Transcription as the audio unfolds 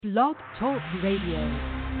Blog Talk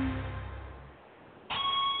Radio.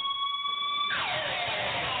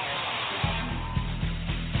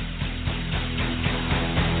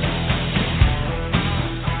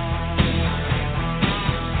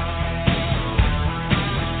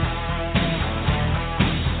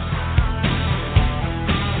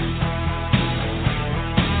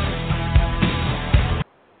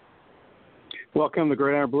 Welcome to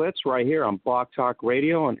Gridiron Blitz right here on Blog Talk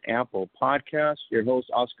Radio and Apple Podcasts. Your host,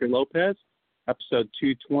 Oscar Lopez, episode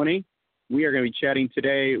 220. We are going to be chatting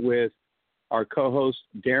today with our co-host,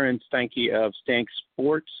 Darren Stanky of Stank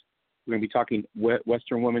Sports. We're going to be talking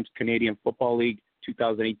Western Women's Canadian Football League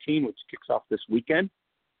 2018, which kicks off this weekend.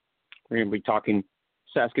 We're going to be talking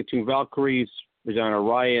Saskatoon Valkyries, Regina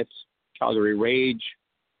Riots, Calgary Rage.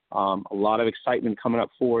 A lot of excitement coming up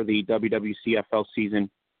for the WWCFL season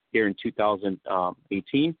here in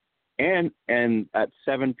 2018. And at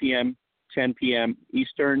 7 p.m., 10 p.m.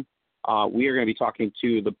 Eastern, we are going to be talking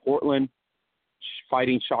to the Portland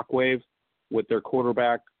Fighting Shockwave with their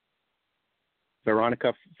quarterback,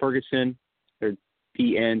 Veronica Ferguson, their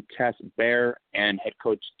PN Tess Bear, and head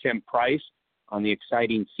coach Tim Price on the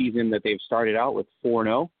exciting season that they've started out with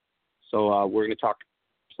 4-0. So we're going to talk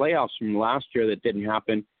playoffs from last year that didn't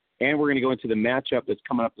happen, and we're going to go into the matchup that's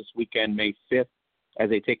coming up this weekend, May 5th, as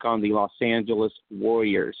they take on the Los Angeles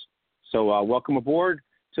Warriors. So welcome aboard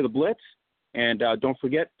to the Blitz, and don't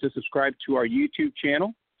forget to subscribe to our YouTube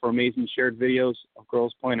channel for amazing shared videos of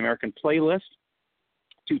Girls Playing American playlist,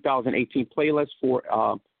 2018 playlist for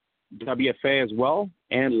WFA as well,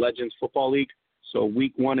 and Legends Football League. So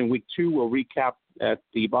week 1 and week 2 we'll recap at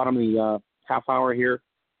the bottom of the half hour here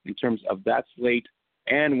in terms of that slate,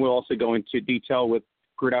 and we'll also go into detail with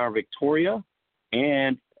Gridiron Victoria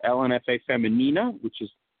and LNFA Femenina, which is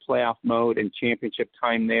playoff mode and championship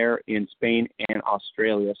time there in Spain and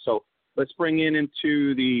Australia. So let's bring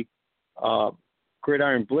into the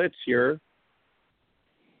Gridiron Blitz here.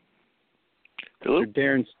 Hello. Mr.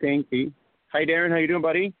 Darren Stanky. Hi, Darren. How you doing,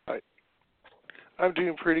 buddy? Hi. I'm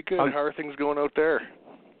doing pretty good. How are things going out there?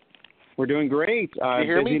 We're doing great. Can you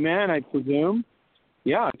hear busy me? Man, I presume.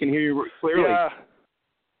 Yeah, I can hear you clearly.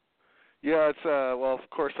 Yeah, it's, well, of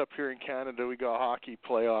course, up here in Canada, we got hockey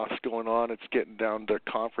playoffs going on. It's getting down to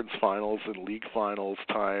conference finals and league finals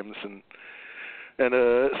times. And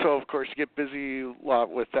so, of course, you get busy a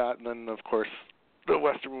lot with that. And then, of course, the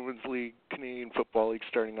Western Women's League, Canadian Football League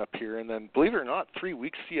starting up here. And then, believe it or not, 3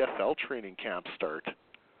 weeks CFL training camp start,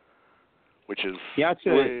 which is... Yeah,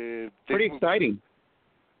 it's pretty exciting.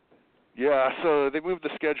 Yeah, so they moved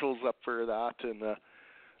the schedules up for that, and...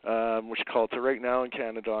 what you call it. So right now in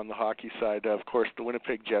Canada on the hockey side, of course, the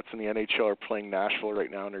Winnipeg Jets in the NHL are playing Nashville right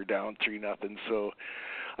now, and they're down 3-0. So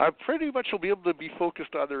I pretty much will be able to be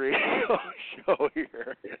focused on the radio show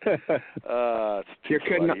here. You're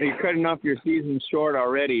cutting off your season short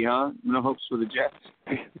already, huh? No hopes for the Jets.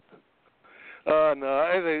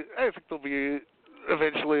 No, I think they'll be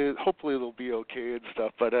eventually. Hopefully they'll be okay and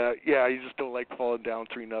stuff. But yeah, you just don't like falling down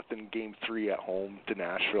 3-0 Game 3 at home to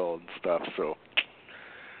Nashville and stuff. So.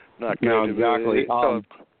 Not good. No, exactly.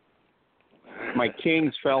 My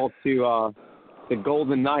Kings fell to the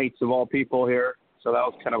Golden Knights of all people here, so that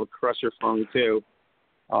was kind of a crusher for me too.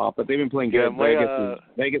 But they've been playing good.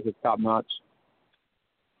 Vegas is top notch.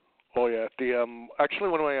 Oh yeah, actually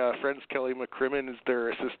one of my friends, Kelly McCrimmon, is their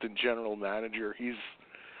assistant general manager. He's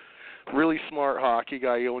a really smart hockey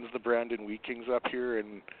guy. He owns the Brandon Wheat Kings up here,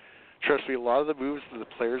 and trust me, a lot of the moves to the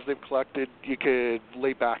players they've collected, you could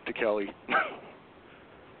lay back to Kelly.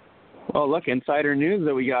 Well, look, insider news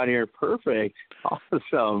that we got here. Perfect.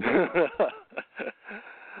 Awesome.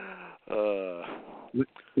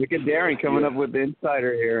 Look at Darren coming up with the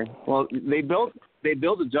insider here. Well, they built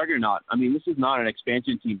a juggernaut. I mean, this is not an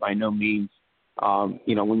expansion team by no means.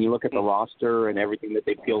 When you look at the roster and everything that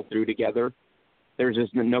they peeled through together, there's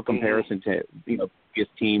just no comparison to, previous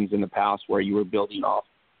teams in the past where you were building off,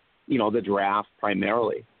 the draft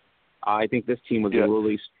primarily. I think this team was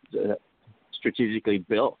really strategically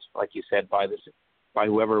built, like you said, by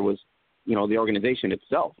whoever was, the organization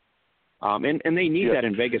itself. And they need that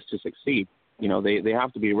in Vegas to succeed. They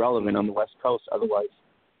have to be relevant on the West Coast. Otherwise,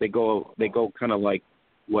 they go kind of like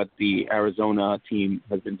what the Arizona team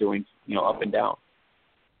has been doing, up and down.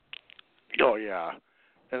 Oh, yeah.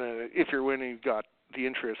 And if you're winning, you've got the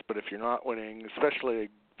interest. But if you're not winning, especially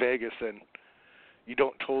Vegas, and you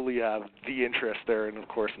don't totally have the interest there. And, of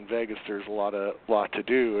course, in Vegas, there's a lot to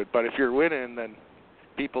do. But if you're winning, then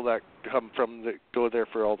people that go there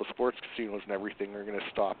for all the sports casinos and everything are going to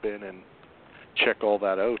stop in and check all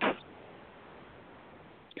that out.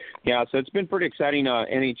 Yeah, so it's been pretty exciting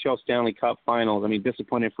NHL Stanley Cup Finals. I mean,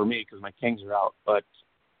 disappointed for me because my Kings are out. But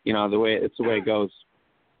the way it goes.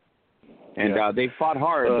 And they fought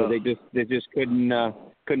hard, but they just couldn't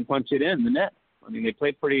punch it in the net. I mean, they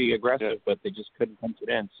played pretty aggressive, but they just couldn't punch it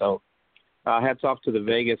in. So, hats off to the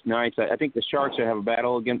Vegas Knights. I think the Sharks should have a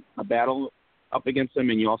battle up against them,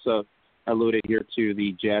 and you also alluded here to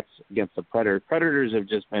the Jets against the Predators. Predators have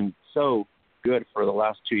just been so good for the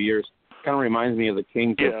last 2 years. Kind of reminds me of the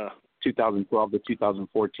Kings of 2012 to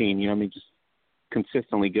 2014. Just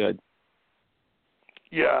consistently good.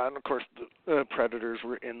 Yeah, and of course the Predators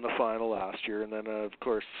were in the final last year, and then of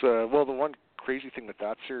course, the one crazy thing with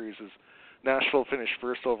that series is Nashville finished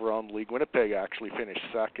first overall in the league. Winnipeg actually finished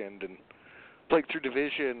second, and played through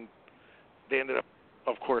division. They ended up,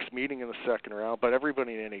 of course, meeting in the second round, but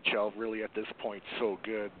everybody in NHL really at this point is so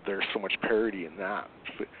good. There's so much parity in that.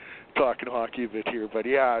 Talking hockey a bit here, but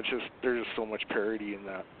yeah, there's just so much parity in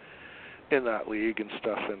that league and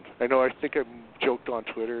stuff. And I think I joked on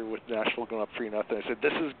Twitter with Nashville going up 3-0. I said,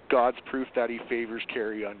 this is God's proof that he favors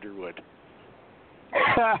Carrie Underwood.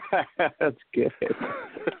 That's good.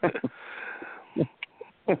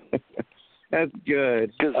 That's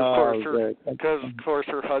good. Because of course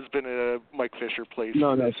her husband, Mike Fisher, plays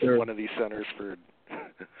one of these centers for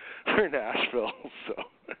Nashville. So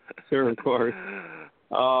sure, of course.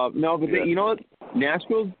 You know what?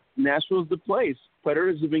 Nashville's the place.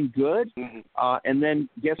 Predators have been good, and then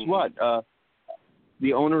guess what?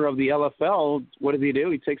 The owner of the LFL, what does he do?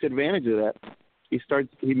 He takes advantage of that.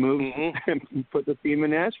 He moves and put the team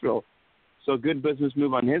in Nashville. So good business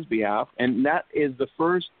move on his behalf, and that is the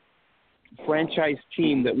first franchise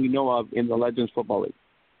team that we know of in the Legends Football League.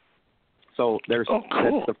 So that's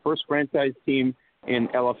the first franchise team in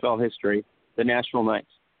LFL history, the Nashville Knights,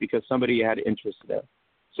 because somebody had interest there.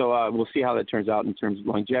 So we'll see how that turns out in terms of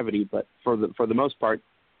longevity, but for the most part,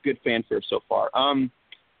 good fanfare so far.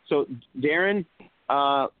 So Darren,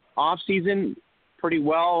 off season pretty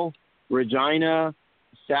well. Regina,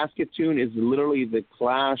 Saskatoon is literally the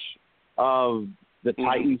clash of the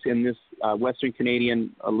Titans in this Western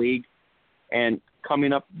Canadian League, and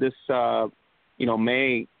coming up this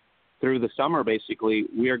May through the summer, basically,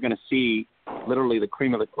 we are going to see literally the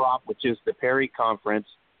cream of the crop, which is the Perry Conference.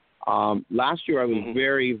 Last year, I was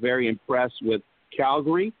very, very impressed with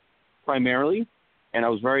Calgary, primarily, and I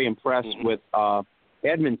was very impressed with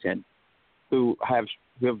Edmonton, who have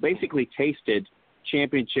basically tasted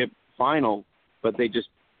championship final, but they just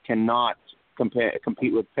cannot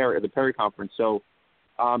compete with the Perry Conference. So,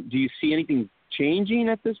 do you see anything changing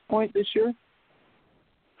at this point this year?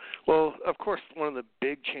 Well, of course, one of the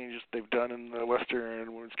big changes they've done in the Western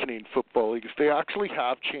Canadian Football League is they actually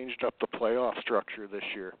have changed up the playoff structure this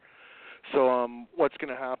year. So what's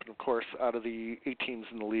going to happen, of course, out of the 8 teams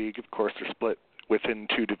in the league, of course, they're split within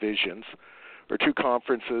 2 divisions or 2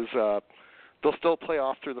 conferences. They'll still play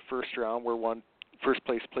off through the first round where first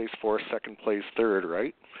place plays 4th, second place 3rd,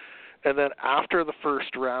 right? And then after the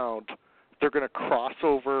first round, they're going to cross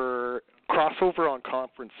over on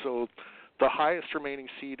conference. So the highest remaining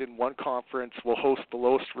seed in one conference will host the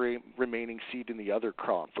lowest remaining seed in the other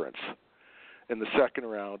conference in the second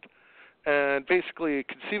round. And basically,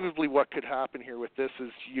 conceivably, what could happen here with this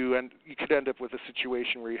is you could end up with a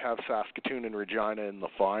situation where you have Saskatoon and Regina in the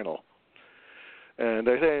final. And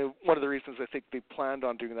I think one of the reasons I think they planned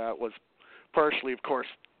on doing that was partially, of course,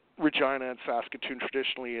 Regina and Saskatoon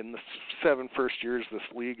traditionally in the 7 first years this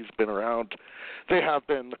league has been around, they have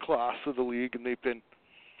been the class of the league, and they've been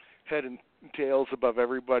head and tails above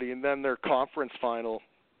everybody. And then their conference final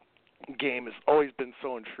game has always been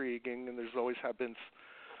so intriguing, and there's always been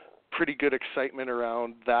pretty good excitement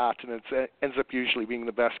around that, and it ends up usually being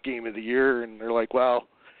the best game of the year. And they're like, well,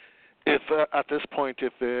 if at this point,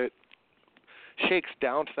 if it shakes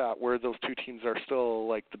down to that where those 2 teams are still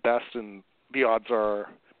like the best and the odds are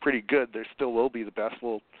pretty good, there still will be the best.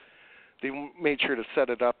 Well, they made sure to set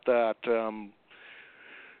it up that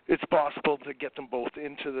it's possible to get them both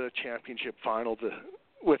into the championship final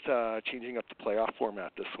with changing up the playoff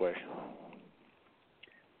format this way.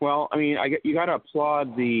 Well, I mean, you got to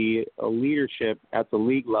applaud the leadership at the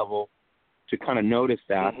league level to kind of notice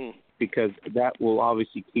that, because that will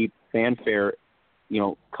obviously keep fanfare,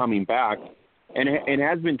 coming back. And it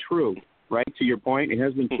has been true, right? To your point, it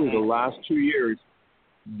has been true. The last 2 years,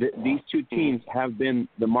 these 2 teams have been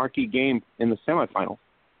the marquee game in the semifinals.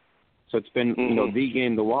 So it's been, the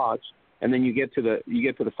game to watch. And then you get to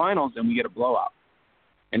the finals, and we get a blowout.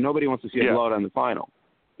 And nobody wants to see a blowout on the final,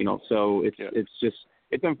 So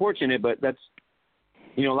it's unfortunate, but that's,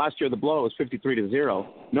 last year the blow was 53-0.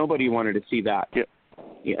 Nobody wanted to see that.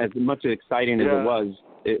 Yeah. As much exciting as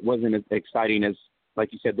it wasn't as exciting as,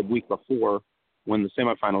 like you said, the week before when the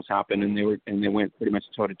semifinals happened and they went pretty much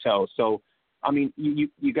toe to toe. So I mean,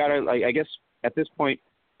 you got to, like, I guess at this point,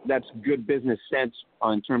 that's good business sense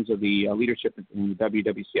in terms of the leadership in the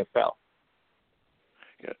WWCFL.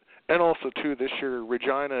 Yeah, and also too, this year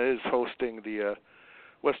Regina is hosting the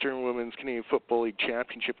Western Women's Canadian Football League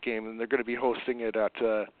Championship game, and they're going to be hosting it at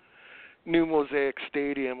New Mosaic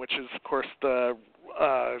Stadium, which is of course the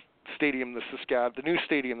stadium the new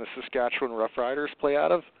stadium the Saskatchewan Roughriders play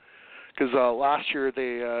out of. Because last year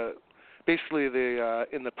they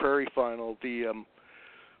in the Prairie Final, the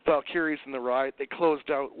Valkyries and the Riot, they closed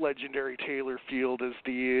out legendary Taylor Field as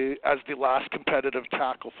the last competitive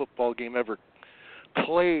tackle football game ever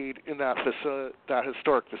played in that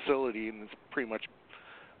historic facility, and it's pretty much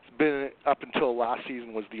been up until last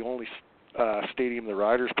season was the only stadium the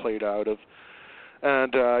Riders played out of.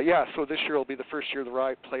 And so this year will be the first year the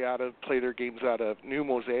Riot play their games out of New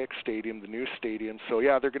Mosaic Stadium, the new stadium. So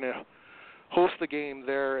yeah, they're going to host the game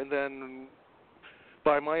there, and then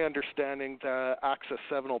by my understanding, the Access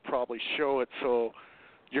 7 will probably show it, so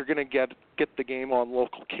you're going to get the game on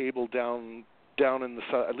local cable down in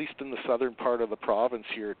at least in the southern part of the province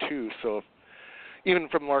here too. So even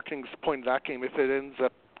from marketing's point of that game, if it ends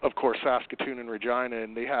up, of course, Saskatoon and Regina,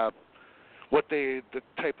 and they have the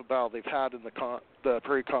type of battle they've had in the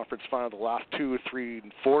Prairie Conference Final the last 2, 3,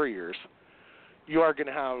 and 4 years, you are going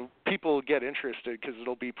to have people get interested because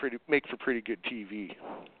it'll be make for pretty good TV.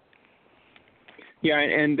 Yeah,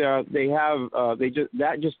 and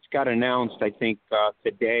that just got announced. I think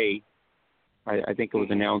today. I think it was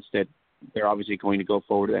announced that they're obviously going to go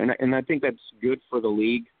forward, and I think that's good for the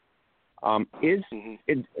league.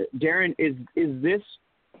 Darren, is this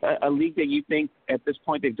a league that you think at this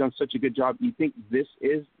point they've done such a good job? You think this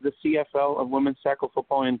is the CFL of women's tackle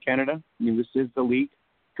football in Canada? I mean, this is the league,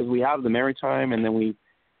 because we have the Maritime, and then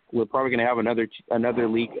we're probably going to have another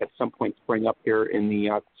league at some point spring up here in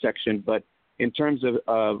the section, but in terms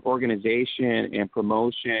of organization and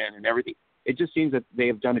promotion and everything, it just seems that they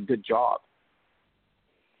have done a good job.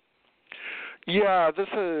 Yeah,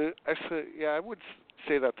 I would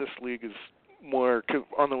say that this league is more,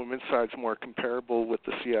 on the women's side, is more comparable with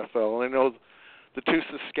the CFL. And I know the two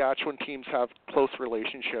Saskatchewan teams have close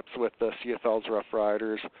relationships with the CFL's Rough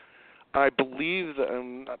Riders. I believe,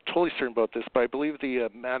 I'm not totally certain about this, but I believe the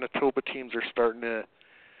Manitoba teams are starting to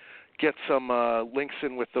get some links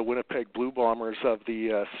in with the Winnipeg Blue Bombers of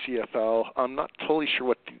the CFL. I'm not totally sure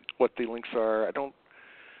what the links are. I don't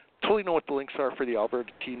totally know what the links are for the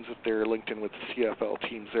Alberta teams if they're linked in with the CFL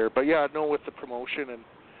teams there. But yeah, I know with the promotion and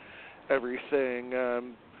everything.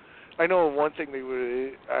 I know one thing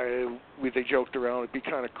they joked around, it'd be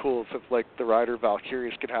kind of cool if like the Rider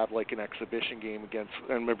Valkyries could have like an exhibition game against.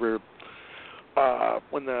 I remember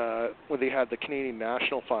when they had the Canadian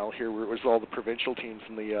National Final here, where it was all the provincial teams,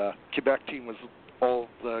 and the Quebec team was all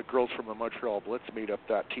the girls from the Montreal Blitz made up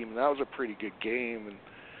that team, and that was a pretty good game. And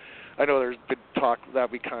I know there's been talk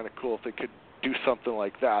that'd be kind of cool if they could do something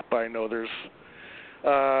like that, but I know there's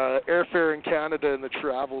airfare in Canada and the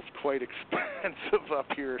travel's quite expensive up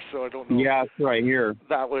here, so I don't know. Yeah, that's what I hear.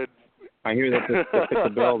 I hear that it's a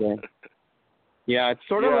bill there. Yeah, it's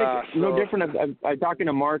sort of no different. I'm talking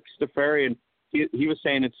to Mark Stafari, and he was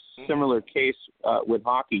saying it's a similar case with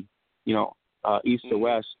hockey. East to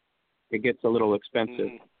west, it gets a little expensive.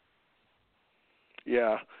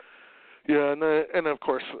 Yeah. Yeah, and of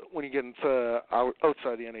course, when you get into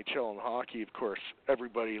outside the NHL and hockey, of course,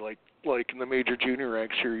 everybody like in the major junior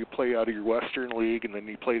ranks here, you play out of your Western League, and then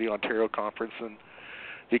you play the Ontario Conference and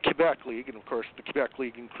the Quebec League, and of course, the Quebec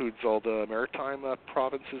League includes all the Maritime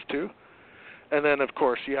provinces too. And then, of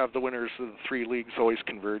course, you have the winners of the three leagues always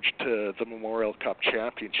converge to the Memorial Cup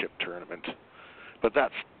Championship tournament. But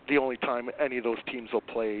that's the only time any of those teams will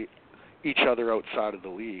play each other outside of the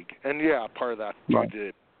league. And yeah, part of that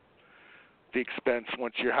the expense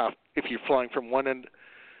once if you're flying from one end,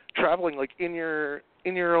 traveling like in your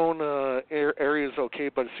own area is okay,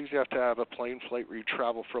 but as soon as you have to have a plane flight where you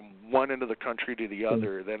travel from one end of the country to the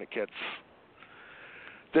other, then it gets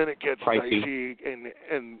pricey. Dicey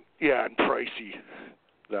and pricey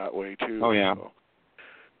that way too. Oh yeah.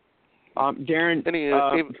 So. Darren,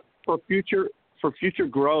 for future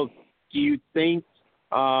growth, do you think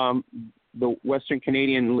the Western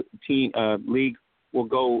Canadian League will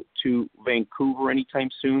go to Vancouver anytime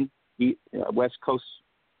soon? West Coast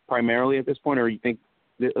primarily at this point, or you think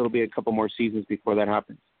it'll be a couple more seasons before that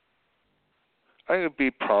happens? I think it'd be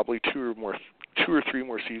probably two or three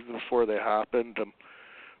more seasons before that happens.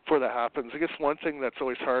 I guess one thing that's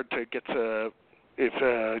always hard to get to,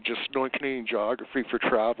 if just knowing Canadian geography for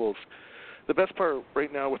travels, the best part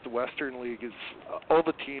right now with the Western League is all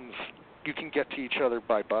the teams you can get to each other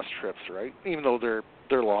by bus trips, right? Even though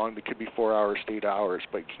they're long, they could be 4 hours to 8 hours,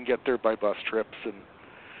 but you can get there by bus trips. And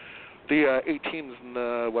the 8 teams in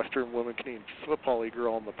the Western Women Canadian Football League are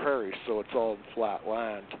all in the prairie, so it's all in flat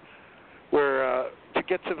land. Where to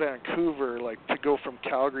get to Vancouver, like to go from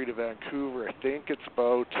Calgary to Vancouver, I think it's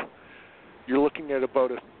about, you're looking at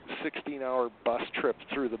about a 16-hour bus trip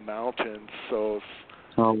through the mountains. So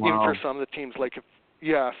even for some of the teams, like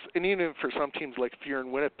and even for some teams, like if you're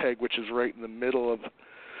in Winnipeg, which is right in the middle of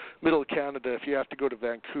Canada, if you have to go to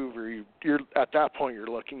Vancouver, you're at that point you're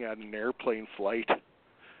looking at an airplane flight.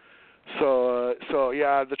 So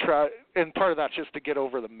yeah, and part of that's just to get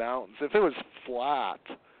over the mountains. If it was flat,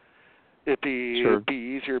 it'd be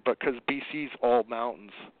easier, but because BC's all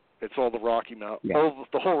mountains, it's all the Rocky Mountains. Yeah.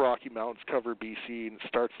 The whole Rocky Mountains cover BC, and it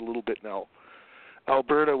starts a little bit now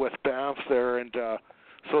Alberta with Banff there, and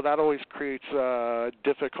so that always creates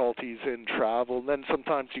difficulties in travel. And then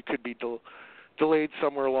sometimes you could be delayed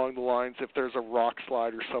somewhere along the lines if there's a rock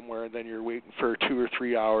slide or somewhere, and then you're waiting for 2 or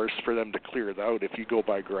 3 hours for them to clear it out if you go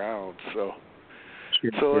by ground. So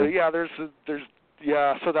so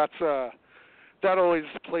that's that always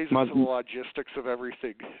plays into the logistics of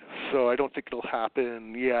everything. So I don't think it'll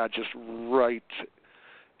happen, just right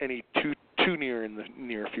any too near in the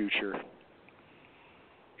near future.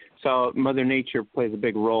 So Mother Nature plays a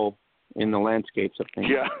big role in the landscapes of things.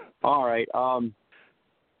 Yeah. All right.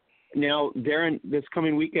 Now, Darren, this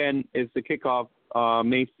coming weekend is the kickoff,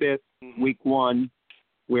 May 5th, week 1.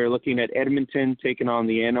 We're looking at Edmonton taking on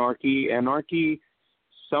the Anarchy. Anarchy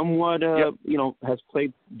somewhat, has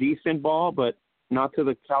played decent ball, but not to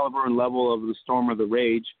the caliber and level of the Storm or the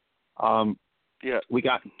Rage. We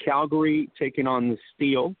got Calgary taking on the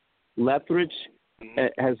Steel. Lethbridge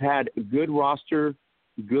has had a good roster,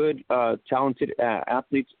 good talented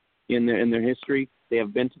athletes in their history. They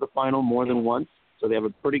have been to the final more than once, so they have a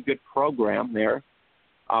pretty good program there.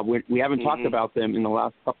 We haven't talked about them in the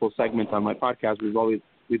last couple of segments on my podcast.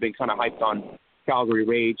 We've been kind of hyped on Calgary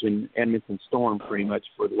Rage and Edmonton Storm pretty much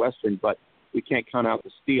for the Western, but we can't count out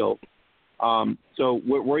the Steel. So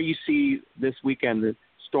where you see this weekend, the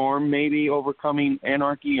Storm maybe overcoming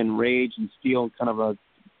Anarchy and Rage and Steel, kind of a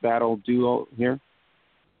battle duo here?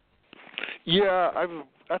 Yeah,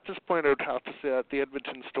 at this point I would have to say that the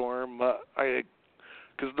Edmonton Storm,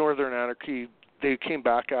 because Northern Anarchy, they came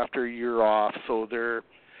back after a year off, so they're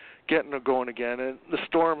getting it going again. And the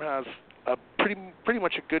Storm has a pretty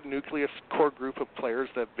much a good nucleus core group of players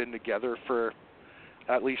that have been together for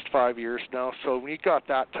at least 5 years now. So when you got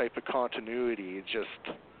that type of continuity,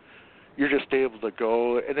 you're just able to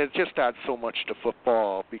go, and it just adds so much to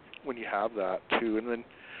football when you have that too. And then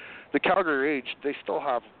the Calgary Rage, they still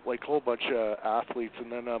have like a whole bunch of athletes,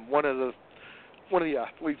 and then one of the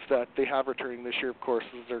athletes that they have returning this year, of course,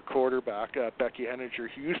 is their quarterback, Becky Henninger,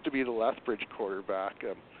 who used to be the Lethbridge quarterback.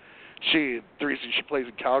 The reason she plays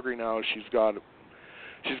in Calgary now is she's got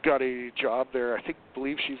a job there. I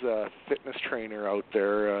believe she's a fitness trainer out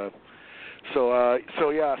there. So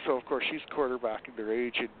of course she's quarterbacking their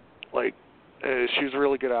age, and she's a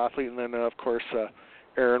really good athlete. And then of course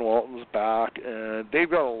Aaron Walton's back, and they've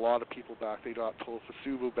got a lot of people back. They got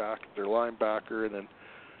Tolfasubu back, their linebacker, and then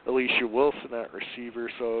Alicia Wilson at receiver.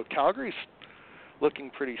 So Calgary's looking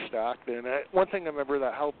pretty stacked. And one thing I remember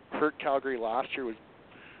that helped hurt Calgary last year was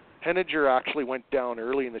Henninger actually went down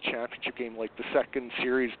early in the championship game, like the second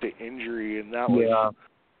series, to injury, and that was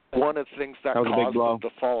one of the things that caused them to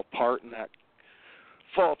fall apart in that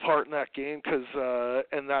game. Because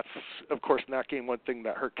and that's, of course, in that game, one thing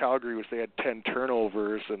that hurt Calgary was they had 10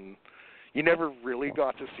 turnovers, and you never really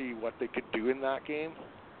got to see what they could do in that game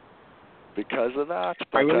because of that.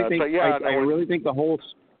 But, I really think the whole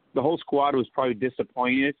squad was probably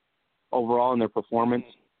disappointed overall in their performance.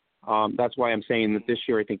 That's why I'm saying that this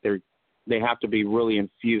year I think they have to be really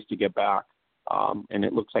infused to get back, and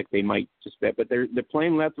it looks like they might just bet. But they're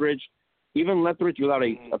playing Lethbridge. Even Lethbridge without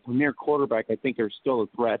a premier quarterback, I think they're still a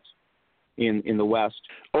threat in the West,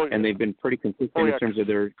 and they've been pretty consistent in terms of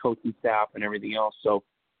their coaching staff and everything else. So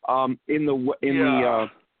in the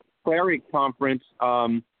Prairie Conference,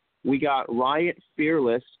 we got Riot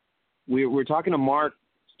Fearless. We were talking to Mark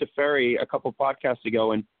Steferi a couple podcasts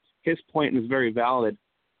ago, and his point was very valid.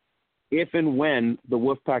 If and when the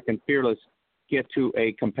Wolfpack and Fearless get to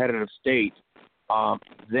a competitive state,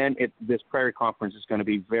 then this Prairie Conference is going to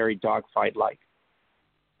be very dogfight-like.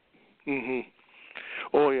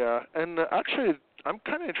 Oh yeah, and actually, I'm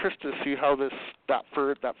kind of interested to see how that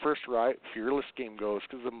first Riot Fearless game goes,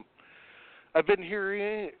 because I've been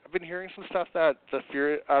hearing some stuff that the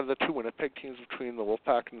two Winnipeg teams between the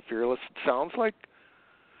Wolfpack and Fearless, it sounds like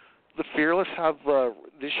the Fearless have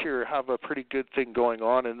this year have a pretty good thing going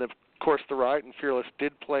on, and course, the Riot and Fearless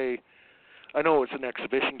did play. I know it's an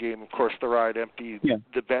exhibition game. Of course, the Riot emptied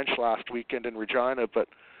the bench last weekend in Regina, but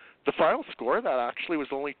the final score of that actually was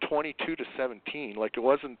only 22-17. Like, it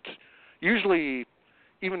wasn't usually,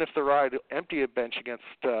 even if the Riot empty a bench against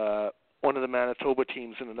one of the Manitoba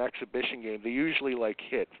teams in an exhibition game, they usually like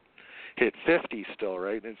hit 50 still,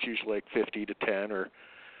 right? And it's usually like 50-10 or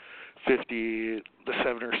 50-7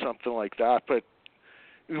 or something like that. But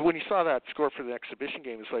when you saw that score for the exhibition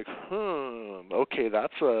game, it's like, okay,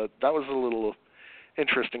 that was a little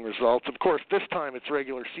interesting result. Of course, this time it's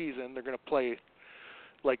regular season. They're going to play,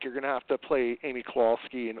 like, you're going to have to play Amy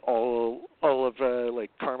Kowalski and all of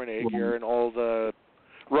like Carmen Aguirre and all the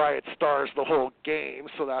Riot stars the whole game.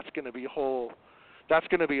 So that's going to be a whole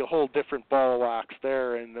different ball of wax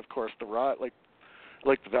there. And of course, the Riot,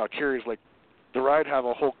 like the Valkyries, like, the Riot have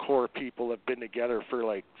a whole core of people that have been together for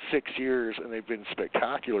like 6 years, and they've been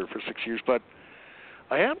spectacular for 6 years. But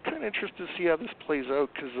I am kind of interested to see how this plays out,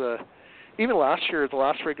 because even last year, the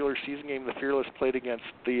last regular season game, the Fearless played against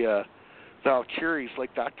the Valkyries.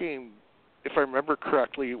 Like, that game, if I remember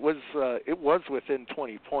correctly, it was within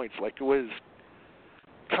 20 points. Like, it was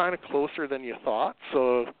kind of closer than you thought.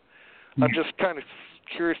 So I'm just kind of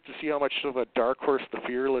curious to see how much of a dark horse the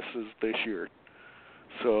Fearless is this year.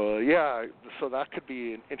 So so that could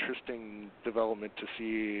be an interesting development to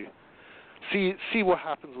see what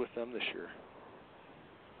happens with them this year.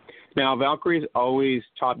 Now, Valkyries always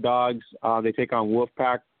top dogs. They take on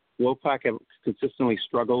Wolfpack. Wolfpack have consistently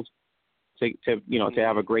struggled to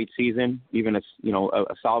have a great season, even a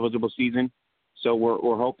salvageable season. So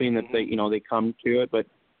we're hoping that they come to it. But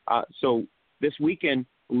so this weekend,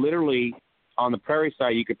 literally on the Prairie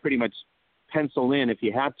side, you could pretty much pencil in, if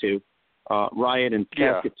you had to, Riot and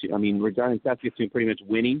Saskatoon, Regina and Saskatoon pretty much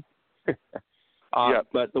winning.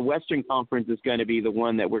 But the Western Conference is going to be the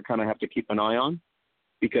one that we're kind of have to keep an eye on,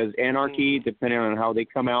 because Anarchy, depending on how they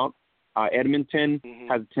come out, Edmonton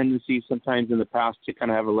has a tendency sometimes in the past to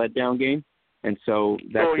kind of have a letdown game, and so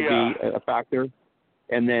that could be a factor.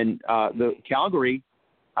 And then the Calgary,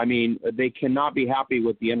 they cannot be happy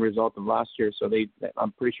with the end result of last year, so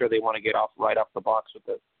I'm pretty sure they want to get right off the box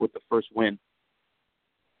with the first win.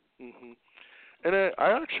 And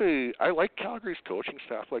I like Calgary's coaching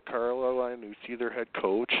staff, like Carlo Iannucci, their head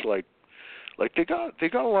coach. Like they got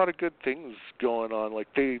a lot of good things going on. Like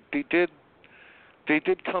they did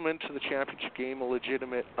come into the championship game a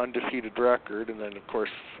legitimate undefeated record, and then of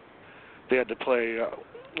course they had to play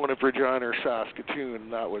one of Regina or Saskatoon,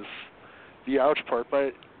 and that was the ouch part.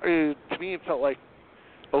 But to me, it felt like,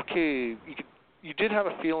 okay, you did have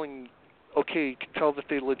a feeling, okay, you could tell that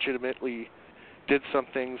they legitimately did some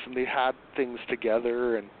things and they had things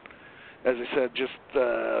together. And as I said, just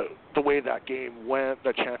the way that game went,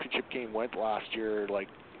 that championship game went last year, like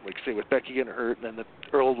say with Becky getting hurt and then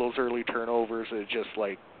those early turnovers, it just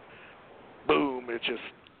like boom, it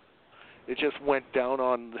just went down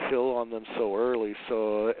on the hill on them so early.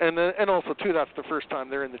 So and also too, that's the first time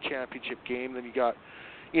they're in the championship game. Then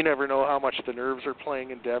you never know how much the nerves are playing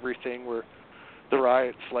into everything. Where the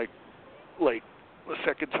Riot's like the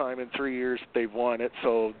second time in 3 years they've won it.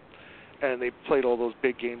 So, and they played all those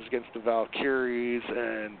big games against the Valkyries,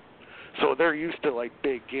 and so they're used to like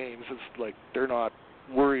big games. It's like they're not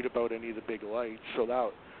worried about any of the big lights.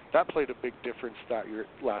 So that played a big difference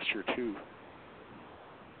last year too.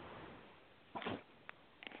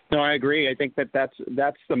 No, I agree. I think that's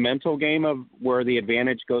the mental game of where the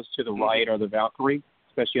advantage goes to the Riot or the Valkyrie,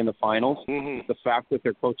 especially in the finals. The fact that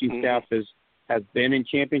their coaching staff has been in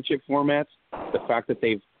championship formats, the fact that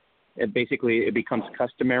it becomes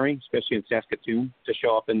customary, especially in Saskatoon, to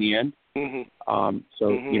show up in the end.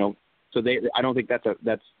 So they, I don't think that's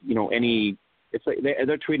any. It's like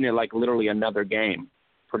they're treating it like literally another game,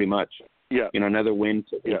 pretty much. Yeah. Another win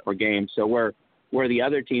per game. So where the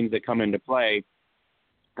other teams that come into play,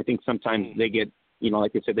 I think sometimes they get,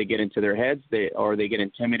 like I said, they get into their heads, or they get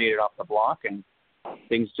intimidated off the block, and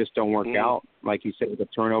things just don't work out. Like you said, with the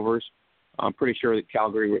turnovers. I'm pretty sure that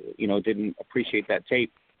Calgary, didn't appreciate that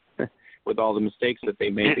tape with all the mistakes that they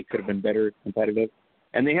made. They could have been better competitive.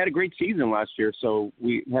 And they had a great season last year, so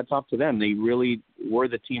hats off to them. They really were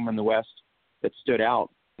the team in the West that stood out.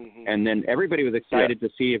 And then everybody was excited to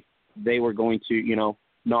see if they were going to,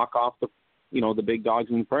 knock off the big dogs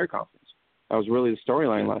in the Prairie Conference. That was really the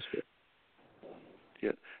storyline last year.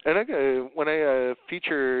 Yeah. And when I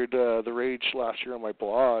featured the Rage last year on my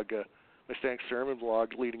blog, my Stank Sermon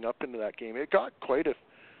blog leading up into that game, it got quite a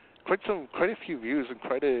few views and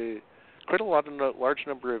quite a large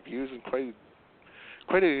number of views and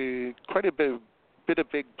quite a bit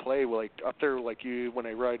of big play, like up there, like when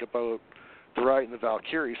I write about the Riot and the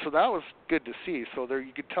Valkyries. So that was good to see. So there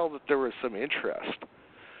you could tell that there was some interest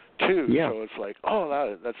too. Yeah. So it's like,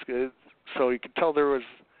 oh, that's good. So you could tell there was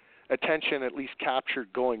attention at least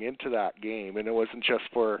captured going into that game, and it wasn't just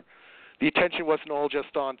for the attention wasn't all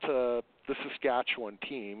just onto the Saskatchewan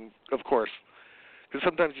team, of course, because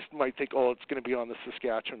sometimes you might think, oh, it's going to be on the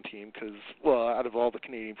Saskatchewan team because, well, out of all the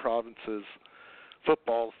Canadian provinces,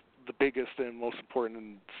 football's the biggest and most important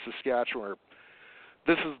in Saskatchewan.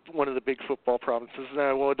 This is one of the big football provinces. And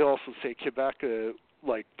I would also say Quebec,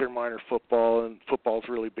 like their minor football, and football's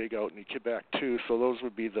really big out in Quebec too. So those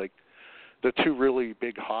would be like the two really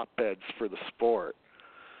big hotbeds for the sport.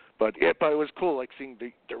 But it was cool, like seeing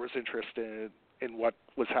there was interest in what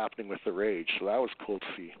was happening with the Rage. So that was cool to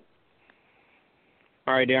see.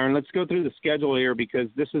 All right, Darren, let's go through the schedule here because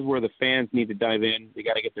this is where the fans need to dive in. They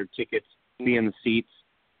got to get their tickets, be in the seats.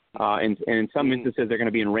 And in some instances, they're going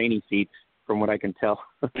to be in rainy seats, from what I can tell.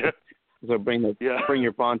 So bring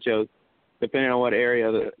your ponchos, depending on what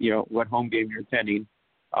area, what home game you're attending,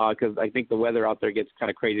 because I think the weather out there gets kind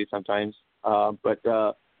of crazy sometimes.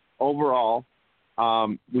 But overall,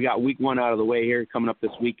 we got week 1 out of the way here coming up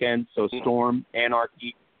this weekend. So Storm,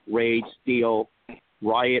 Anarchy, Rage, Steel,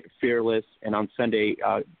 Riot, Fearless, and on Sunday,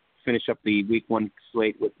 finish up the week 1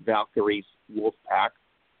 slate with Valkyries, Wolfpack.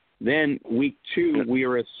 Then week 2, we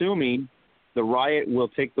are assuming the Riot will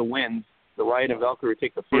take the wins. The Riot and Valkyrie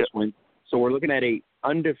take the first win. So we're looking at a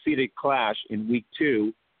undefeated clash in week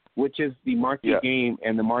 2, which is the marquee game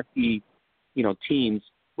and the marquee, teams,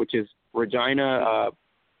 which is Regina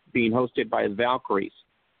being hosted by the Valkyries.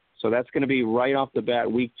 So that's going to be right off the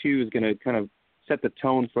bat. Week 2 is going to kind of set the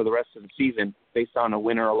tone for the rest of the season based on a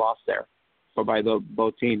win or a loss there, or by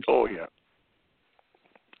both teams. Oh yeah.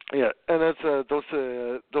 Yeah, and that's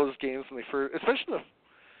those games when they first, especially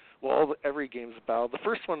every game's a battle. The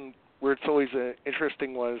first one where it's always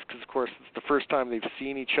interesting was because of course it's the first time they've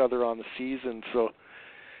seen each other on the season, so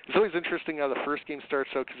it's always interesting how the first game starts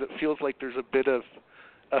out because it feels like there's a bit of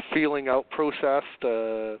a feeling out process,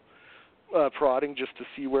 prodding just to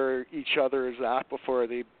see where each other is at before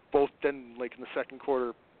they both then, like in the second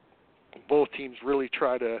quarter, both teams really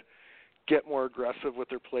try to get more aggressive with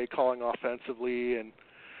their play calling offensively and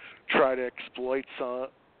try to exploit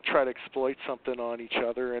something on each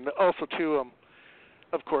other. And also too,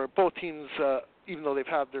 of course, both teams, even though they've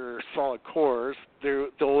had their solid cores, they'll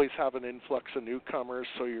always have an influx of newcomers.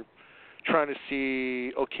 So you're trying to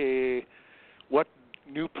see, okay, what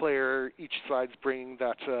new player each side's bringing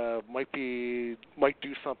that might do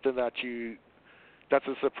something that's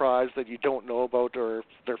a surprise that you don't know about, or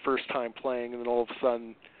their first time playing, and then all of a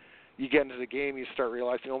sudden you get into the game, you start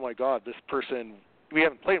realizing, oh my God, this person, we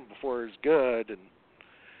haven't played him before, is good.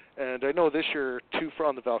 And I know this year too,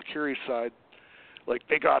 on the Valkyrie side, like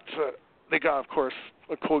they got of course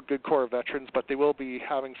a good core of veterans, but they will be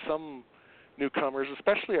having some newcomers,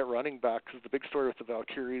 especially at running back, because the big story with the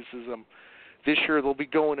Valkyries is this year they'll be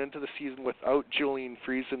going into the season without Julian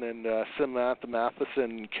Friesen and Samantha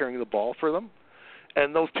Matheson carrying the ball for them.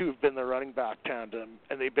 And those two have been the running back tandem,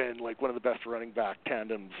 and they've been like one of the best running back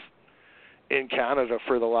tandems in Canada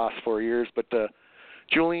for the last 4 years. But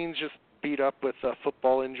Julian's just beat up with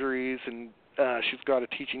football injuries, and she's got a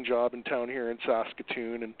teaching job in town here in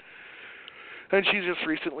Saskatoon, and she's just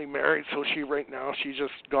recently married. So she's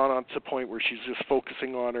just gone on to the point where she's just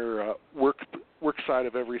focusing on her work side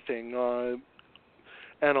of everything.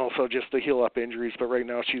 And also just to heal up injuries, but right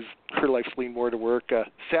now her life's leaned more to work.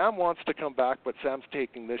 Sam wants to come back, but Sam's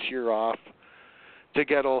taking this year off to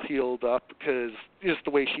get all healed up because just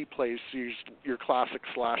the way she plays, she's your classic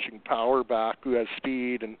slashing power back who has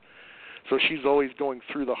speed, and so she's always going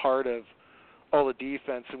through the heart of all the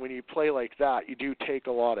defense. And when you play like that, you do take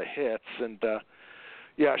a lot of hits, and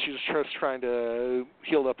she's just trying to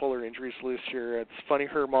heal up all her injuries this year. It's funny,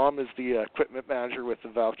 her mom is the equipment manager with the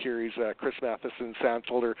Valkyries, Chris Matheson. Sam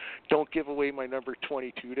told her, don't give away my number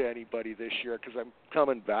 22 to anybody this year because I'm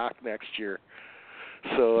coming back next year.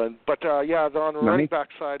 So, on the running back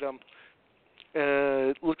side,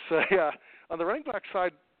 it looks, on the running back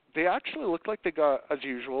side, they actually look like they got, as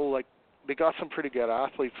usual, like they got some pretty good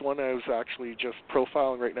athletes. One I was actually just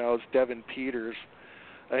profiling right now is Devin Peters.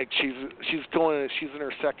 I think she's in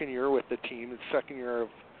her second year with the team. It's second year of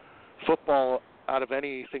football out of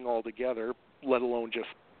anything altogether, let alone just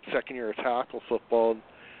second year of tackle football. And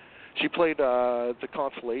she played the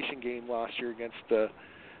consolation game last year against the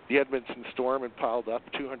Edmonton Storm and piled up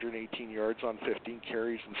 218 yards on 15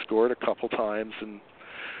 carries and scored a couple times. And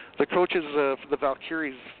the coaches for the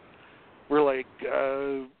Valkyries were like,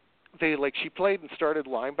 she played and started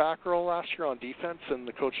linebacker role last year on defense, and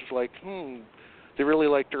the coach was like, they really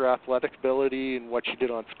liked her athletic ability and what she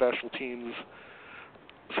did on special teams.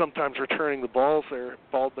 Sometimes returning the ball there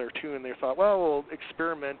too, and they thought, well, we'll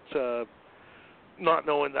experiment, not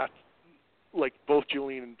knowing that like both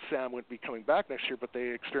Julian and Sam wouldn't be coming back next year, but they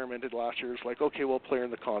experimented last year. It's like, okay, we'll play her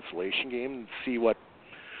in the consolation game and see what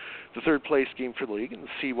the third place game for the league and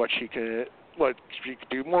see what she could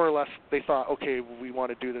do. More or less, they thought, okay, we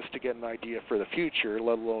want to do this to get an idea for the future,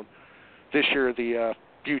 let alone this year the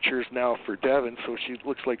future is now for Devin, so she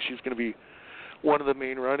looks like she's going to be one of the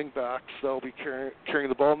main running backs that'll be carrying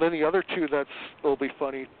the ball. And then the other two that'll be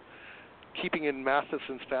funny, keeping in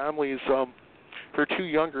Matheson's families, her two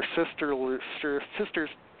younger sisters,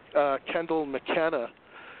 Kendall and McKenna,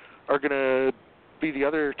 are going to be the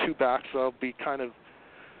other two backs that'll be kind of,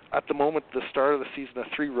 at the moment, the start of the season, a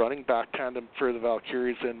three running back tandem for the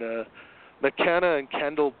Valkyries. And McKenna and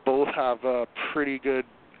Kendall both have pretty good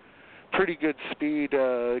speed.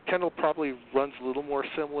 Kendall probably runs a little more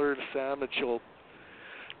similar to Sam, and she'll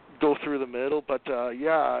go through the middle. But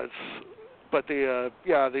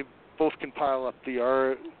they both can pile up the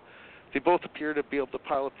yard. They both appear to be able to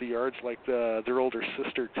pile up the yards like their older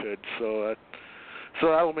sister could. So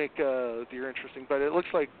that will make the year interesting. But it looks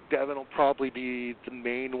like Devin will probably be the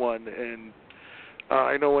main one. And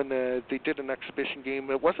I know when they did an exhibition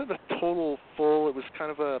game, it wasn't a total full. It was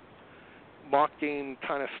kind of a mock game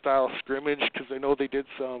kind of style scrimmage, because I know they did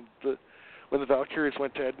when the Valkyries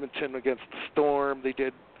went to Edmonton against the Storm,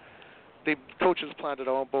 coaches planned it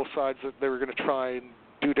all on both sides that they were going to try and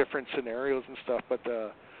do different scenarios and stuff. But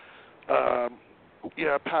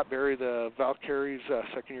Pat Berry, the Valkyries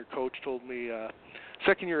second-year coach, told me,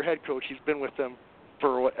 second-year head coach, he's been with them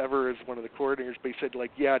for whatever as one of the coordinators, but he said,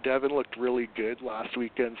 Devin looked really good last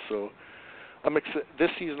weekend, so this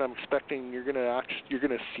season I'm expecting you're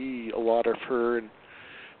gonna see a lot of her and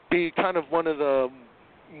be kind of one of the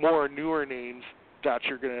more newer names that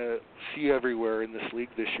you're gonna see everywhere in this league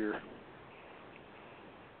this year.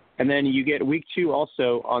 And then you get week 2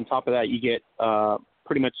 also. On top of that, you get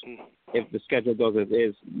pretty much, if the schedule goes as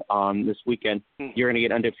is this weekend, you're going to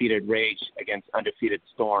get undefeated Rage against undefeated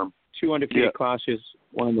Storm. 2 undefeated clashes,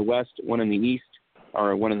 one in the West, one in the East,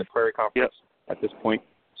 or one in the Prairie Conference at this point.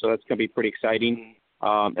 So that's going to be pretty exciting.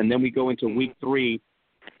 And then we go into week 3,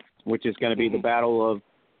 which is going to be the battle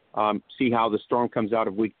of see how the Storm comes out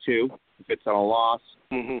of week 2. If it's on a loss,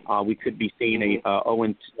 we could be seeing a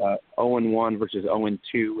 0-1 versus 0-2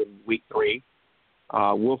 in week 3.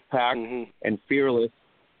 Wolfpack and Fearless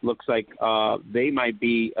looks like they might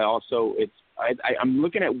be also. I'm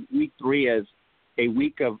looking at week 3 as a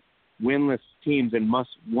week of winless teams and must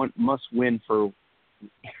win for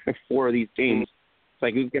 4 of these teams. It's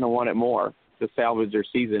like, who's going to want it more to salvage their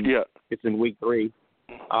season? It's in week 3.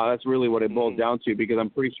 That's really what it boils down to, because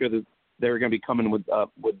I'm pretty sure that they're going to be coming with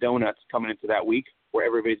donuts coming into that week, where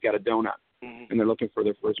everybody's got a donut and they're looking for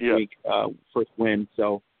their first win.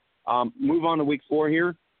 So move on to week 4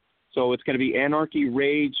 here. So it's going to be Anarchy,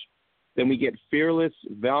 Rage. Then we get Fearless,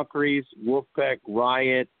 Valkyries, Wolfpack,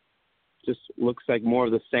 Riot. Just looks like more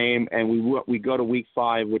of the same. And we go to week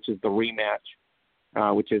 5, which is the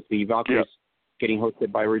rematch, which is the Valkyries getting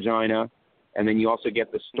hosted by Regina. And then you also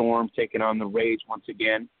get the Storm taking on the Rage once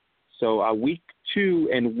again. So week 2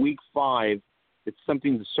 and week 5, it's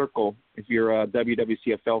something to circle if you're a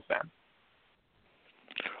WWCFL fan.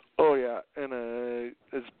 Oh, yeah. And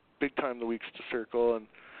it's big time the weeks to circle. And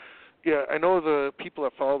yeah, I know the people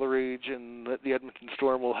that follow the Rage and the Edmonton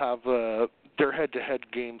Storm will have their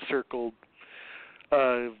head-to-head game circled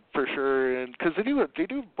for sure, and because they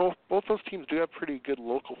do both those teams do have pretty good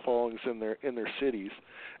local followings in their cities,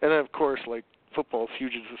 and then of course, like, football's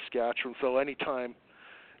huge in Saskatchewan, so anytime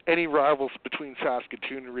any rivals between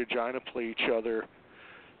Saskatoon and Regina play each other,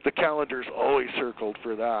 the calendar's always circled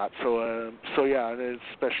for that. So yeah, and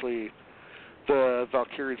especially the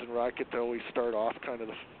Valkyries and Riot get to always start off kind of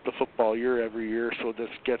the football year every year. So this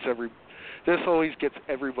always gets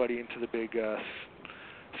everybody into the big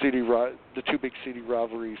the 2 big city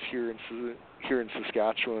rivalries here in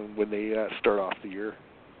Saskatchewan when they start off the year.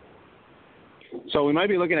 So we might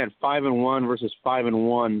be looking at 5-1 versus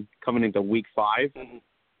 5-1 coming into week 5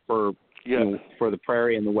 for the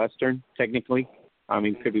Prairie and the Western. Technically, I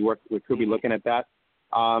mean, we could be looking at that.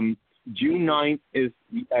 June 9th is,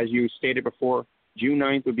 as you stated before, June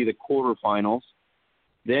 9th would be the quarterfinals.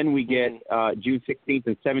 Then we get June 16th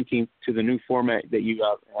and 17th to the new format that you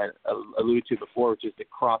had alluded to before, which is the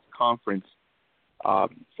cross-conference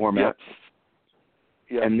format.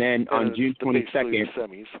 Yep. And then on June 22nd,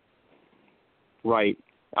 semis. Right.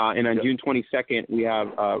 And on June 22nd, we have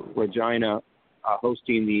Regina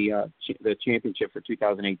hosting the championship for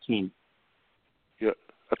 2018. Yeah.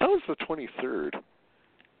 I thought it was the 23rd.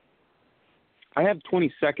 I have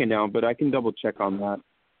 22nd down, but I can double check on that.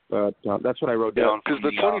 But that's what I wrote down. Because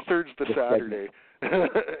the 23rd is the Saturday,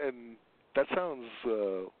 and that sounds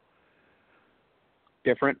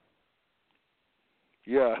different.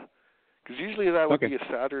 Yeah, because usually that would be a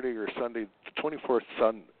Saturday or a Sunday.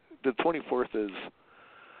 The 24th is.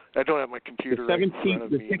 I don't have my computer right in front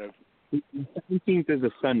of me. The 17th is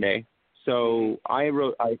a Sunday, so I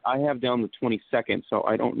have down the 22nd. So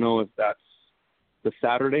I don't know if that's the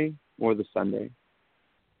Saturday or the Sunday.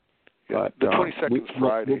 But the 22nd is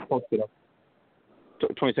Friday. We'll post it up.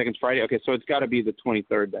 22nd is Friday. Okay, so it's got to be the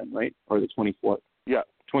 23rd then, right? Or the 24th? Yeah.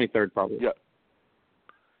 23rd probably. Yeah.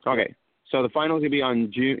 Okay, so the finals will be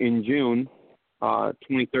in June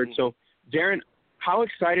 23rd. So, Darren, how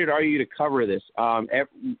excited are you to cover this?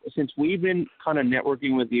 Since we've been kind of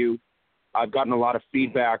networking with you, I've gotten a lot of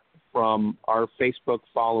feedback from our Facebook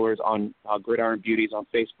followers on Gridiron Beauties on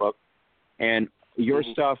Facebook, and your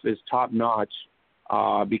stuff is top-notch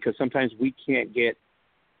because sometimes we can't get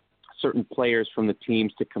certain players from the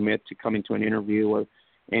teams to commit to coming to an interview or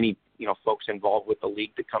any folks involved with the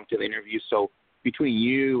league to come to the interview. So between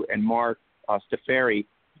you and Mark Stafari,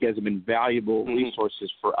 you guys have been valuable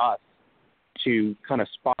resources for us to kind of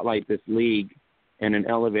spotlight this league in an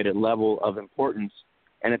elevated level of importance.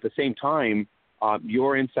 And at the same time,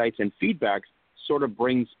 your insights and feedback sort of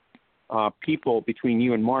brings people between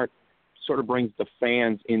you and Mark, sort of brings the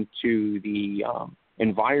fans into the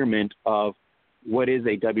environment of what is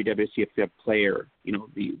a WWCF player,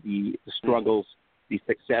 the struggles, the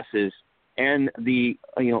successes, and the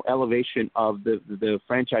elevation of the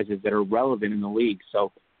franchises that are relevant in the league.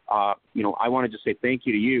 So, I wanted to say thank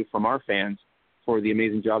you to you from our fans for the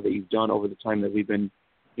amazing job that you've done over the time that we've been,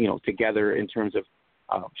 together in terms of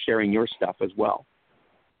sharing your stuff as well.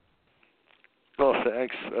 Oh,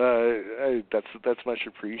 thanks. That's much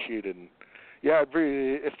appreciated. And yeah,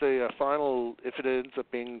 if the final ends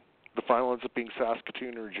up being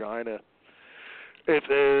Saskatoon or Regina,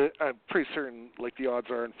 I'm pretty certain, like, the odds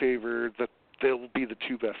are in favor that they'll be the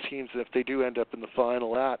two best teams. And if they do end up in the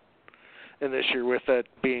final and this year with that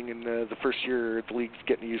being in the first year the league's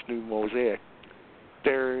getting to use New Mosaic,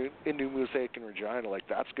 they're in New Mosaic and Regina, like,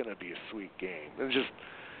 that's going to be a sweet game.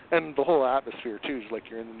 And the whole atmosphere too is like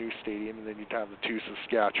you're in the new stadium, and then you'd have the two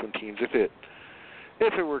Saskatchewan teams if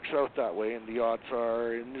it works out that way. And the odds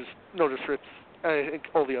are, and just notice I think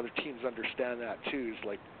all the other teams understand that too. Is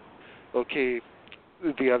like, okay,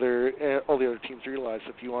 all the other teams realize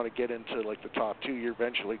if you want to get into like the top two, you're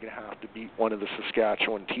eventually going to have to beat one of the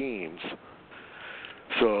Saskatchewan teams.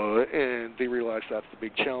 So, and they realize that's the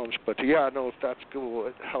big challenge. But if that's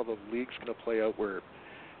how the league's going to play out, where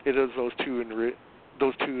it is those two in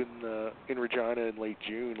Regina in late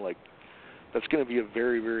June, like, that's going to be a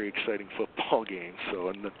very, very exciting football game. So,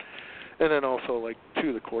 and then also, like,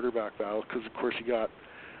 the quarterback battle, because of course you got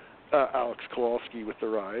Alex Kowalski with the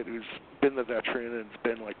Riot, who's been the veteran and has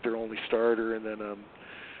been like their only starter, and then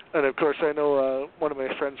and of course I know one of my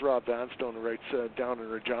friends, Rob Vanstone, who writes down in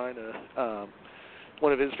Regina.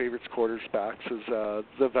 One of his favorite quarterbacks is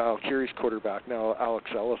the Valkyries quarterback now, Alex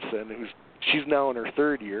Ellefson, she's now in her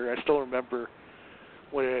third year. I still remember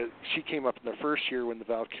when she came up in the first year when the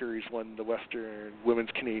Valkyries won the Western Women's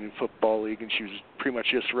Canadian Football League, and she was pretty much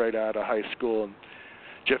just right out of high school. And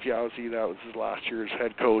Jeff Yowzy, that was his last year as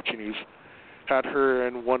head coach, and he's had her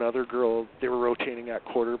and one other girl. They were rotating at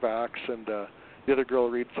quarterbacks, and the other girl,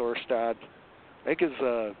 Reed Thorstad, I think is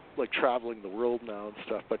like traveling the world now and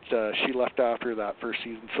stuff, but she left after that first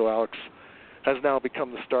season, so Alex has now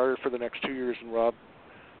become the starter for the next 2 years. And Rob,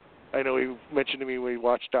 I know he mentioned to me when he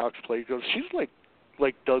watched Alex play, he goes, she's like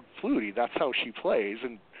Doug Flutie. That's how she plays,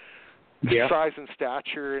 and size and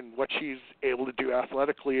stature and what she's able to do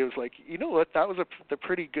athletically. It was like, you know what, that was a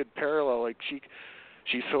pretty good parallel. Like,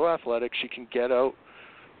 she's so athletic, she can get out,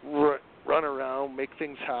 run around, make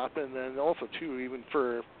things happen, and also too, even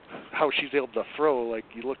for how she's able to throw. Like,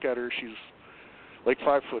 you look at her, she's like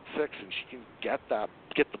 5'6", and she can get the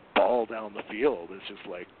ball down the field.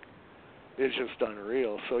 It's just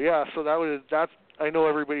unreal. So that's I know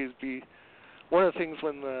everybody's be one of the things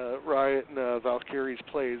when the Riot and the Valkyries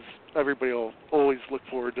plays, everybody will always look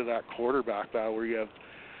forward to that quarterback battle where you have,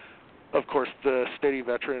 of course, the steady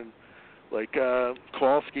veteran like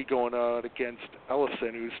Kowalski going out against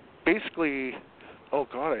Ellefson, who's basically,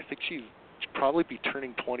 I think she'd probably be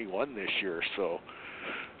turning 21 this year. So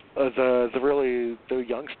the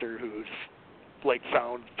youngster who's like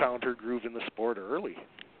found her groove in the sport early.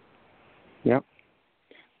 Yep.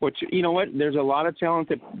 Which, you know what, there's a lot of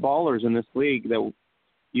talented ballers in this league that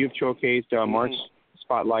you've showcased, Mark's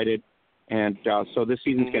spotlighted, and so this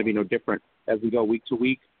season's going to be no different. as we go week to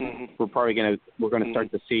week. We're going to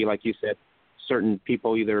start to see, like you said, certain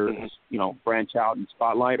people either branch out and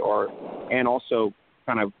spotlight and also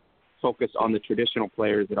kind of focus on the traditional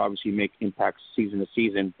players that obviously make impacts season to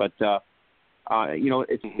season. But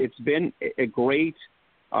it's been a great,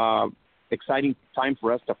 exciting time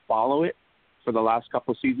for us to follow it for the last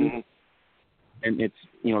couple of seasons, and it's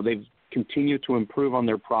they've continued to improve on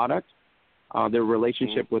their product, their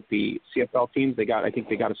relationship with the CFL teams. I think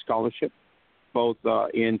they got a scholarship both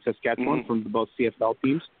in Saskatchewan from both CFL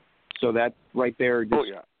teams. So that right there just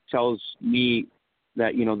tells me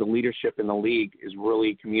that, the leadership in the league is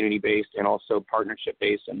really community-based and also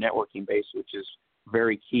partnership-based and networking-based, which is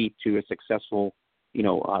very key to a successful,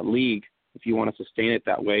 league if you want to sustain it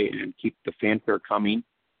that way and keep the fanfare coming.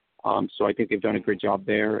 So I think they've done a great job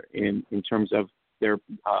there in terms of their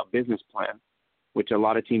business plan, which a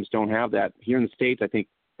lot of teams don't have that. Here in the States, I think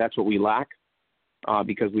that's what we lack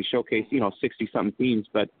because we showcase, 60-something teams,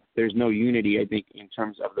 but there's no unity, I think, in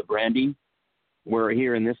terms of the branding. Where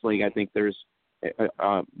here in this league, I think there's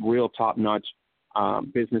a real top-notch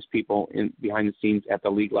business people behind the scenes at the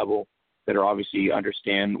league level that are obviously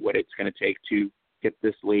understand what it's going to take to get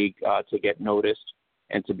this league to get noticed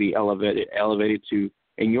and to be elevated to,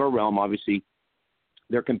 in your realm, obviously,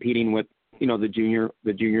 they're competing with, the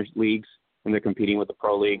junior leagues, and they're competing with the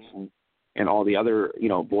pro leagues and all the other,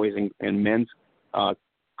 boys and men's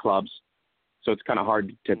clubs. So it's kind of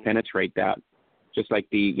hard to penetrate that, just like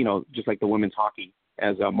the women's hockey,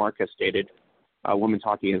 as Mark has stated. Women's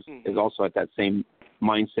hockey is also at that same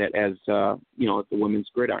mindset as, the women's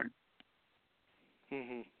gridiron.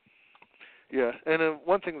 Yeah, and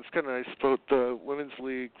one thing that's kind of nice about the women's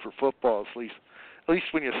league for football is at least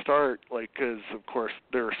when you start, because of course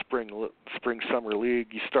they're a spring summer league.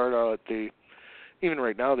 You start out even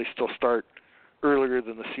right now they still start earlier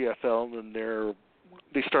than the CFL, and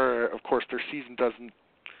they start. Of course, their season doesn't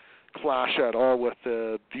clash at all with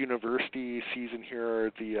the university season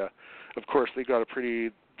here. Of course, they got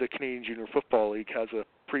the Canadian Junior Football League has a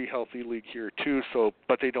pretty healthy league here too. So,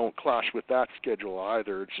 but they don't clash with that schedule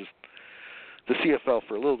either. It's just the CFL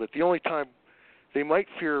for a little bit. The only time they might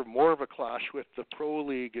fear more of a clash with the Pro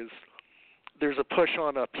League is there's a push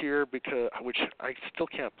on up here which I still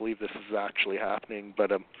can't believe this is actually happening.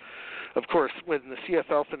 But of course, when the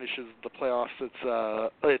CFL finishes the playoffs,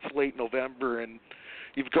 it's late November and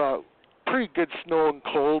you've got pretty good snow and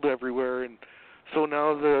cold everywhere, and so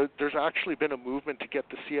now there's actually been a movement to get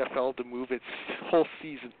the CFL to move its whole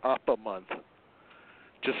season up a month,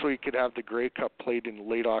 just so you could have the Grey Cup played in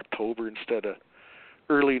late October instead of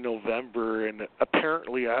early November. And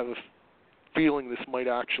apparently I have a feeling this might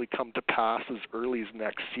actually come to pass as early as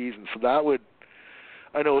next season. So that would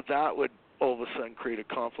all of a sudden create a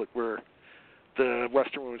conflict where the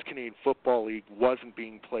Western Women's Canadian Football League isn't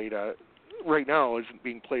being played at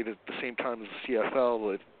the same time as the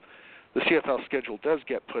CFL. If the CFL schedule does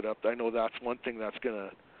get put up, I know that's one thing that's going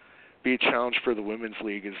to be a challenge for the women's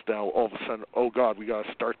league is now all of a sudden, oh God, we got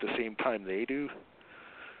to start the same time they do.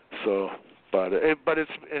 So, but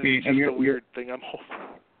it's just a weird thing. I'm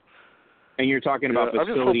hoping. And you're talking about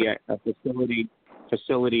facility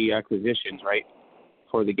acquisitions, right,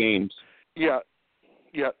 for the games? Yeah,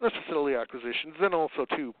 the facility acquisitions. Then also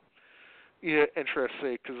too,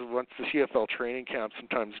 interesting because once the CFL training camps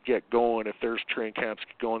sometimes get going, if there's training camps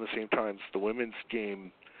get going at the same time as the women's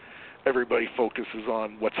game, everybody focuses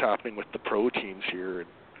on what's happening with the pro teams here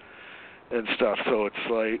and stuff. So it's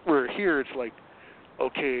like it's like,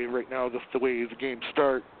 okay, right now the way the games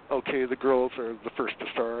start, okay, the girls are the first to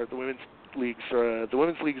start. The women's league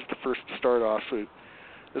is the first to start off. So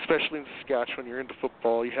especially in Saskatchewan, you're into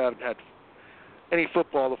football. You haven't had any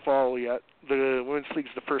football to follow yet. The women's league's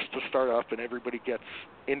the first to start off, and everybody gets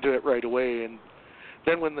into it right away. And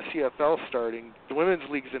then when the CFL's starting, the women's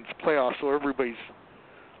league's in playoffs, so everybody's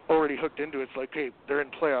already hooked into it. It's like, hey, they're in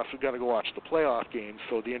playoffs, we've got to go watch the playoff games.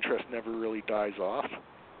 So the interest never really dies off,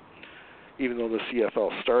 even though the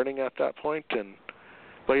CFL's starting at that point.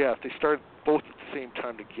 But yeah, if they start both at the same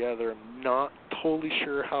time together, I'm not totally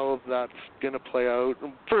sure how that's going to play out.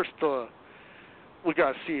 First, we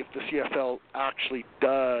got to see if the CFL actually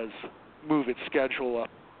does move its schedule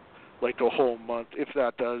up like a whole month. If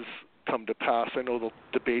that does come to pass, I know they'll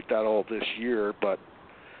debate that all this year, but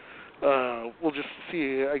we'll just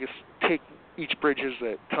see. I guess take each bridge as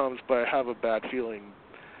it comes, but I have a bad feeling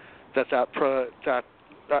that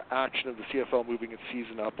action of the CFL moving its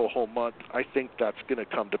season up a whole month, I think that's going to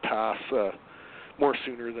come to pass more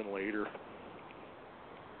sooner than later.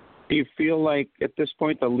 Do you feel like at this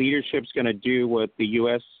point the leadership's going to do what the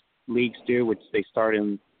U.S. leagues do, which they start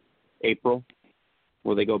in April?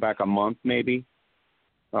 Will they go back a month maybe?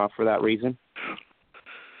 for that reason?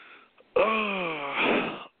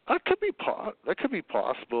 That could be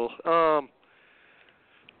possible.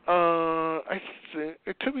 I think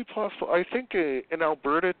it could be possible. I think in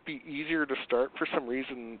Alberta it'd be easier to start for some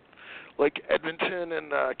reason. Like Edmonton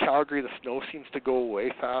and Calgary, the snow seems to go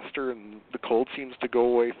away faster, and the cold seems to go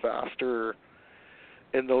away faster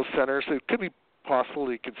in those centers. So it could be possible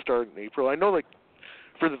they could start in April. I know, like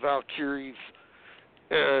for the Valkyries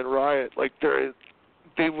and Riot, like they'd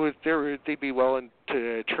be well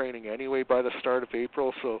into training anyway by the start of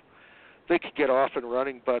April, so they could get off and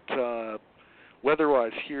running. But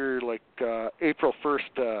weather-wise here, like April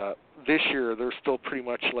 1st this year, there's still pretty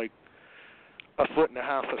much like 1.5 feet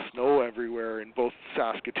of snow everywhere in both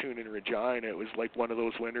Saskatoon and Regina. It was like one of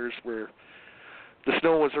those winters where the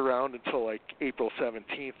snow was around until like April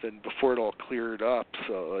 17th, and before it all cleared up.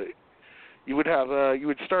 So you would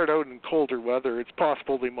start out in colder weather. It's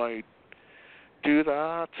possible they might do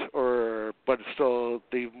that, but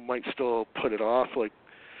they might still put it off. Like,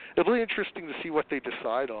 it'll be interesting to see what they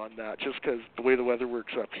decide on that, just because the way the weather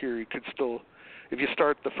works up here, you could still, if you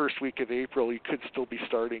start the first week of April, you could still be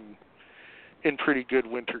starting in pretty good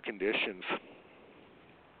winter conditions.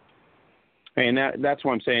 And that's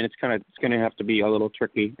what I'm saying. It's going to have to be a little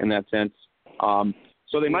tricky in that sense.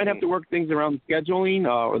 So they might have to work things around scheduling,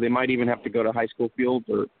 or they might even have to go to high school fields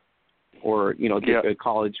or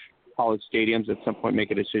college stadiums at some point,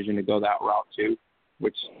 make a decision to go that route too,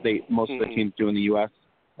 which most of the teams do in the U.S.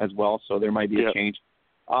 as well. So there might be a change.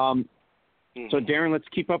 So Darren, let's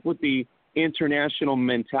keep up with the international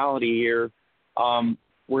mentality here.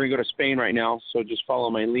 We're going to go to Spain right now, so just follow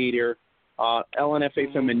my lead here.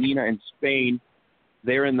 LNFA Femenina in Spain,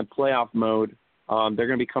 they're in the playoff mode. They're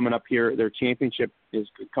going to be coming up here. Their championship is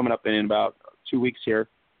coming up in about 2 weeks here.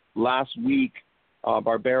 Last week,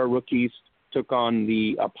 Barbera rookies took on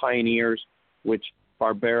the Pioneers, which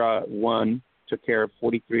Barbera won, took care of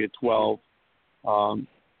 43-12.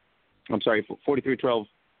 43-12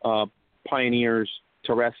 Pioneers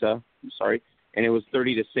Teresa, and it was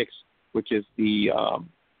 30-6, which is the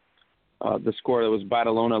score that was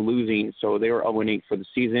Badalona losing, so they were 0-8 for the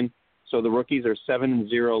season. So the rookies are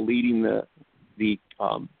 7-0, leading the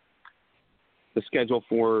schedule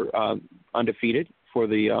for undefeated for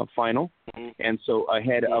the final, and so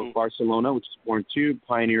ahead of Barcelona, which is 4-2,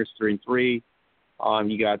 Pioneers 3-3.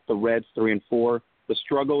 You got the Reds 3-4. The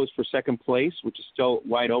struggle is for second place, which is still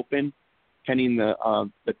wide open, pending the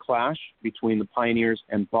clash between the Pioneers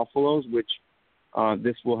and Buffaloes, which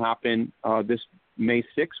this will happen this May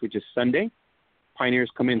 6th, which is Sunday.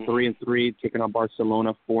 Pioneers come in 3-3, taking on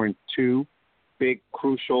Barcelona 4-2. Big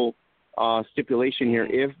crucial stipulation here: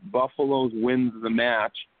 if Buffaloes wins the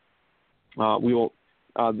match,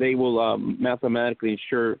 they will mathematically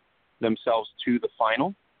ensure themselves to the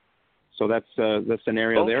final. So that's the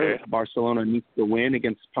scenario there. Barcelona needs to win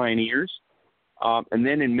against Pioneers. And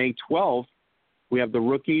then in May 12th, we have the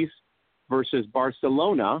rookies versus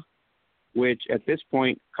Barcelona, which at this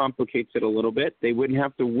point complicates it a little bit. They wouldn't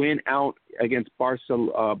have to win out against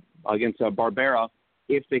Barbera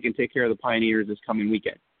if they can take care of the Pioneers this coming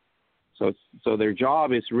weekend. So their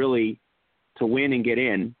job is really to win and get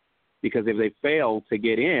in, because if they fail to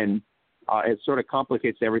get in, it sort of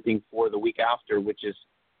complicates everything for the week after, which is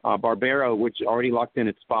Barbera, which already locked in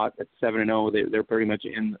its spot at 7-0. They're pretty much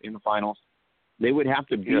in the finals. They would have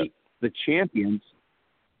to beat the champions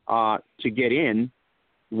to get in,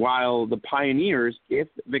 while the Pioneers, if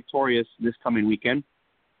victorious this coming weekend,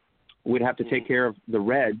 would have to take care of the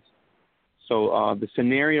Reds. So the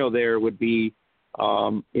scenario there would be,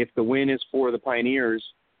 if the win is for the Pioneers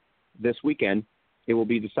this weekend, it will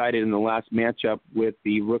be decided in the last matchup with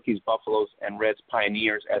the rookies, Buffaloes, and Reds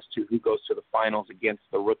Pioneers as to who goes to the finals against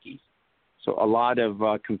the rookies. So a lot of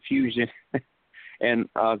confusion and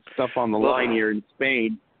stuff on the line here in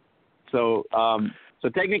Spain. So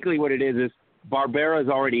technically what it is Barbera is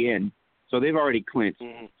already in. So they've already clinched.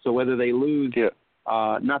 So whether they lose,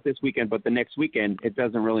 not this weekend, but the next weekend, it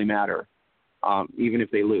doesn't really matter, even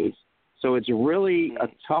if they lose. So it's really a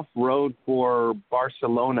tough road for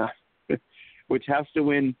Barcelona, which has to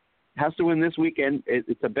win this weekend.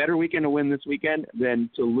 It's a better weekend to win this weekend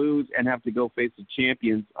than to lose and have to go face the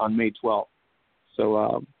champions on May 12th.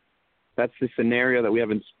 So that's the scenario that we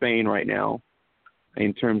have in Spain right now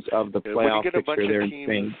in terms of the playoff picture there in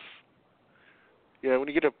Spain. Yeah, when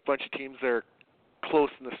you get a bunch of teams that are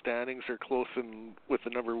close in the standings or close with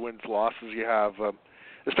the number of wins, losses you have,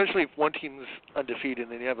 especially if one team's undefeated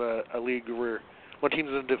and then you have a league where one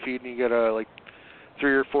team's undefeated and you got like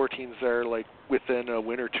 3 or 4 teams that are like within a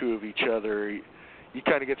win or two of each other, you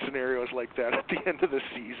kind of get scenarios like that at the end of the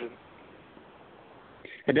season.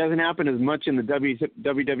 It doesn't happen as much in the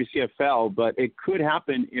WWCFL, but it could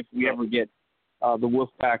happen if we ever get the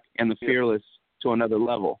Wolfpack and the Fearless to another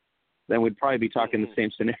level. Then we'd probably be talking the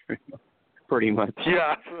same scenario, pretty much.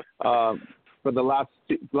 Yeah. For the last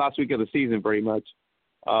week of the season, pretty much.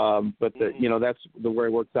 But that's the way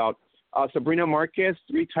it works out. Sabrina Marquez,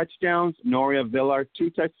 3 touchdowns. Noria Villar, 2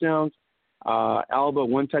 touchdowns. Alba,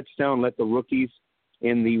 1 touchdown. Led the rookies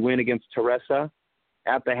in the win against Teresa.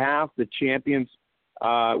 At the half, the champions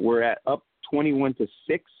were up 21-6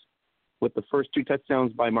 with the first 2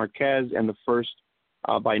 touchdowns by Marquez and the first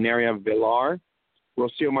by Noria Villar.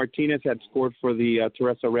 Rocio Martinez had scored for the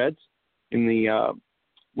Teresa Reds in the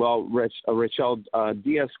Rachel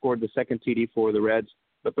Diaz scored the second TD for the Reds,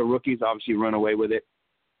 but the rookies obviously run away with it,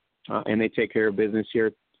 and they take care of business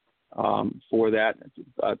here for that,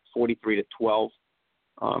 43-12.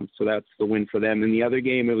 So that's the win for them. In the other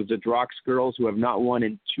game, it was the Drox girls, who have not won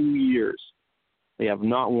in 2 years. They have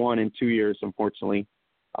not won in 2 years, unfortunately.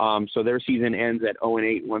 So their season ends at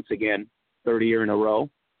 0-8 once again, 3rd year in a row.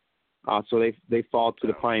 So they fall to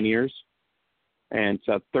the Pioneers, and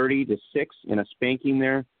it's 30-6 in a spanking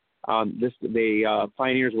there.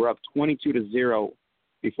 Pioneers were up 22-0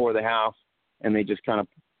 before the half, and they just kind of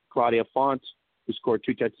Claudia Font, who scored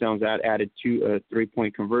 2 touchdowns, added 2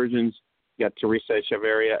 3-point conversions. You got Teresa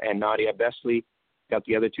Echeverria and Nadia Besley got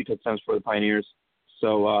the other 2 touchdowns for the Pioneers.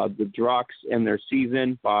 So the Drox end their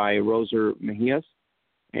season by Roser Mejias,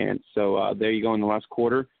 and so there you go in the last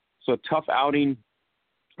quarter. So tough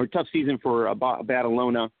season for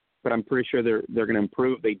Badalona, but I'm pretty sure they're going to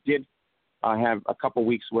improve. They did have a couple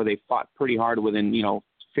weeks where they fought pretty hard within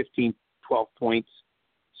 15, 12 points.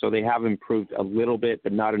 So they have improved a little bit,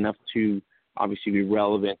 but not enough to obviously be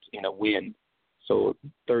relevant in a win. So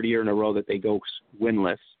 3rd year in a row that they go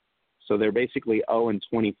winless. So they're basically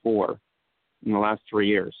 0-24 in the last 3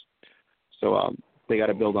 years. So they got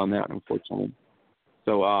to build on that, unfortunately.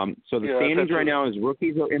 So the standings right now is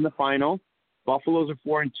rookies are in the final. Buffaloes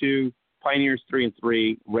are 4-2, Pioneers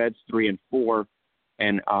 3-3, Reds 3-4,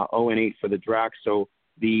 and 0-8 for the Drax. So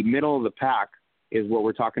the middle of the pack is what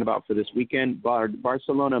we're talking about for this weekend.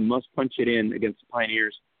 Barcelona must punch it in against the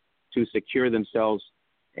Pioneers to secure themselves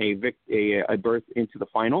a berth into the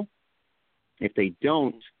final. If they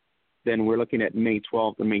don't, then we're looking at May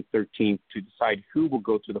 12th and May 13th to decide who will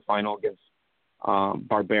go to the final against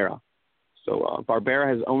Barbera. So Barbera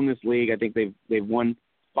has owned this league. I think they've won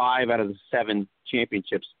 5 out of the 7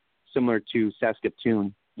 championships, similar to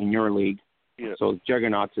Saskatoon in your league. Yeah. So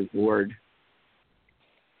juggernauts is the word.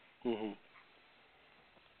 Mm-hmm.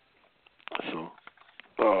 So,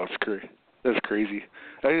 it's crazy. That's crazy.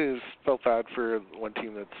 I just felt bad for one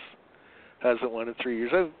team that hasn't won in 3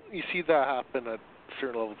 years. You see that happen at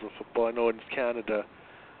certain levels of football. I know in Canada,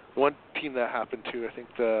 one team that happened to, I think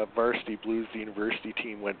the Varsity Blues, the university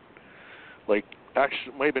team, went actually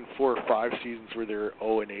it might have been 4 or 5 seasons where they were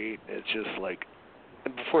 0-8. It's just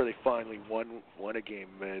and before they finally won a game,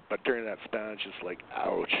 but during that span, it's just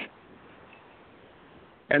ouch.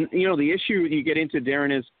 And the issue you get into,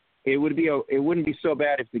 Darren, is it wouldn't be so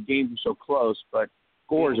bad if the games were so close, but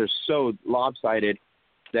scores are so lopsided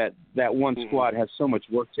that one squad has so much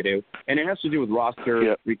work to do, and it has to do with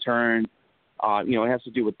roster return. It has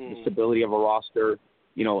to do with the stability of a roster.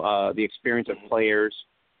 The experience of players.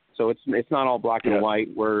 So it's not all black and white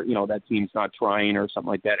where that team's not trying or something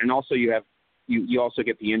like that. And also you also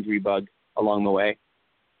get the injury bug along the way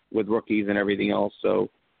with rookies and everything else. So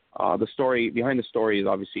the story behind the story is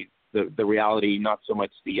obviously the reality, not so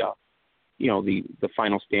much the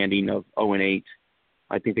final standing of 0-8.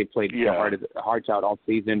 I think they played hearts out all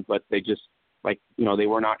season, but they just they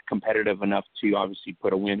were not competitive enough to obviously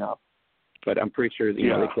put a win up. But I'm pretty sure they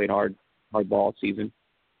played hard ball all season.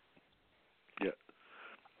 Yeah.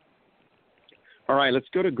 All right, let's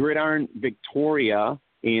go to Gridiron Victoria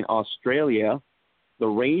in Australia. The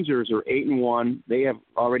Rangers are 8-1. They have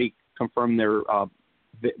already confirmed their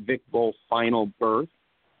Vic Bowl final berth.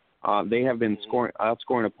 They have been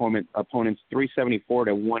outscoring opponents 374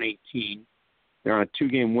 to 118. They're on a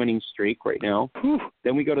 2-game winning streak right now.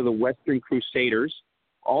 Then we go to the Western Crusaders,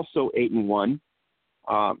 also 8-1.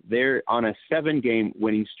 They're on a 7-game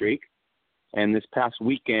winning streak. And this past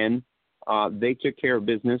weekend, they took care of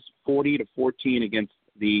business 40-14 against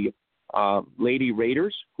the Lady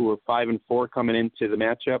Raiders, who are 5-4 coming into the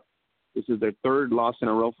matchup. This is their 3rd loss in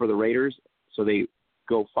a row for the Raiders. So they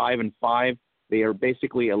go 5-5. They are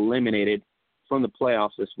basically eliminated from the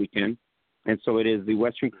playoffs this weekend. And so it is the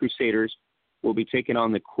Western Crusaders will be taking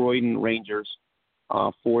on the Croydon Rangers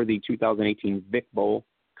for the 2018 Vic Bowl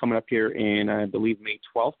coming up here in, I believe, May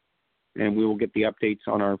 12th. And we will get the updates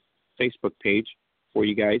on our Facebook page for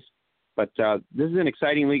you guys. But this is an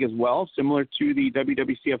exciting league as well, similar to the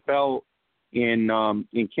WWCFL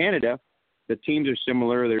in Canada. The teams are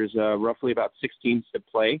similar. There's roughly about 6 teams to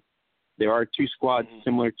play. There are 2 squads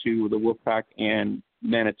similar to the Wolfpack and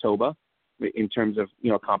Manitoba in terms of,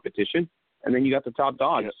 competition. And then you got the top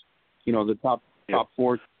dogs, the top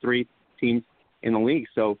 3 teams in the league.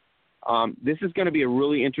 So this is going to be a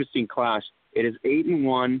really interesting clash. It is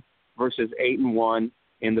 8-1 versus 8-1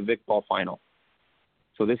 in the Vic Ball final.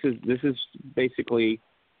 So this is basically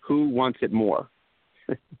who wants it more.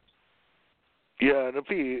 Yeah, and it'll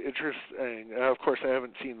be interesting. Of course, I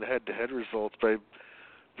haven't seen the head-to-head results, but I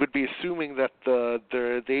would be assuming that the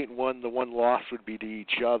 8-1, the one loss would be to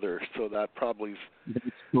each other. So that probably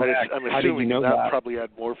I'm assuming that probably add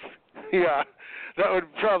more. Yeah, that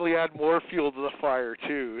would probably add more fuel to the fire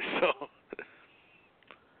too. So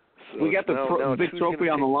we got the big trophy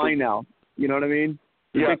on the line now. You know what I mean?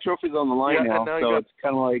 The big trophy's on the line now, so it's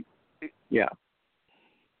kind of like, yeah.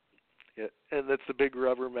 Yeah, and that's the big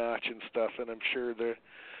rubber match and stuff, and I'm sure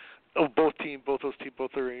both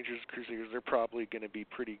the Rangers and Crusaders, they're probably going to be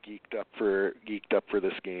pretty geeked up for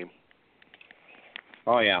this game.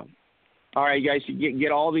 Oh yeah. All right, guys, you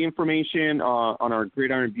get all the information on our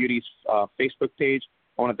Gridiron Beauties Facebook page.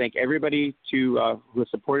 I want to thank everybody who has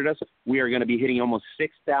supported us. We are going to be hitting almost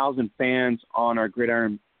 6,000 fans on our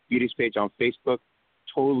Gridiron Beauties page on Facebook.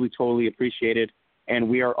 Totally appreciated. And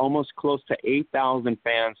we are almost close to 8,000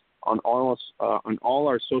 fans on all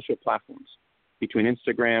our social platforms, between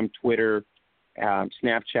Instagram, Twitter,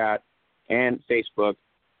 Snapchat, and Facebook.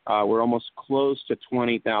 We're almost close to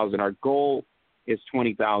 20,000. Our goal is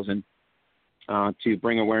 20,000 to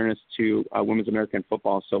bring awareness to women's American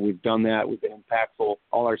football. So we've done that. We've been impactful.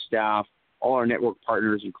 All our staff, all our network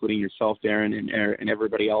partners, including yourself, Darren, and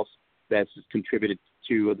everybody else that's contributed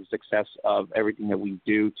to the success of everything that we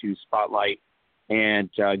do to spotlight and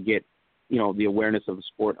get the awareness of the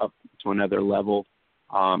sport up to another level.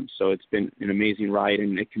 So it's been an amazing ride,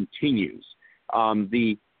 and it continues.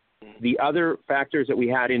 The other factors that we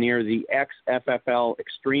had in here, the XFFL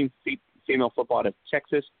Extreme Female Football out of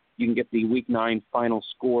Texas. You can get the Week 9 final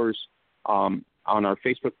scores on our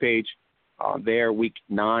Facebook page. There, Week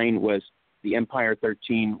 9 was the Empire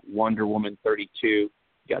 13, Wonder Woman 32. You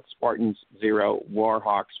got Spartans 0,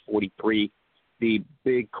 Warhawks 43. The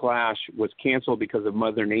big clash was canceled because of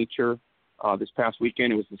Mother Nature this past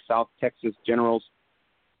weekend. It was the South Texas Generals.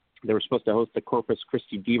 They were supposed to host the Corpus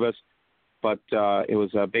Christi Divas, but it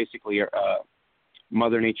was basically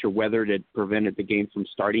Mother Nature weather that prevented the game from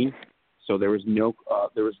starting. So there was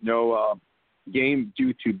no game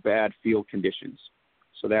due to bad field conditions.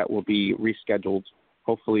 So that will be rescheduled,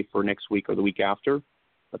 hopefully for next week or the week after.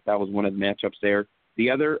 But that was one of the matchups there. The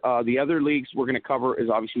other leagues we're going to cover is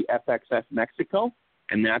obviously FXF Mexico,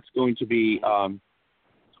 and that's going to be on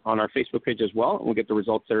our Facebook page as well. And we'll get the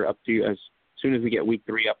results there up to you as soon as we get Week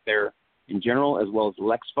 3 up there in general, as well as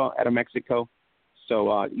Lexfa out of Mexico.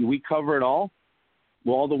 So we cover it all,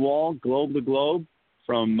 wall to wall, globe to globe,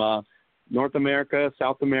 from North America,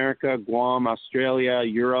 South America, Guam, Australia,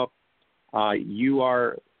 Europe. You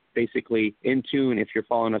are basically in tune if you're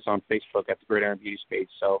following us on Facebook at the Gridiron Beauties page.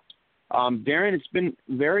 So, Darren, it's been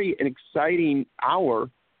an exciting hour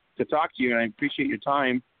to talk to you, and I appreciate your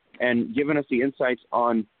time and giving us the insights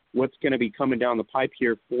on what's going to be coming down the pipe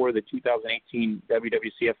here for the 2018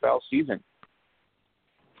 WWCFL season.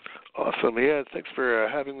 Awesome. Yeah, thanks for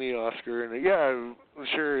having me, Oscar. And yeah, I'm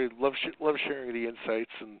sure love sharing the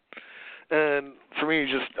insights, and for me,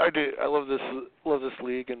 I love this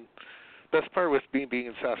league, and best part with being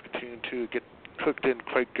in Saskatoon too, get hooked in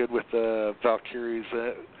quite good with the Valkyries.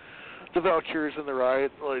 The Valkyries and the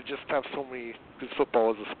Riot, I just have so many, because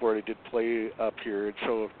football is a sport I did play up here, and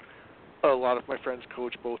so a lot of my friends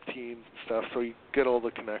coach both teams and stuff, so you get all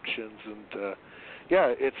the connections, and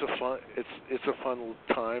yeah, it's a fun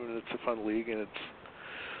time, and it's a fun league, and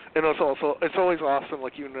it's always awesome.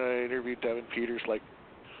 Like, even when I interviewed Devin Peters, like,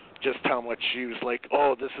 just how much she was like,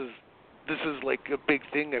 oh, this is like a big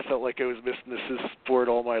thing. I felt like I was missing this sport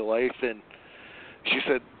all my life, and she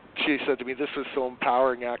said to me, this was so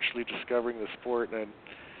empowering, actually discovering the sport. And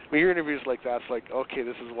when you hear interviews like that, it's like, okay,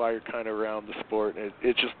 this is why you're kind of around the sport, and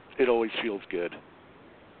it always feels good.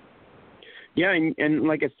 Yeah, and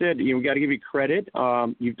like I said, we got to give you credit.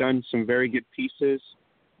 You've done some very good pieces.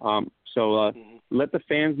 So let the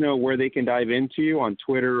fans know where they can dive into you on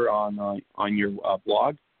Twitter, on your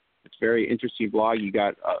blog. It's a very interesting blog. You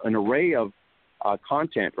got an array of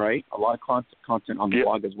content, right? A lot of content on the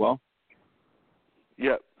blog as well.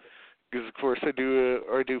 Yeah, because of course I do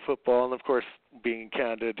football, and of course being in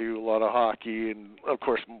Canada, I do a lot of hockey, and of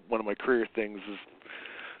course one of my career things is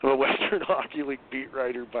a Western Hockey League beat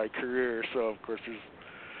writer by career, so of course there's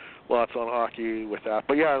lots on hockey with that.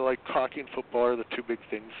 But yeah, like hockey and football are the two big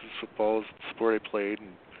things. Football is the sport I played, and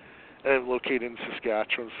I'm located in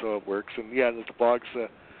Saskatchewan, so it works. And yeah, the blog's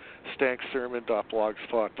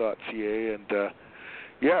stanksermon.blogspot.ca, and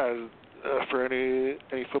for any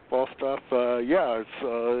football stuff,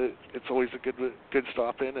 it's always a good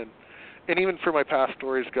stop in, and even for my past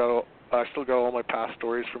stories, I still got all my past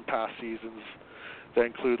stories from past seasons that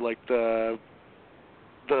include like the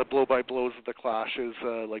blow by blows of the clashes,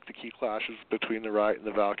 like the key clashes between the Riot and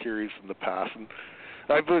the Valkyries in the past, and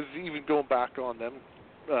I was even going back on them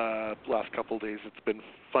last couple of days. It's been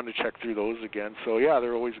fun to check through those again. So yeah,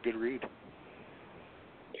 they're always a good read.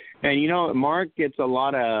 And you know, Mark gets a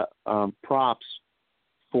lot of props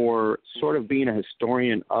for sort of being a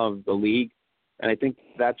historian of the league, and I think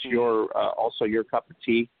that's also your cup of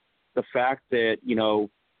tea. The fact that, you know,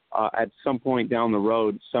 at some point down the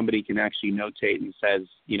road, somebody can actually notate and says,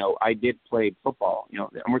 you know, I did play football, you know,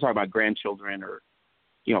 and we're talking about grandchildren or,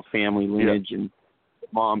 you know, family lineage, and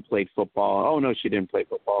mom played football. Oh no, she didn't play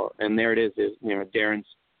football. And there it is, you know,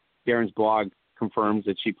 Darren's blog confirms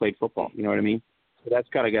that she played football. You know what I mean? So that's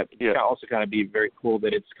also got to be very cool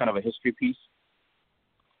that it's kind of a history piece.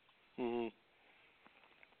 Mhm.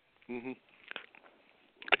 Mhm.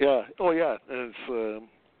 Yeah. Oh yeah. And it's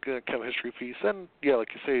kind of a history piece, and yeah,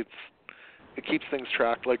 like you say, it keeps things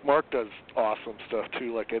tracked. Like Mark does awesome stuff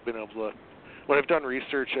too. Like I've been able to, when I've done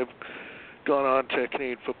research, I've gone on to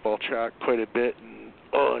Canadian Football Track quite a bit, and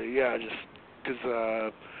just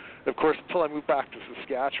because of course until I moved back to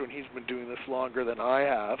Saskatchewan, he's been doing this longer than I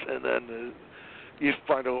have, and then you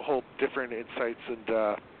find a whole different insights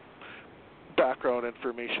and background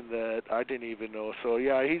information that I didn't even know. So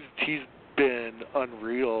yeah, he's been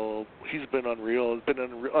unreal. He's been unreal. It's been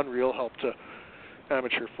an unreal help to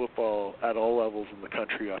amateur football at all levels in the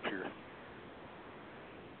country up here.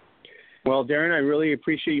 Well, Darren, I really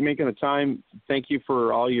appreciate you making the time. Thank you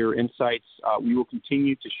for all your insights. We will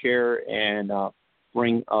continue to share and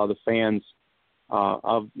bring the fans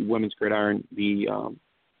of Women's Gridiron the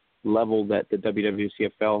level that the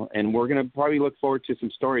WWCFL, and we're going to probably look forward to some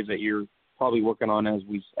stories that you're probably working on as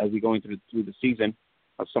we going through the season,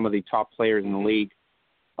 of some of the top players in the league,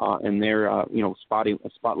 and they're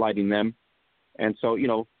spotlighting them. And so, you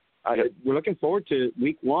know, we're looking forward to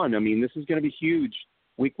week one. I mean, this is going to be huge.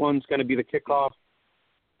 Week one's going to be the kickoff.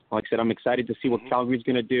 Like I said, I'm excited to see what Calgary's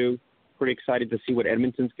going to do. Pretty excited to see what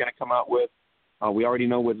Edmonton's going to come out with. We already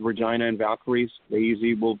know with Regina and Valkyries, they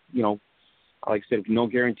usually will, you know, like I said, no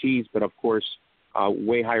guarantees, but of course,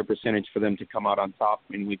 way higher percentage for them to come out on top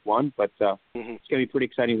in week one. But it's going to be pretty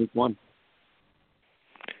exciting week one.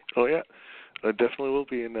 Oh, yeah. It definitely will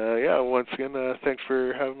be. And, once again, thanks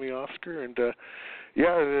for having me, Oscar. And, the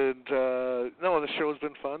show's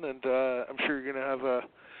been fun, and I'm sure you're going to have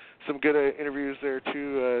some good interviews there,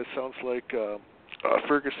 too. Sounds like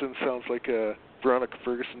Veronica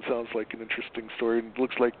Ferguson sounds like an interesting story. And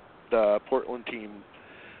looks like the Portland team,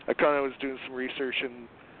 I kind of was doing some research, and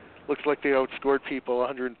looks like they outscored people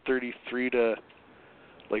 133 to,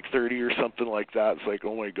 30 or something like that. It's like,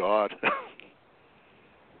 oh, my God.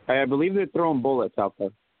 I believe they're throwing bullets out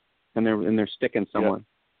there, and they're sticking someone.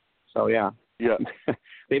 So yeah.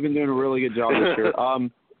 They've been doing a really good job this year.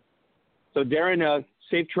 So Darren,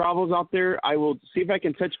 safe travels out there. I will see if I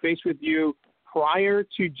can touch base with you prior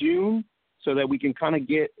to June, so that we can kind of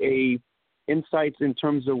get insights in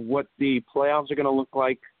terms of what the playoffs are going to look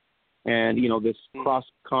like, and this cross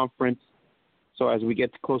conference. So as we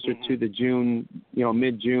get closer to the June,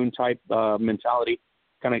 mid-June type mentality,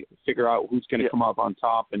 kind of figure out who's going to come up on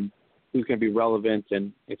top and who's going to be relevant,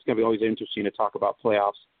 and it's going to be always interesting to talk about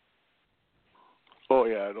playoffs. Oh,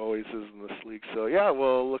 yeah, it always is in this league. So, yeah,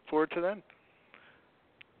 we'll look forward to that.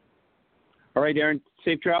 All right, Darren,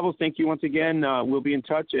 safe travels. Thank you once again. We'll be in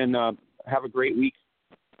touch, and have a great week.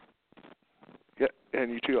 Yeah,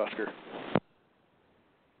 and you too, Oscar.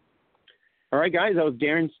 All right, guys, that was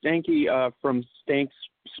Darren Stanky from Stanks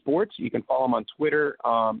Sports. You can follow him on Twitter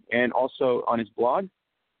and also on his blog.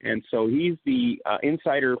 And so he's the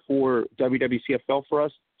insider for WWCFL for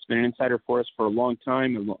us. He's been an insider for us for a long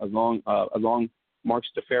time, along Mark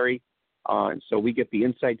Steferi. And so we get the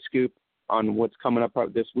inside scoop on what's coming up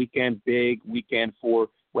this weekend. Big weekend for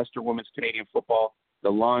Western Women's Canadian Football, the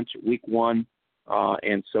launch, week one.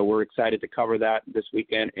 And so we're excited to cover that this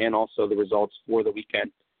weekend and also the results for the weekend.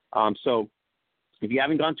 So if you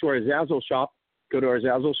haven't gone to our Zazzle shop, go to our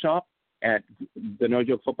Zazzle shop at the No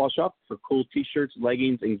Joke Football Shop for cool T-shirts,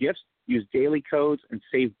 leggings, and gifts. Use daily codes and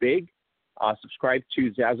save big. Subscribe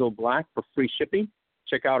to Zazzle Black for free shipping.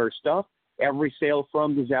 Check out our stuff. Every sale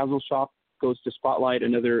from the Zazzle shop goes to spotlight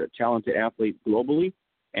another talented athlete globally.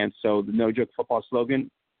 And so the No Joke Football slogan,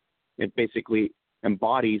 it basically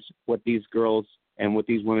embodies what these girls and what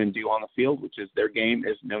these women do on the field, which is their game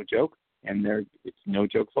is no joke, and it's No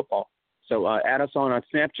Joke Football. So add us on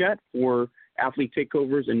Snapchat for athlete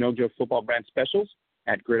takeovers and No Joke Football brand specials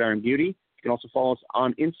at Gridiron Beauty. You can also follow us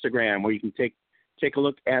on Instagram, where you can take a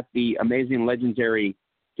look at the amazing, legendary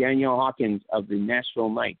Danielle Hawkins of the Nashville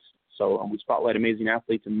Knights. So we spotlight amazing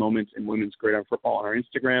athletes and moments in women's gridiron football on our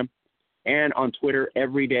Instagram and on Twitter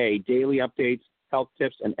every day. Daily updates, health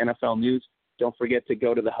tips, and NFL news. Don't forget to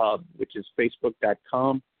go to the hub, which is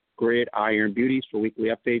facebook.com, Gridiron Beauties, for weekly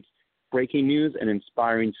updates, breaking news, and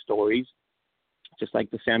inspiring stories, just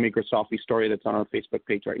like the Sammy Grisolfi story that's on our Facebook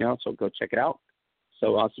page right now. So go check it out.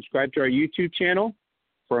 So subscribe to our YouTube channel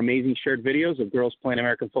for amazing shared videos of girls playing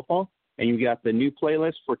American football. And you got the new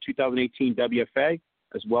playlist for 2018 WFA,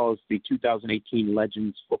 as well as the 2018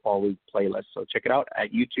 Legends Football League playlist. So check it out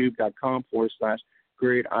at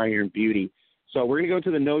youtube.com/Gridiron Beauty. So we're going to go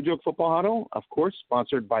to the No Joke Football Huddle, of course,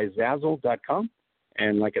 sponsored by Zazzle.com.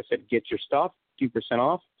 And like I said, get your stuff, 2%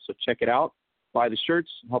 off. So check it out. Buy the shirts,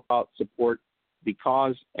 help out, support the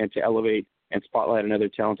cause, and to elevate and spotlight another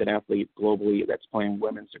talented athlete globally that's playing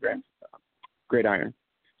women's gridiron.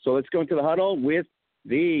 So let's go into the huddle with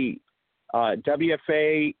the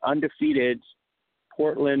WFA undefeated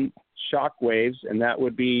Portland Shockwaves, and that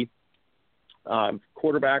would be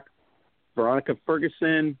quarterback Veronica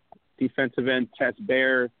Ferguson, defensive end Tess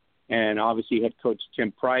Baer, and obviously head coach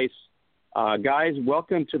Tim Price. Guys,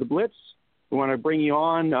 welcome to the Blitz. We want to bring you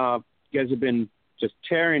on. You guys have been just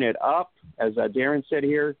tearing it up, as Darren said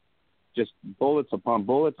here, just bullets upon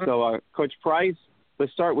bullets. So, Coach Price,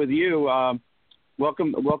 let's start with you.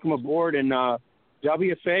 Welcome aboard. And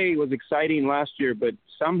WFA was exciting last year, but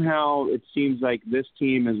somehow it seems like this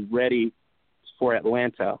team is ready for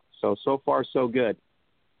Atlanta. So far, so good.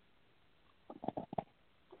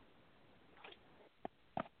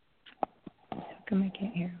 Come, I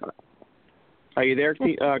can't hear. Are you there,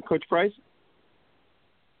 Coach Price?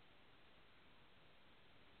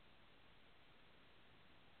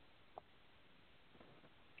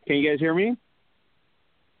 Can you guys hear me?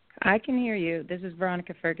 I can hear you. This is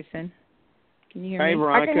Veronica Ferguson. Can you hear me? Hi,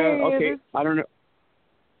 Veronica. I can hear you. Okay, I don't know.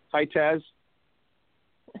 Hi, Taz.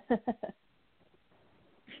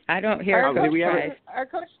 I don't hear our Coach coach, Price. Our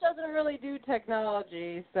coach doesn't really do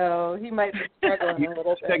technology, so he might be struggling a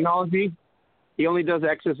little bit. Technology? He only does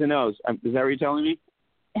X's and O's. Is that what you're telling me?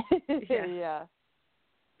 Yeah.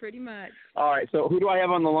 Pretty much. All right, so who do I have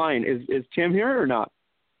on the line? Is Tim here or not?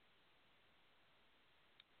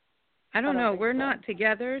 I don't know. We're not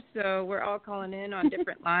together, so we're all calling in on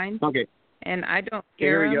different lines. Okay. And I don't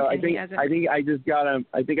Here hear we go. him. I think I just got him.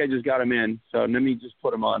 I think I just got him in. So let me just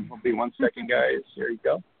put him on. Hold me 1 second, guys. Here you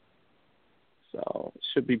go. So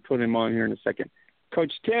should be putting him on here in a second.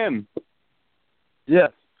 Coach Tim.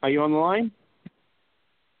 Yes. Are you on the line?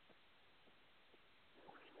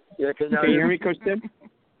 Yeah, can you hear me, Coach Tim?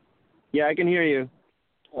 Yeah, I can hear you.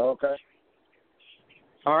 Okay.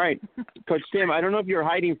 All right. Coach Tim, I don't know if you're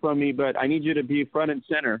hiding from me, but I need you to be front and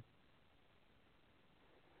center.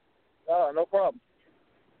 Oh, no problem.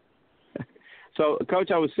 So,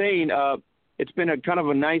 Coach, I was saying it's been a kind of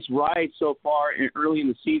a nice ride so far early in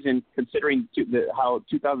the season, considering how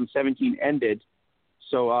 2017 ended.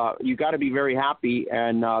 So you got to be very happy.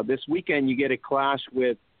 And this weekend you get a clash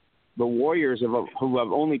with the Warriors who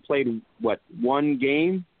have only played, one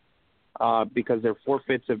game because their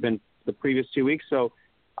forfeits have been the previous 2 weeks. So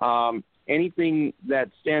anything that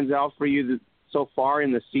stands out for you so far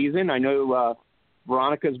in the season? I know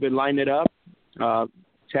Veronica's been lining it up.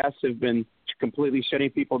 Tests have been completely shutting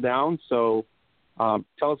people down. So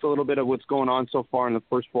tell us a little bit of what's going on so far in the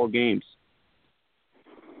first 4 games.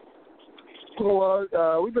 Well,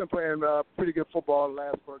 we've been playing pretty good football the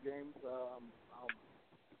last 4 games.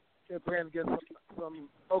 Been playing against some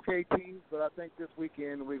okay teams, but I think this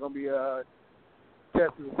weekend we're going to be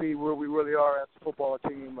tested to see where we really are as a football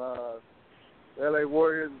team. The LA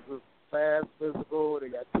Warriors is fast, physical. They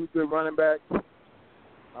got 2 good running backs.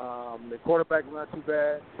 The quarterback is not too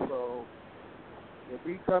bad. So if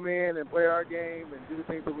we come in and play our game and do the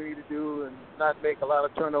things that we need to do and not make a lot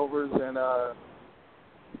of turnovers, and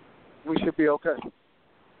we should be okay.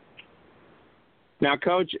 Now,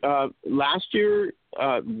 Coach, last year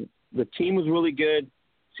the team was really good.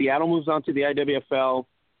 Seattle moves on to the IWFL.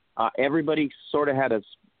 Everybody sort of had a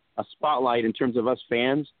spotlight in terms of us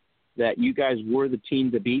fans that you guys were the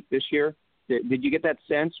team to beat this year. Did you get that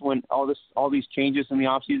sense when all these changes in the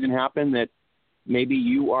offseason happened that maybe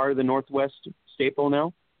you are the Northwest staple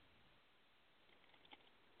now?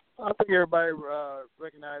 I think everybody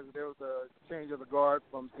recognized that there was a change of the guard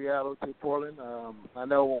from Seattle to Portland. I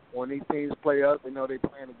know when these teams play us, they know they're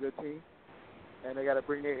playing a good team, and they got to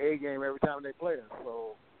bring their A game every time they play us.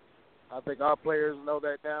 So I think our players know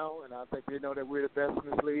that now, and I think they know that we're the best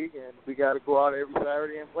in this league, and we got to go out every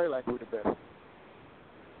Saturday and play like we're the best.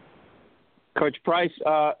 Coach Price,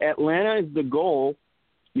 Atlanta is the goal.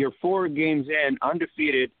 You're 4 games in,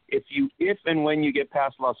 undefeated. If and when you get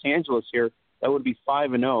past Los Angeles here, that would be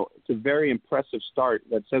 5-0. It's a very impressive start.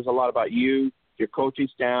 That says a lot about you, your coaching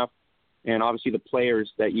staff, and obviously the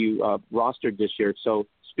players that you rostered this year. So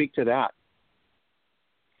speak to that.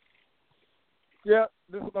 Yeah,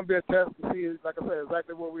 this is going to be a test to see, like I said,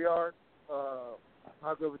 exactly where we are,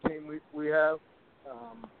 how good of a team we have.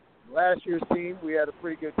 Last year's team, we had a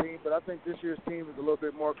pretty good team, but I think this year's team is a little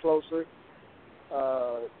bit more closer.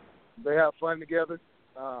 They have fun together.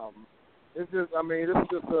 This is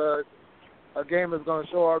just a game that's going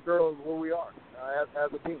to show our girls where we are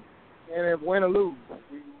as a team. And if win or lose,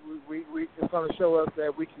 it's going to show us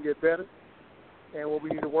that we can get better and what we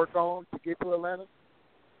need to work on to get to Atlanta.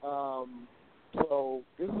 So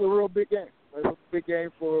this is a real big game. It's a big game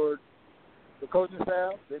for the coaching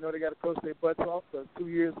staff. They know they got to coach their butts off because 2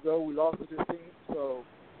 years ago we lost to this team. So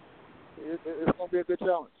it's going to be a good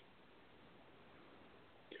challenge.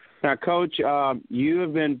 Now, Coach, you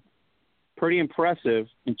have been pretty impressive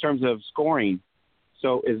in terms of scoring.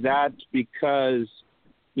 So is that because,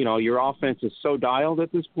 your offense is so dialed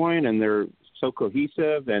at this point and they're so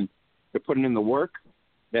cohesive and they're putting in the work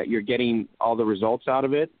that you're getting all the results out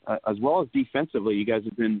of it, as well as defensively? You guys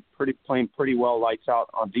have been playing pretty well, lights out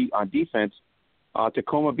on defense.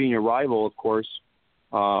 Tacoma being your rival, of course.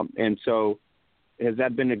 And so has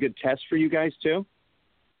that been a good test for you guys too?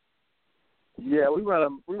 Yeah, we run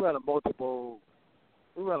a multiple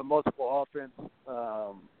offense.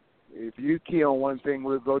 If you key on one thing,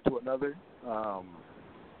 we'll go to another.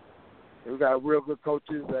 We've got real good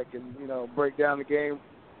coaches that can, break down the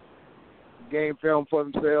game film for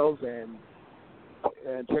themselves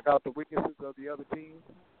and check out the weaknesses of the other teams.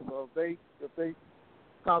 So if they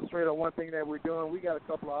concentrate on one thing that we're doing, we got a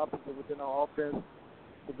couple of options within our offense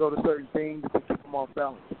to go to certain things to keep them off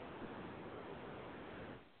balance.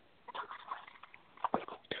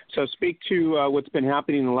 So speak to what's been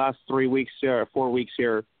happening in the last 4 weeks here.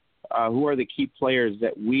 Who are the key players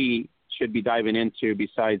that we should be diving into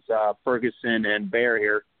besides Ferguson and Bear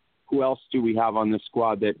here? Who else do we have on this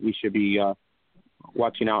squad that we should be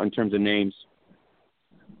watching out in terms of names?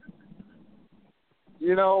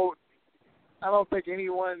 I don't think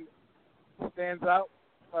anyone stands out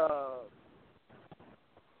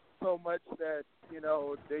so much that,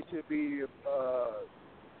 they should be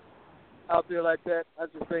out there like that. I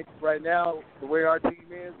just think right now, the way our team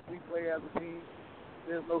is, we play as a team.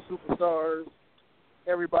 There's no superstars.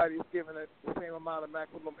 Everybody's giving it the same amount of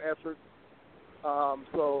maximum effort.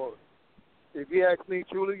 So if you ask me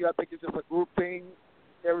truly, I think it's just a group thing.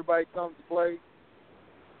 Everybody comes to play.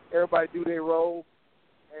 Everybody do their role.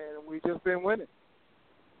 And we've just been winning.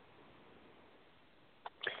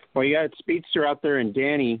 Well, you got speedster out there and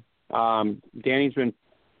Danny. Danny's been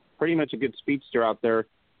pretty much a good speedster out there.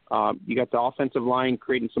 You got the offensive line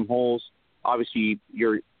creating some holes. Obviously,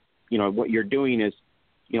 what you're doing is,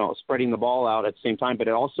 spreading the ball out at the same time, but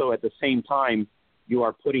also at the same time, you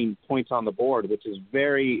are putting points on the board, which is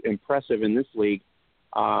very impressive in this league.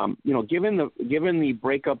 Given the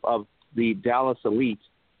breakup of the Dallas Elite,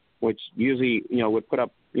 which usually, would put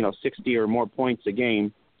up, 60 or more points a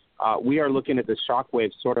game, we are looking at the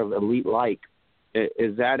Shockwave sort of elite-like.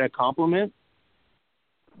 Is that a compliment?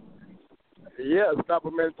 Yeah, it's a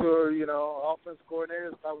compliment to, offense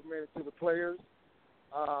coordinators, it's a compliment to the players.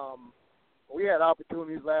 We had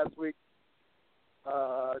opportunities last week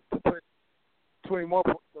to put 20 more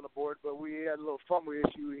points on the board, but we had a little fumble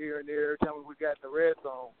issue here and there every time we got in the red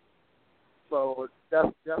zone. So that's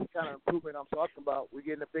the kind of improvement I'm talking about. We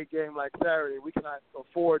get in a big game like Saturday, we cannot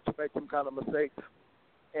afford to make some kind of mistakes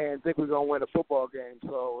and think we're going to win a football game.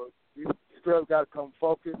 So these girls got to come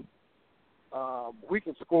focused. We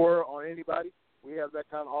can score on anybody. We have that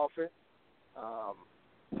kind of offense.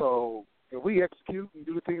 So if we execute and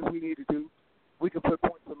do the things we need to do, we can put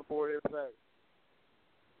points on the board every Saturday.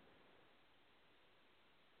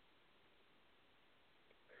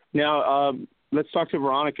 Now, let's talk to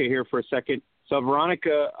Veronica here for a second. So,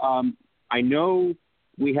 Veronica, I know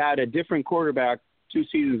we had a different quarterback 2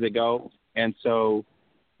 seasons ago, and so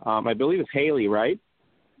I believe it's Haley, right?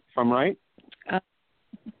 If I'm right?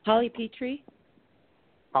 Holly Petrie.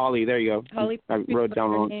 Holly, there you go. Holly Petrie, I wrote it down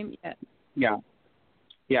wrong. name? Yeah.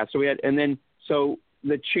 So we had, and then, so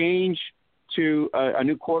the change to a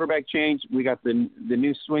new quarterback change. We got the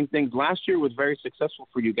new swing things. Last year was very successful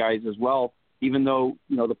for you guys as well, even though,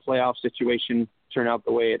 the playoff situation turned out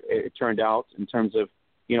the way it turned out in terms of,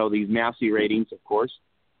 these Massey ratings, of course.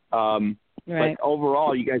 Right. But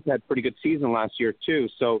overall, you guys had a pretty good season last year, too.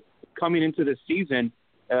 So coming into this season,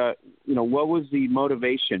 what was the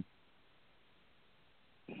motivation?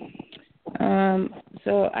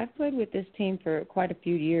 So I've played with this team for quite a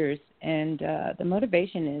few years, and the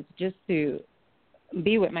motivation is just to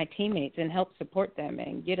be with my teammates and help support them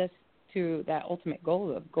and get us to that ultimate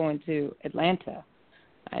goal of going to Atlanta.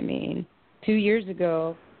 I mean, 2 years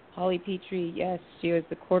ago, Holly Petrie, yes, she was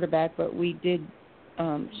the quarterback, but we did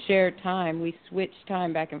share time. We switched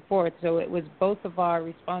time back and forth, so it was both of our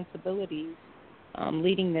responsibilities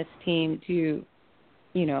leading this team to,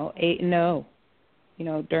 8-0,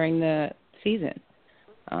 during the season.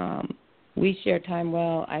 We share time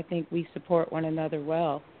well. I think we support one another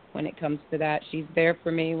well when it comes to that. She's there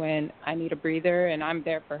for me when I need a breather, and I'm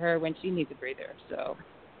there for her when she needs a breather. So,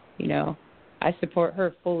 I support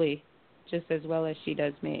her fully just as well as she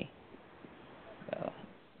does me. So,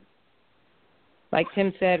 like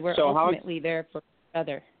Tim said, we're ultimately there for each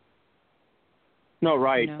other. No,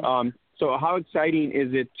 right. So how exciting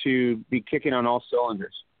is it to be kicking on all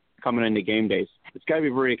cylinders coming into game days? It's got to be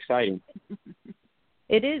very exciting.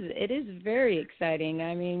 It is. It is very exciting.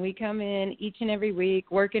 I mean, we come in each and every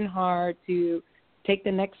week working hard to take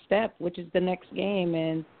the next step, which is the next game.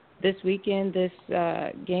 And this weekend, this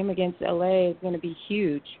game against LA is going to be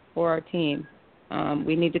huge for our team.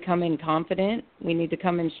 We need to come in confident, we need to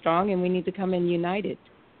come in strong, and we need to come in united.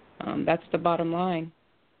 That's the bottom line.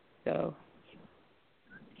 So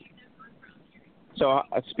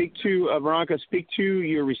speak to Veronica. Speak to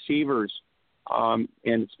your receivers,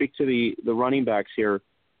 and speak to the running backs here.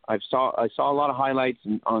 I saw a lot of highlights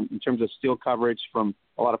in terms of steal coverage from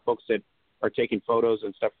a lot of folks that are taking photos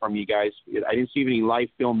and stuff from you guys. I didn't see any live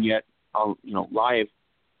film yet, live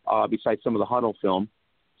besides some of the huddle film.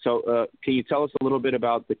 So can you tell us a little bit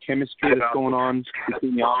about the chemistry that's going on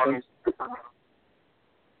between the offense?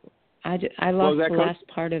 I lost the last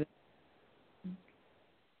part of it.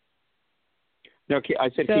 No, I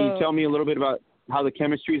said, can you tell me a little bit about how the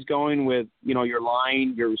chemistry is going with, your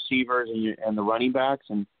line, your receivers, and the running backs,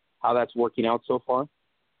 and how that's working out so far?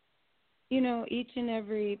 Each and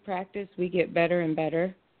every practice we get better and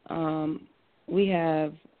better. We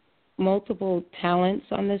have multiple talents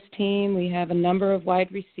on this team. We have a number of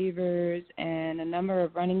wide receivers and a number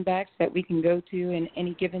of running backs that we can go to in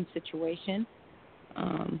any given situation.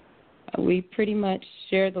 We pretty much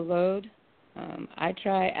share the load. I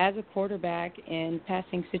try, as a quarterback, in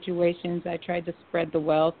passing situations, I try to spread the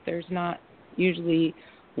wealth. There's not usually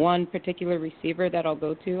one particular receiver that I'll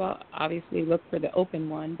go to. I'll obviously look for the open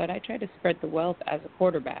one, but I try to spread the wealth as a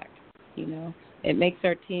quarterback. It makes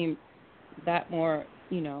our team that more,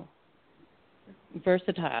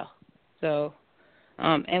 versatile. So,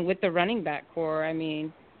 and with the running back core, I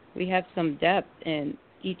mean, we have some depth in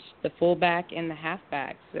the fullback and the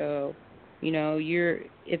halfback. So,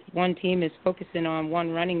 if one team is focusing on one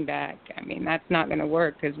running back, I mean, that's not going to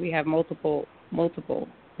work because we have multiple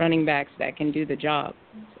running backs that can do the job.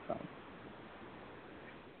 So.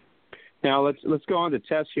 Now let's go on to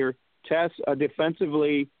Tess here. Tess,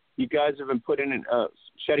 defensively, you guys have been putting in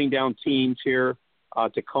shutting down teams here.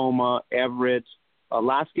 Tacoma, Everett.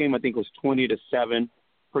 Last game I think was 20-7.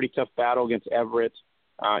 Pretty tough battle against Everett.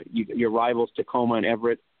 Your rivals Tacoma and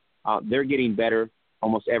Everett, they're getting better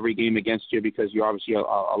almost every game against you because you're obviously a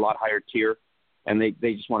lot higher tier, and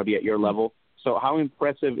they just want to be at your level. So how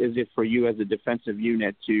impressive is it for you as a defensive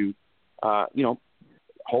unit to,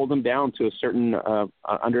 hold them down to a certain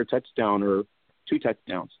under a touchdown or 2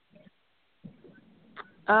 touchdowns?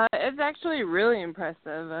 It's actually really impressive.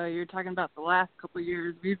 You're talking about the last couple of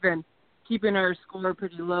years. We've been keeping our score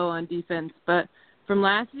pretty low on defense, but from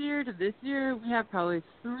last year to this year, we have probably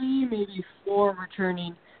 3, maybe 4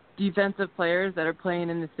 returning defensive players that are playing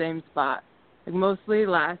in the same spot. Like mostly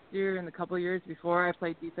last year and the couple of years before, I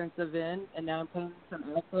played defensive end, and now I'm playing some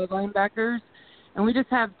outside linebackers. And we just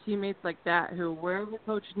have teammates like that who, wherever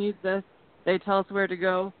coach needs us, they tell us where to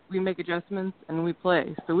go, we make adjustments, and we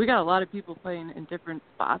play. So we got a lot of people playing in different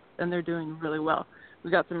spots, and they're doing really well.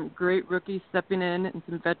 We got some great rookies stepping in and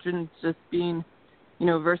some veterans just being,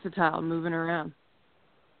 versatile, moving around.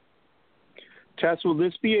 Tess, will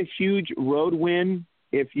this be a huge road win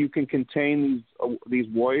if you can contain these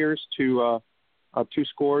Warriors to 2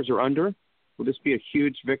 scores or under? Will this be a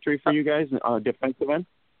huge victory for you guys on a defensive end?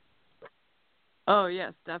 Oh,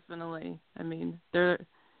 yes, definitely. I mean,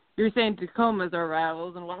 you're saying Tacoma's our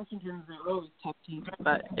rivals, and Washington's are always tough teams,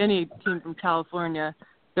 but any team from California,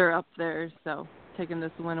 they're up there. So taking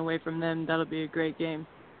this win away from them, that'll be a great game.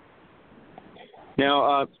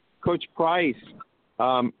 Now, Coach Price,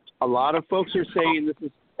 a lot of folks are saying this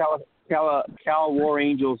is Cal War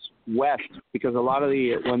Angels West because a lot of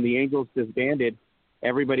when the Angels disbanded,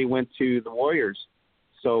 everybody went to the Warriors.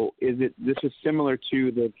 So this is similar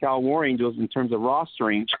to the Cal War Angels in terms of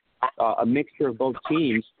rostering, a mixture of both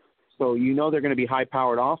teams. So they're going to be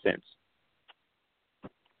high-powered offense.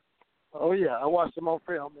 Oh, yeah. I watched them on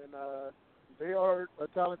film, and they are a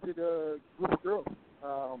talented group of girls.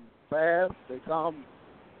 Fast. They come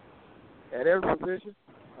at every position.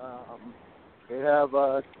 They have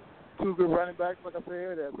two good running backs, like I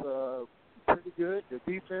said. That's pretty good. The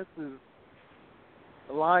defense is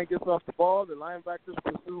the line gets off the ball. The linebackers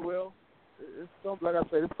pursue well. Like I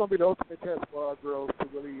said, it's going to be the ultimate test for our girls to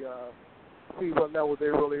really see what level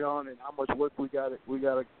they're really on and how much work we got to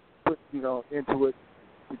put into it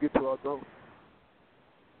to get to our goal.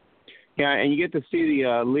 Yeah, and you get to see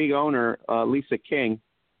the league owner, Lisa King,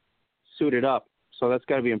 suited up. So that's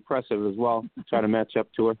got to be impressive as well to try to match up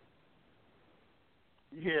to her.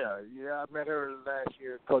 Yeah, I met her last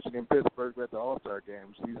year coaching in Pittsburgh at the All-Star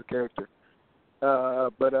Games. She's a character. Yeah,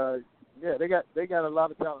 they got a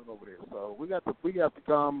lot of talent over there. So we got to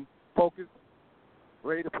come focused,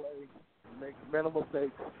 ready to play, make minimal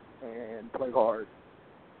mistakes, and play hard.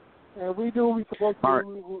 And we do what we're supposed to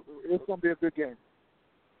do. It's going to be a good game.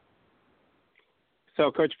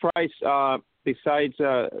 So, Coach Price, besides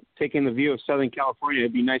taking the view of Southern California,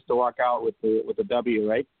 it'd be nice to walk out with a W,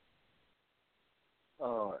 right?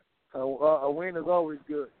 A win is always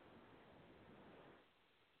good.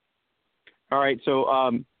 All right,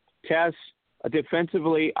 so Tess,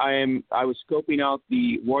 defensively, I was scoping out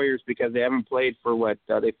the Warriors because they haven't played for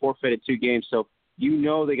they forfeited 2 games, so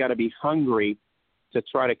they got to be hungry to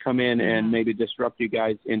try to come in and maybe disrupt you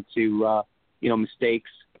guys into mistakes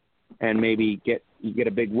and maybe get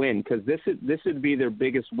a big win because this would be their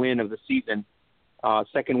biggest win of the season,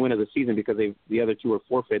 second win of the season because the other 2 are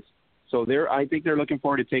forfeits. So I think they're looking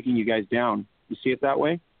forward to taking you guys down. You see it that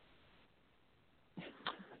way?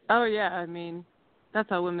 Oh, yeah. I mean, that's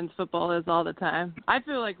how women's football is all the time. I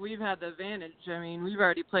feel like we've had the advantage. I mean, we've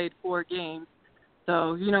already played 4 games.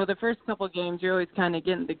 So, the first couple games, you're always kind of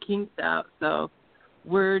getting the kinks out. So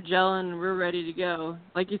we're gelling. We're ready to go.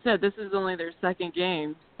 Like you said, this is only their second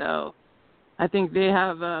game. So I think they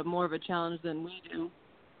have more of a challenge than we do.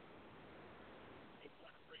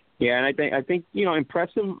 Yeah, and I think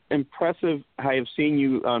impressive. I have seen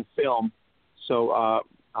you on film. So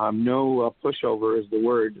no pushover is the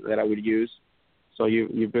word that I would use. So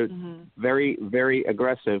you've been very, very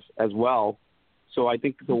aggressive as well. So I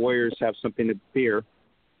think the Warriors have something to fear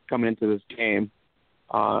coming into this game.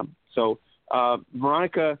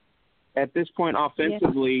 Veronica, at this point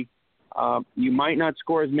offensively, you might not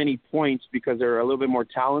score as many points because they're a little bit more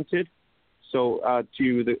talented. So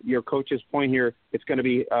your coach's point here, it's going to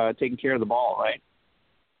be taking care of the ball, right?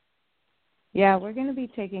 Yeah, we're going to be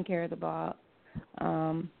taking care of the ball.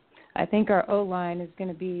 I think our O-line is going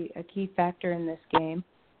to be a key factor in this game.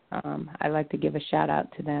 I like to give a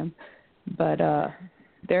shout-out to them. But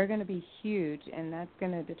they're going to be huge, and that's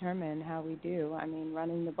going to determine how we do. I mean,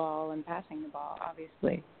 running the ball and passing the ball,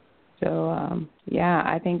 obviously. So,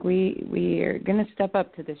 I think we are going to step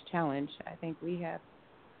up to this challenge. I think we have,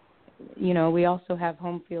 we also have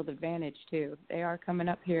home field advantage, too. They are coming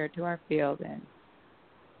up here to our field, and,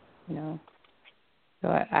 so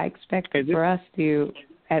I expect for us to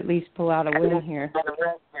at least pull out a win here.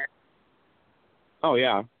 Oh,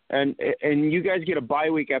 yeah. And you guys get a bye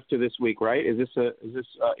week after this week, right? Is this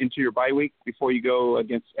into your bye week before you go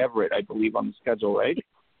against Everett, I believe, on the schedule, right?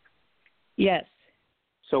 Yes.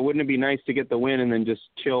 So wouldn't it be nice to get the win and then just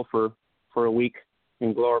chill for a week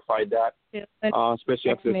and glorify that,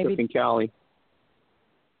 especially after the trip in Cali?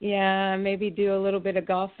 Yeah, maybe do a little bit of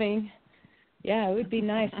golfing. Yeah, it would be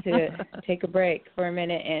nice to take a break for a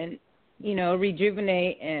minute and,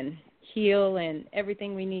 rejuvenate and heal and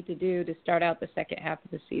everything we need to do to start out the second half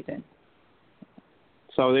of the season.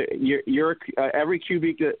 So you're every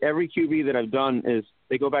QB that I've done is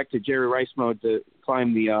they go back to Jerry Rice mode to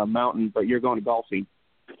climb the mountain, but you're going to golfing,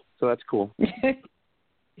 so that's cool.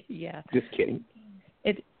 Yeah. Just kidding.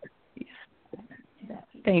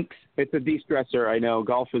 Thanks. It's a de-stressor. I know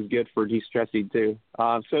golf is good for de-stressing too.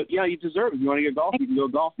 You deserve it. If you want to go golfing, you can go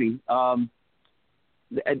golfing.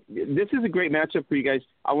 This is a great matchup for you guys.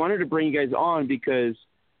 I wanted to bring you guys on because,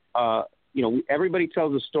 everybody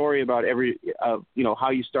tells a story about how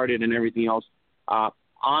you started and everything else.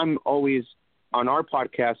 I'm always, on our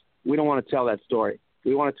podcast, we don't want to tell that story.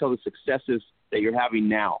 We want to tell the successes that you're having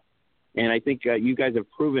now. And I think you guys have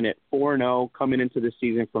proven it 4-0 coming into the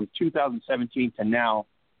season from 2017 to now.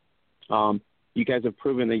 You guys have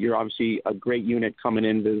proven that you're obviously a great unit coming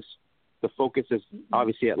into this. The focus is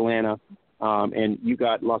obviously Atlanta, and you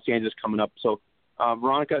got Los Angeles coming up. So,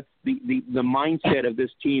 Veronica, the mindset of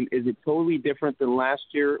this team, is it totally different than last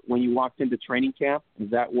year when you walked into training camp?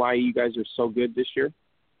 Is that why you guys are so good this year?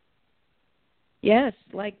 Yes,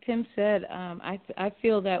 like Tim said, I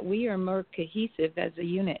feel that we are more cohesive as a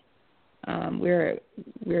unit.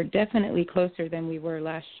 We're definitely closer than we were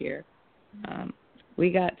last year. We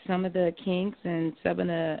got some of the kinks and some of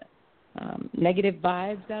the negative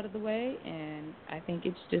vibes out of the way, and I think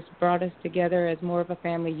it's just brought us together as more of a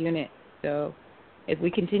family unit. So if we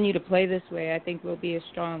continue to play this way, I think we'll be a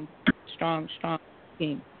strong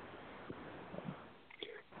team.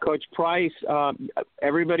 Coach Price,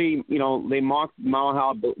 everybody, they mocked the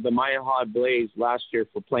Mile High Blaze last year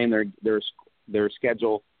for playing their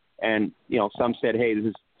schedule, and some said, hey, this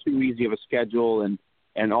is too easy of a schedule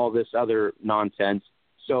and all this other nonsense.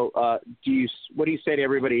 So what do you say to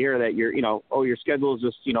everybody here that your schedule is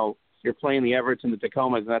just, you're playing the Everetts and the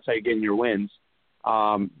Tacomas, and that's how you're getting your wins.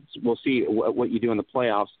 We'll see what you do in the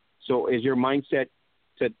playoffs. So is your mindset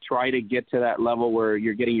to try to get to that level where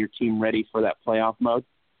you're getting your team ready for that playoff mode?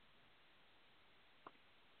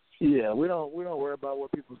 Yeah, we don't worry about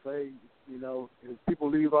what people say. If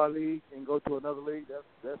people leave our league and go to another league,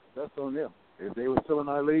 that's on them. If they were still in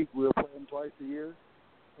our league, we'll play them twice a year,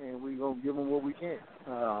 and we're gonna give them what we can.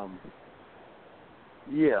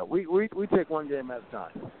 We take one game at a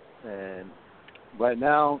time, and right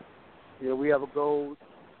now, we have a goal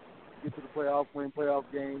to get to the playoff, win playoff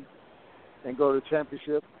games, and go to the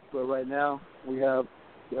championship. But right now, we have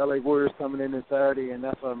the LA Warriors coming in this Saturday, and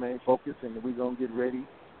that's our main focus, and we're gonna get ready,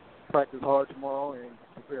 practice hard tomorrow, and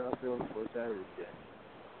prepare ourselves for Saturday's game.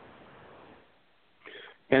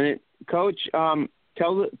 And Coach,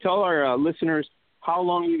 tell our listeners, how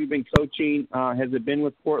long have you been coaching? Has it been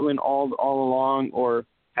with Portland all along, or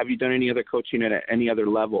have you done any other coaching at any other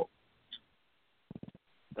level?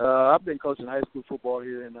 I've been coaching high school football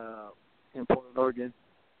here in Portland, Oregon,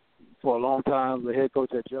 for a long time. I was the head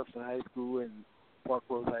coach at Jefferson High School and Park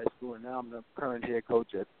Rose High School, and now I'm the current head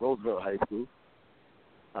coach at Roosevelt High School.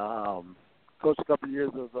 Coached a couple of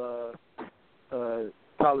years of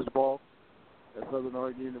college ball at Southern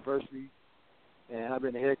Oregon University, and I've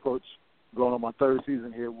been the head coach going on my third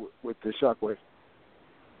season here with the Shockwave.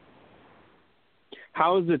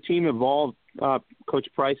 How has the team evolved, Coach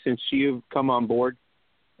Price, since you've come on board?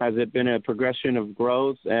 Has it been a progression of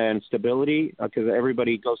growth and stability? Because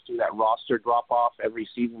everybody goes through that roster drop-off every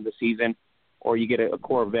season to season, or you get a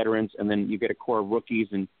core of veterans and then you get a core of rookies,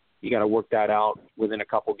 and you got to work that out within a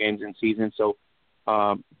couple games in season. So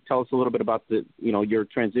tell us a little bit about your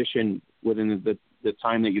transition within the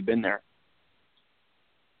time that you've been there.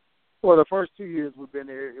 Well, the first 2 years we've been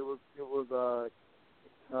there, it was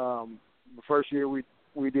the first year we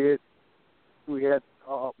had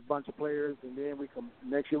a bunch of players, and then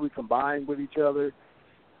next year we combined with each other.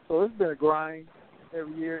 So it's been a grind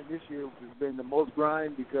every year, and this year has been the most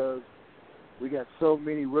grind because we got so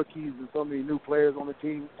many rookies and so many new players on the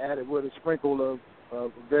team, added with a sprinkle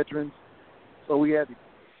of veterans. So we had to,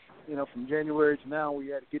 from January to now, we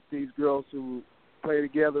had to get these girls who play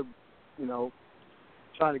together,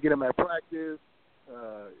 trying to get them at practice.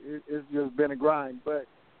 It's just been a grind, but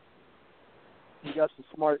we got some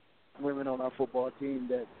smart women on our football team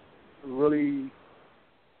that really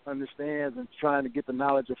understands and trying to get the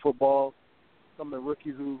knowledge of football. Some of the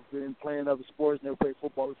rookies who've been playing other sports, never played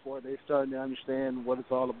football before, they're starting to understand what it's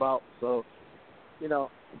all about. So,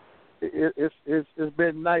 it's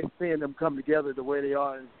been nice seeing them come together the way they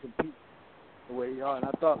are and compete the way they are. And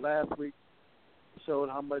I thought last week showed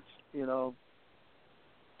how much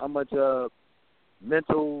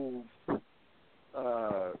mental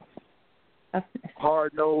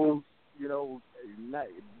hard nose,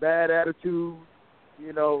 bad attitude.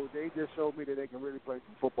 They just showed me that they can really play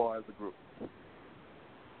some football as a group.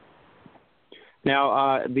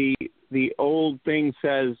 Now, the old thing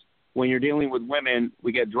says when you're dealing with women,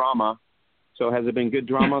 we get drama. So has it been good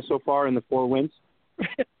drama so far in the 4 wins?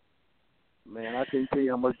 Man, I can't tell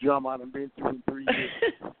you how much drama I've been through in 3 years.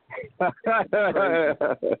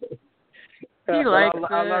 He likes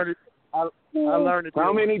it. I learned it.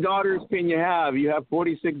 How many daughters can you have? You have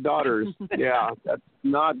 46 daughters. Yeah, that's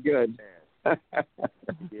not good.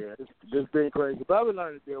 Yeah, it's been crazy. But I've been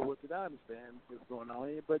learning to deal with it. I understand what's going on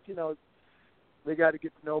here. But, they got to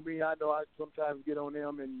get to know me. I know I sometimes get on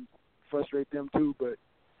them and frustrate them too, but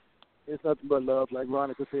it's nothing but love. Like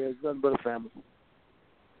Veronica said, it's nothing but a family.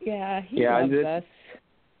 Yeah, he loves us.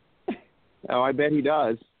 Oh, I bet he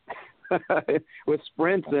does. with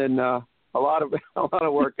sprints and a lot of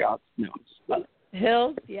workouts. No,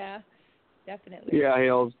 Hills, yeah, definitely. Yeah,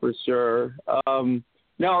 hills for sure.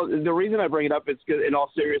 Now, the reason I bring it up is because, in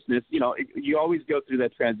all seriousness, you always go through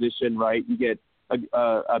that transition, right? You get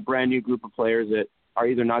a brand new group of players that are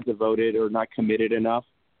either not devoted or not committed enough,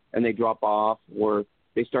 and they drop off, or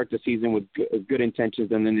they start the season with good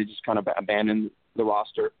intentions, and then they just kind of abandon the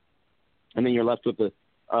roster. And then you're left with a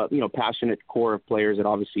passionate core of players that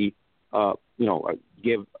obviously,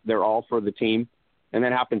 give their all for the team. And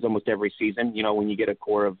that happens almost every season, when you get a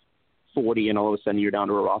core of 40 and all of a sudden you're down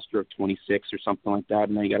to a roster of 26 or something like that,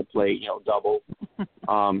 and then you got to play, double.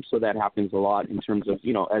 So that happens a lot in terms of,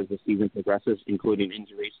 as the season progresses, including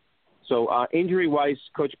injuries. So injury-wise,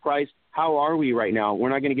 Coach Price, how are we right now? We're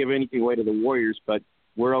not going to give anything away to the Warriors, but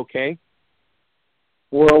we're okay?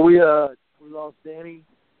 Well, we lost Danny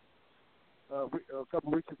a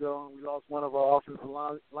couple weeks ago, and we lost one of our offensive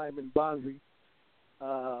linemen, Bonzi,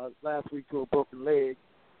 last week to a broken leg.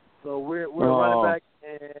 So we're running back,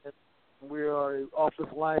 and we are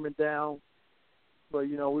offensive lineman down. But,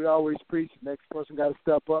 we always preach next person got to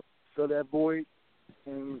step up, fill that void,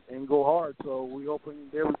 and go hard. So we open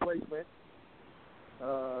their replacement,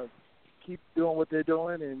 keep doing what they're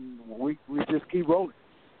doing, and we just keep rolling.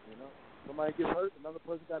 Somebody gets hurt, another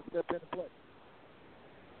person got to step in and play.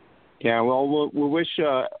 Yeah, well, we wish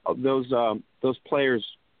those players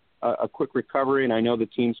a quick recovery, and I know the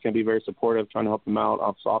teams can be very supportive, trying to help them out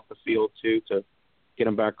off the field too, to get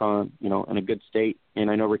them back on, in a good state. And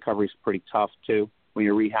I know recovery is pretty tough too when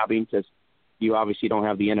you're rehabbing, because you obviously don't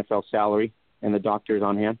have the NFL salary and the doctors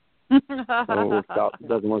on hand. So it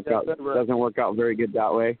doesn't work out very good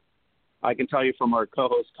that way. I can tell you from our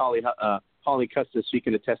co-host Holly Custis, she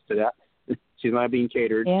can attest to that. She's not being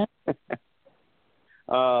catered. Yeah.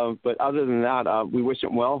 But other than that, we wish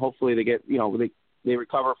them well. Hopefully they get, they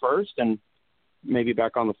recover first and maybe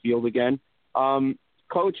back on the field again.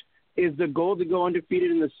 Coach, is the goal to go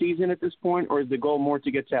undefeated in the season at this point, or is the goal more to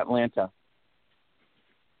get to Atlanta?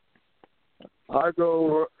 Our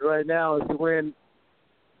goal right now is to win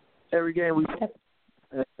every game we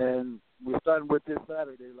play. And we're starting with this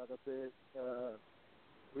Saturday, like I said.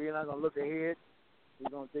 We're not going to look ahead. We're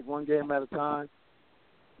going to take one game at a time.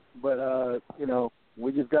 But,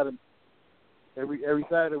 we just got to, every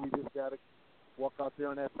Saturday we just got to walk out there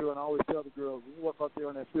on that field. And I always tell the girls, when you walk out there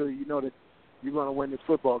on that field, you know that you're going to win this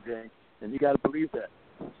football game. And you got to believe that.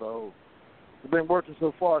 So it's been working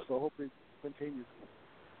so far, so I hope it continues.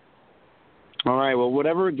 All right, well,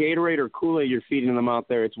 whatever Gatorade or Kool-Aid you're feeding them out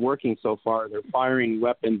there, it's working so far. They're firing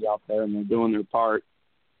weapons out there, and they're doing their part.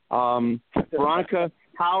 Veronica,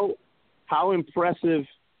 how impressive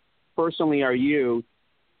personally are you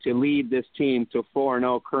to lead this team to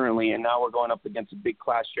 4-0 currently, and now we're going up against a big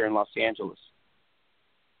clash here in Los Angeles?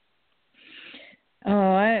 Oh,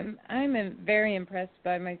 I'm very impressed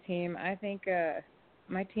by my team. I think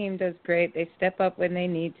my team does great. They step up when they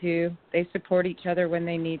need to. They support each other when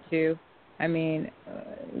they need to. I mean,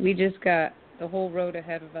 we just got the whole road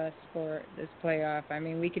ahead of us for this playoff. I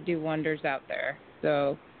mean, we could do wonders out there.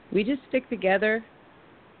 So we just stick together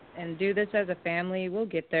and do this as a family. We'll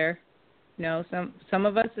get there. Some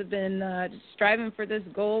of us have been striving for this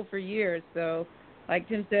goal for years. So like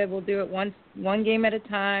Tim said, we'll do it one game at a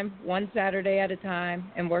time, one Saturday at a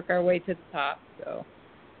time, and work our way to the top. So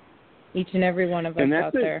each and every one of us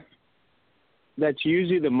out there. That's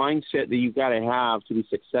usually the mindset that you've got to have to be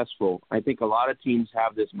successful. I think a lot of teams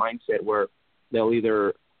have this mindset where they'll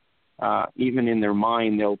either, even in their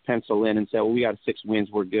mind, they'll pencil in and say, well, we got 6 wins,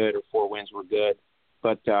 we're good, or 4 wins, we're good.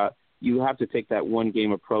 But you have to take that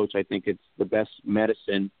one-game approach. I think it's the best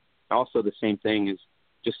medicine. Also, the same thing is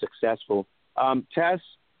just successful. Tess,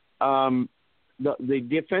 the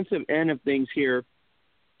defensive end of things here,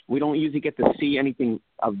 we don't usually get to see anything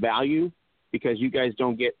of value because you guys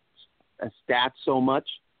don't get stats so much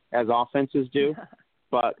as offenses do.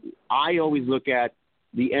 But I always look at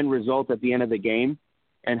the end result at the end of the game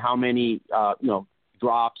and how many,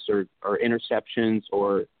 drops or interceptions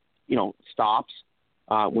or, stops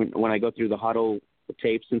when I go through the huddle, the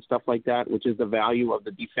tapes and stuff like that, which is the value of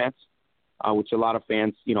the defense, which a lot of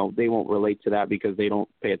fans, they won't relate to that because they don't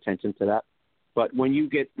pay attention to that. But when you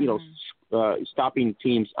get, stopping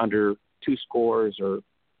teams under 2 scores or,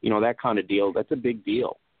 that kind of deal, that's a big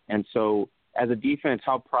deal. And so as a defense,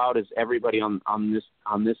 how proud is everybody on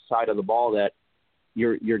this side of the ball that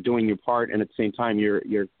you're doing your part and at the same time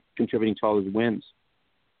you're contributing to all those wins?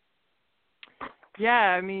 Yeah,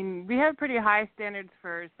 I mean, we have pretty high standards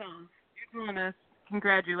for ourselves. You're telling us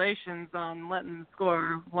congratulations on letting them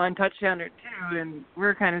score 1 touchdown or 2, and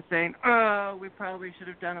we're kind of saying, we probably should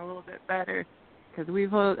have done a little bit better. because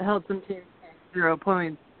we've held some teams to 0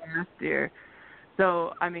 points last year.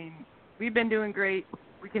 So, I mean, we've been doing great.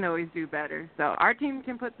 We can always do better. So our team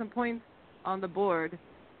can put some points on the board.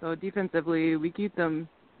 So defensively, we keep them.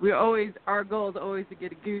 Our goal is always to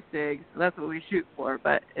get a goose egg. So that's what we shoot for.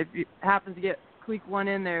 But if you happen to tweak one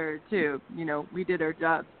in there too, we did our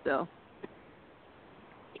job still.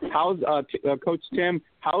 How's Coach Tim?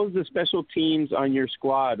 How's the special teams on your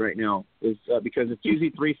squad right now? Because it's usually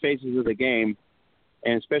 3 phases of the game,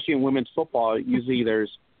 and especially in women's football, usually there's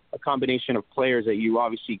a combination of players that you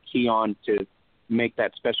obviously key on to make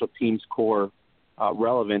that special teams core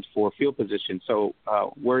relevant for field position. So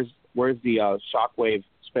where's the Shockwave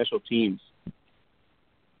special teams?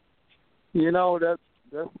 That's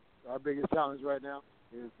our biggest challenge right now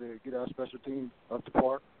is to get our special teams up to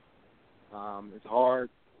par. It's hard,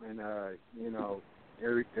 and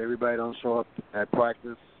everybody don't show up at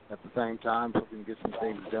practice at the same time, so we can get some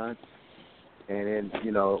things done. And then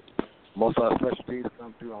most of our special teams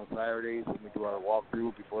come through on Saturdays when we do our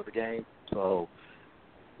walkthrough before the game. So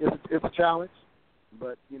it's a challenge,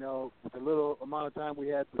 but with the little amount of time we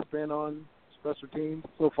had to spend on special teams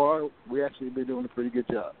so far, we actually been doing a pretty good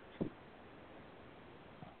job.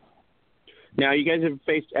 Now, you guys have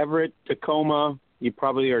faced Everett, Tacoma. You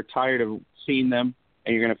probably are tired of seeing them,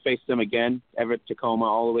 and you're going to face them again, Everett, Tacoma,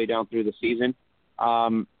 all the way down through the season.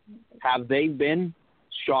 Have they been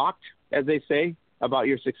shocked, as they say, about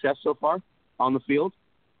your success so far on the field?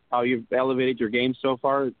 How you've elevated your game so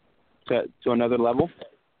far to another level?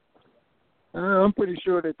 I'm pretty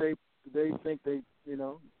sure that they think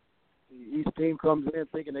each team comes in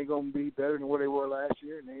thinking they're going to be better than what they were last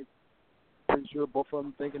year, and they're pretty sure both of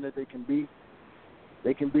them thinking that they can beat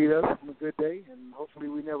us on a good day, and hopefully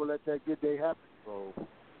we never let that good day happen. So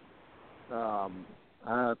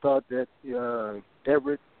I thought that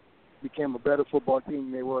Everett became a better football team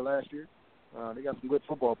than they were last year. They got some good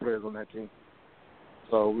football players on that team.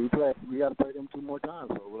 So we got to play them 2 more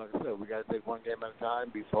times. So like I said, we got to take one game at a time,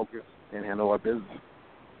 be focused, and handle our business.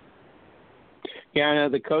 Yeah, I know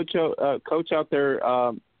the coach out there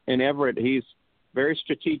in Everett, he's very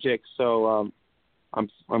strategic. So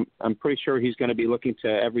I'm pretty sure he's going to be looking to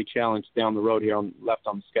every challenge down the road here left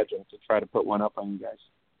on the schedule to try to put one up on you guys.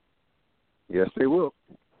 Yes, they will.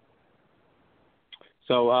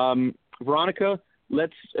 So, Veronica,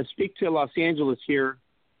 let's speak to Los Angeles here.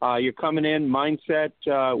 You're coming in, mindset.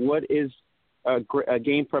 What is a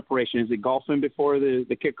game preparation? Is it golfing before the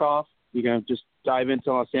kickoff? You're going to just dive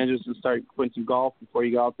into Los Angeles and start playing some golf before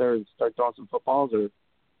you go out there and start throwing some footballs, or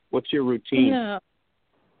what's your routine?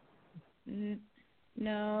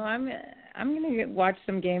 No, I'm going to watch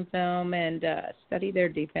some game film and study their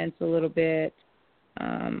defense a little bit.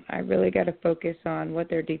 I really got to focus on what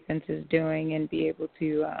their defense is doing and be able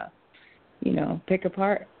to, pick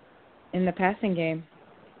apart in the passing game.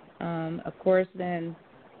 Of course, then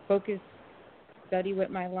study with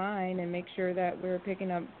my line and make sure that we're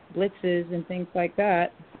picking up blitzes and things like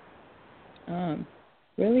that.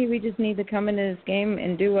 Really, we just need to come into this game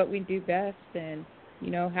and do what we do best and,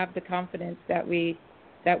 have the confidence that we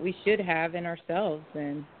should have in ourselves,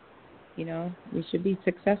 and, we should be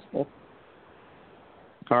successful.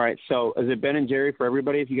 All right. So is it Ben and Jerry for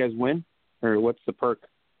everybody if you guys win, or what's the perk?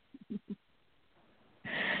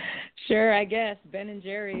 Sure, I guess Ben and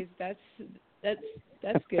Jerry's. That's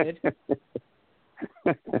good.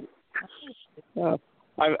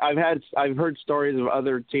 I've heard stories of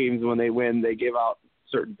other teams when they win, they give out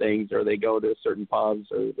certain things, or they go to certain pubs,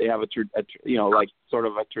 or they have like sort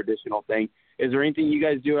of a traditional thing. Is there anything you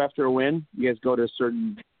guys do after a win? You guys go to a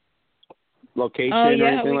certain location or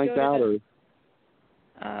anything like that, or?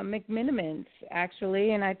 McMinimans,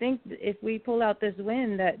 actually, and I think if we pull out this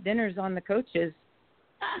win, that dinner's on the coaches.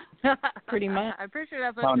 Pretty much. I'm pretty sure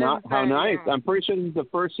that's what How nice. I'm pretty sure this is the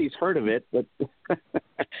first he's heard of it, but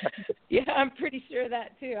yeah, I'm pretty sure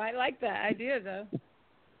that too. I like that idea though.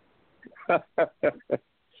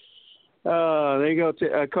 There you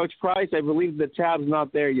go. Coach Price, I believe the tab's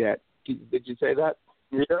not there yet. Did you say that?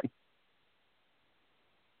 Yeah.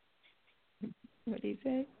 What did he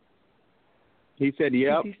say? He said,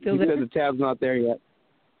 yep. He said the tab's not there yet.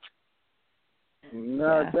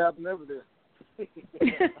 No, the tab's never there.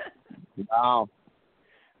 Wow.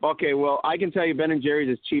 Okay, well, I can tell you Ben & Jerry's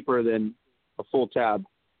is cheaper than a full tab.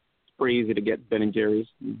 It's pretty easy to get Ben & Jerry's.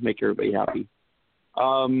 Make everybody happy.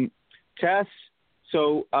 Tess,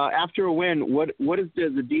 so after a win, what does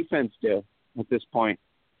the defense do at this point?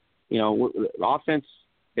 Offense,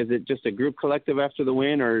 is it just a group collective after the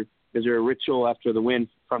win, or is there a ritual after the win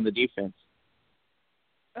from the defense?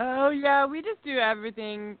 Oh, yeah, we just do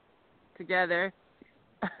everything together.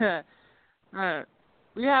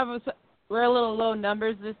 We have we're a little low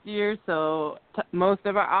numbers this year, so most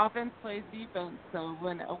of our offense plays defense. So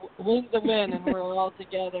when a win's a win and we're all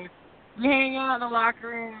together, we hang out in the locker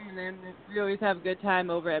room, and then we always have a good time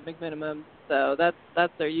over at McMinimum. So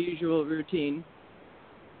that's our usual routine.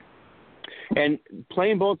 And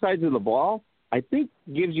playing both sides of the ball, I think,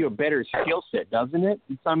 gives you a better skill set, doesn't it,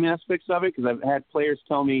 in some aspects of it? Because I've had players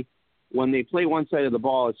tell me when they play one side of the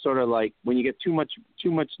ball, it's sort of like when you get too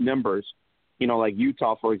much numbers. You know, like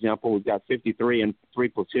Utah, for example, we've got 53 and 3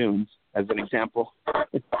 platoons, as an example.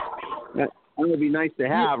 That would be nice to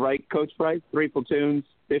have, right, Coach Price? 3 platoons,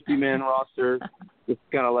 50-man roster, just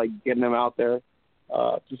kind of like getting them out there,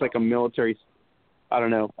 just like a military. I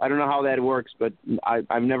don't know how that works, but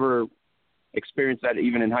I've never experienced that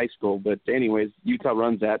even in high school. But anyways, Utah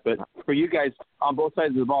runs that. But for you guys on both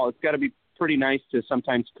sides of the ball, it's got to be pretty nice to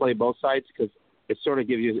sometimes play both sides because it sort of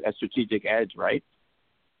gives you a strategic edge, right?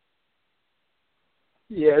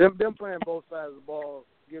 Yeah, them playing both sides of the ball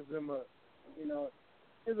gives them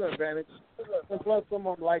it's an advantage. And plus, some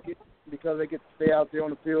of them like it because they get to stay out there on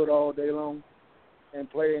the field all day long and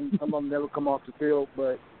play, and some of them never come off the field.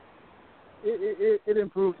 But it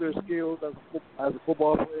improves their skills as a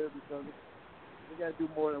football player because they got to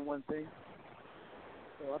do more than one thing.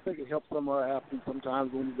 So I think it helps some of our athletes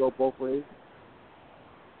sometimes when we go both ways.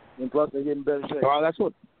 And plus, they get in better shape. Well, that's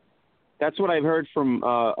what I've heard from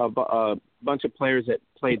a bunch of players that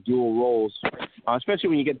play dual roles, especially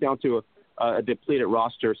when you get down to a depleted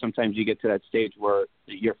roster. Sometimes you get to that stage where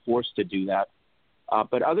you're forced to do that.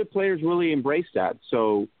 But other players really embrace that.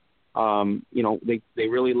 So, they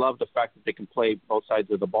really love the fact that they can play both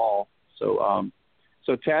sides of the ball. So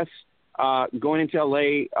Tess, going into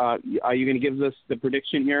LA, are you going to give us the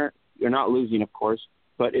prediction here? You're not losing, of course,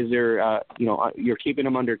 but is there, you're keeping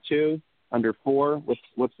them under 2, under 4?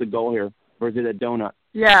 What's the goal here? Or is it a donut?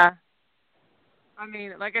 Yeah. I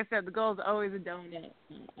mean, like I said, the goal is always a donut.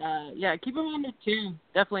 Keep them under 2.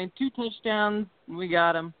 Definitely 2 touchdowns. We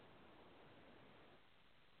got them.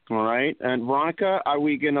 All right. And Veronica, are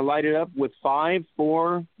we going to light it up with 5,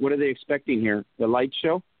 4? What are they expecting here? The light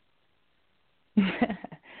show?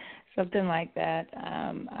 Something like that.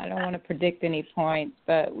 I don't want to predict any points,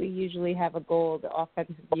 but we usually have a goal, the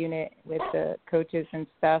offensive unit with the coaches and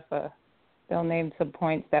stuff. They'll name some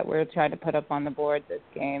points that we'll try to put up on the board this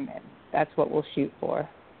game, and that's what we'll shoot for.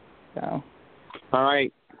 So. All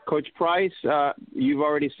right. Coach Price, you've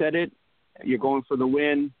already said it. You're going for the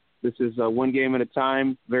win. This is one game at a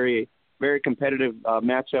time. Very, very competitive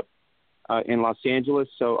matchup in Los Angeles.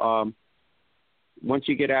 So once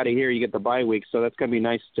you get out of here, you get the bye week. So that's going to be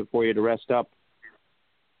nice for you to rest up.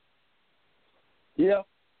 Yeah.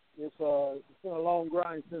 It's been a long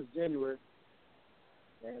grind since January.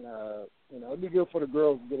 And, it'd be good for the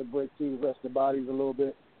girls to get a break, too, rest their bodies a little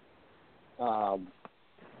bit. Not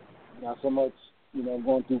so much,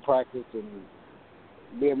 going through practice and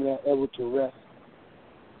being able to rest.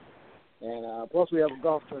 And plus we have a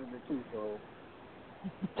golf tournament, too, so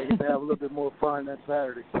they get to have a little bit more fun that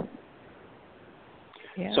Saturday.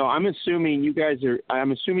 Yeah. So I'm assuming you guys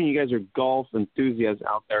are golf enthusiasts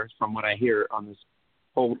out there from what I hear on this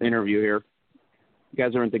whole interview here. You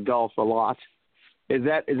guys are into golf a lot. Is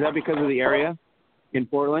that because of the area in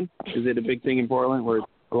Portland? Is it a big thing in Portland where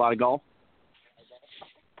a lot of golf?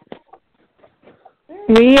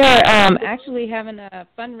 We are actually having a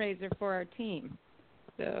fundraiser for our team.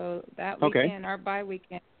 So that weekend, our bye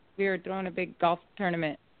weekend, we are throwing a big golf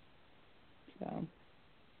tournament. So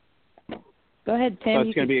go ahead, Tim.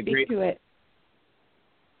 You can speak to it.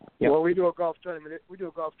 Yep. Well, we do a golf tournament. We do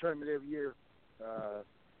a golf tournament every year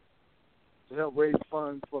to help raise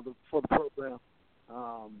funds for the program.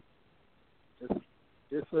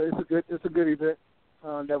 It's a good event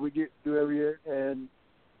that we do every year, and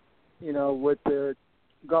with the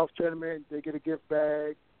golf tournament, they get a gift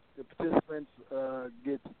bag. The participants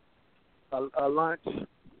get a lunch,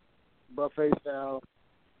 buffet style,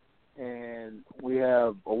 and we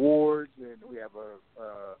have awards, and we have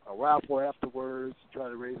a raffle afterwards to try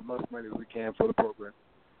to raise as much money as we can for the program.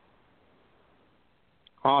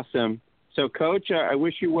 Awesome. So, Coach, I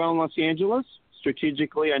wish you well in Los Angeles.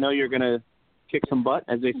 Strategically, I know you're going to kick some butt,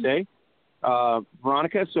 as they say.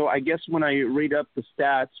 Veronica, so I guess when I read up the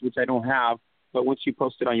stats, which I don't have, but once you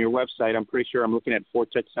post it on your website, I'm pretty sure I'm looking at 4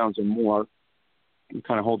 touchdowns or more. I'm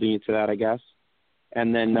kind of holding you to that, I guess.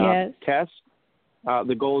 And then yes. Tess,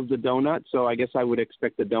 the goal is the donut, so I guess I would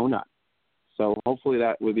expect the donut. So hopefully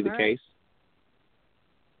that would be the case.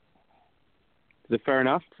 Is it fair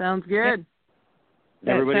enough? Sounds good.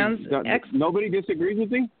 Nobody disagrees with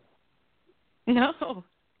me? No.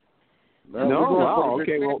 No? Wow,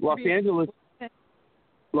 okay. Well, Los Angeles.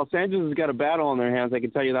 Los Angeles has got a battle on their hands. I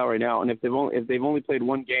can tell you that right now. And if they've only played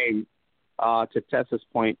one game to test this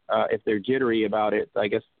point, if they're jittery about it, I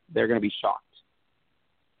guess they're going to be shocked.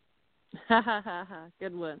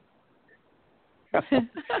 Good one.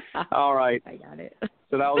 All right. I got it.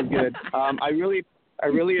 So that was good. I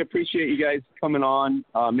really appreciate you guys coming on,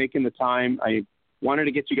 making the time. I wanted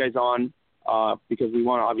to get you guys on because we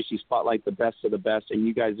want to obviously spotlight the best of the best, and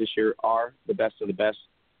you guys this year are the best of the best,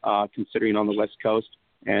 considering on the West Coast.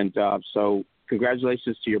 And so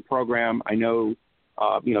congratulations to your program. I know,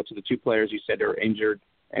 to the two players you said they're injured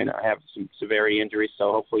and have some severe injuries,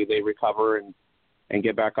 so hopefully they recover and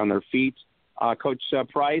get back on their feet. Coach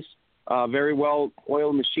Price, very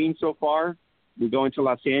well-oiled machine so far. We go into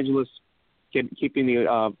Los Angeles keeping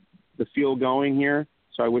the fuel going here,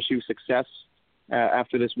 so I wish you success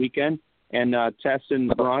after this weekend. And Tess and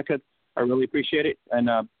Veronica, I really appreciate it, and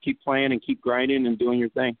keep playing and keep grinding and doing your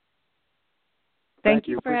thing. Thank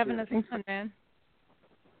you for having us on, man.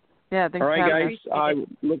 Yeah, thanks. All right, for guys. I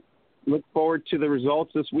look forward to the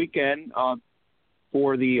results this weekend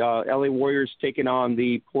for the LA Warriors taking on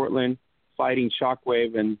the Portland Fighting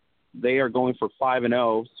Shockwave, and they are going for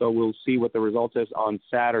 5-0. So we'll see what the result is on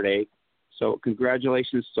Saturday. So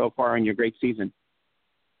congratulations so far on your great season.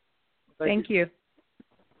 Thank you.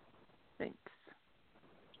 Thanks.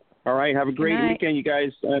 All right. Have a great Good night. weekend, you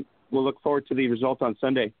guys. We'll look forward to the result on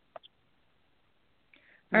Sunday.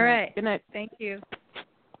 All right. Good night. Thank you.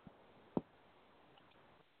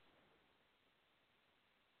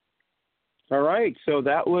 All right. So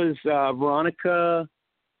that was Veronica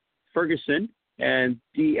Ferguson and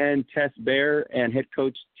DN Tess Bear and head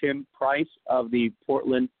coach Tim Price of the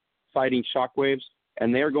Portland Fighting Shockwaves.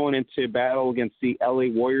 And they're going into battle against the LA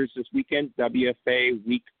Warriors this weekend, WFA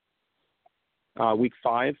week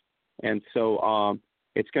 5. And so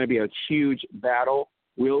it's going to be a huge battle.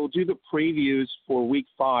 We'll do the previews for week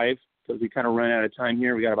 5 because we kind of run out of time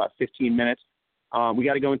here. We got about 15 minutes. We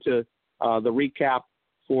got to go into the recap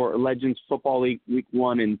for Legends Football League week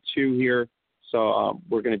 1 and 2 here. So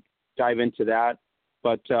we're going to dive into that.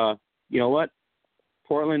 But you know what?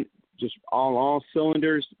 Portland just all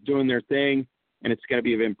cylinders doing their thing, and it's going to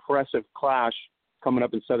be an impressive clash coming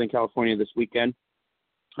up in Southern California this weekend.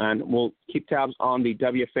 And we'll keep tabs on the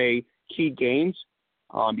WFA key games.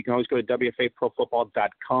 You can always go to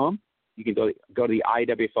WFAProFootball.com. You can go to the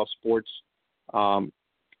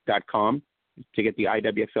IWFLSports.com to get the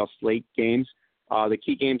IWFL slate games. The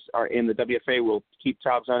key games are in the WFA. We'll keep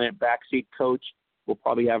tabs on it. Backseat coach. We'll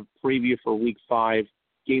probably have preview for week 5,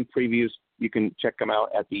 game previews. You can check them out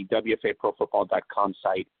at the WFAProFootball.com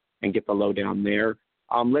site and get the lowdown there.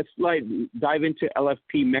 Let's dive into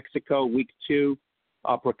LFP Mexico week 2.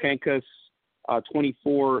 Procancas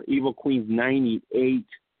 24, Evil Queens 98,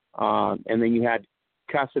 and then you had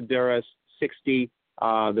Casaderas 60,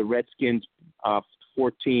 the Redskins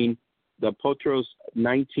 14, the Potros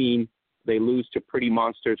 19. They lose to Pretty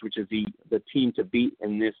Monsters, which is the team to beat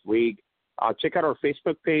in this league. Check out our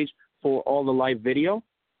Facebook page for all the live video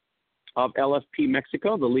of LFP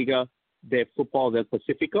Mexico, the Liga de Fútbol del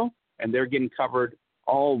Pacífico, and they're getting covered,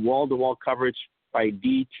 all wall-to-wall coverage by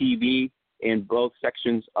DTV in both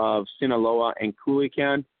sections of Sinaloa and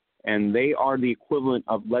Culiacan, and they are the equivalent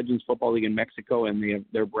of Legends Football League in Mexico, and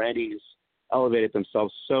their branding has elevated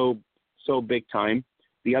themselves so big time.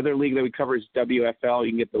 The other league that we cover is WFL.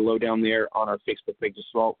 You can get the lowdown there on our Facebook page as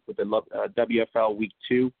well with the WFL Week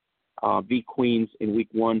 2. V Queens in Week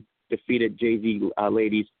 1 defeated JV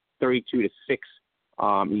Ladies 32-6. You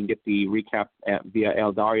can get the recap via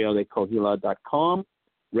eldariodecohila.com.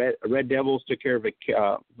 Red Devils took care of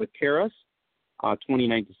Vaqueras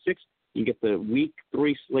 29-6. You get the Week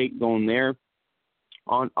 3 slate going there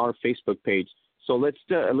on our Facebook page. So let's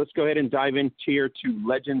go ahead and dive in here to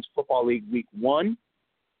Legends Football League Week 1.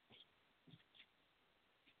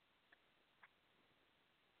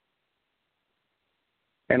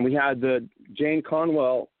 And we had the Jane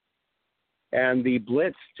Conwell and the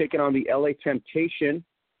Blitz taking on the LA Temptation.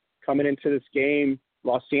 Coming into this game,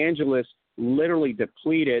 Los Angeles literally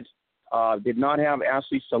depleted, did not have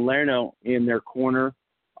Ashley Salerno in their corner.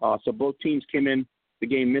 So both teams came in the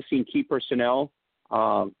game missing key personnel.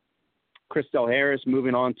 Christel Harris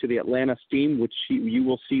moving on to the Atlanta Steam, which you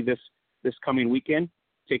will see this coming weekend,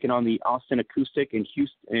 taking on the Austin Acoustic in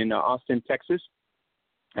Austin, Texas.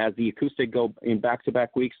 As the Acoustic go in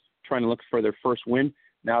back-to-back weeks trying to look for their first win.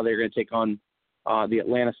 Now they're going to take on the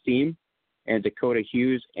Atlanta Steam and Dakota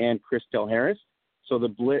Hughes and Christel Harris. So the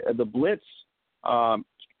Blitz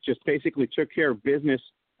just basically took care of business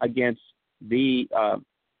against the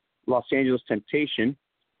Los Angeles Temptation.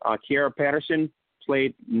 Kiara Patterson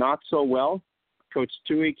played not so well. Coach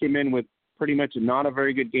Tui came in with pretty much not a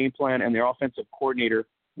very good game plan, and their offensive coordinator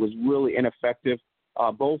was really ineffective.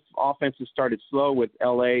 Both offenses started slow, with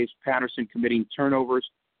LA's Patterson committing turnovers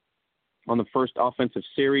on the first offensive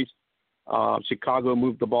series. Chicago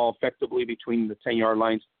moved the ball effectively between the 10-yard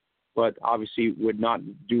lines, but obviously would not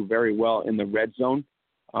do very well in the red zone.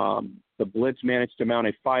 The Blitz managed to mount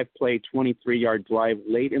a 5-play, 23-yard drive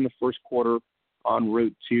late in the first quarter en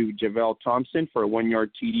route to Javel Thompson for a 1-yard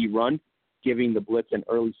TD run, giving the Blitz an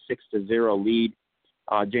early 6-0 lead.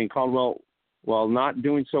 Jane Caldwell, while not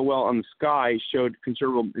doing so well on the sky, showed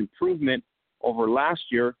considerable improvement over last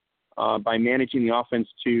year by managing the offense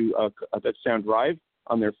to a touchdown drive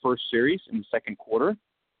on their first series in the second quarter.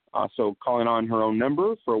 So calling on her own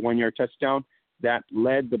number for a 1-yard touchdown that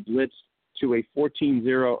led the Blitz to a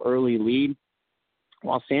 14-0 early lead.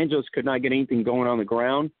 Los Angeles could not get anything going on the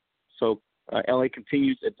ground, so LA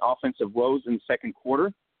continues its offensive woes in the second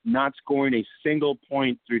quarter, not scoring a single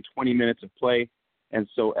point through 20 minutes of play. And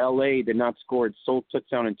so LA did not score its sole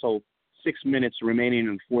touchdown until 6 minutes remaining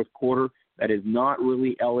in the fourth quarter. That is not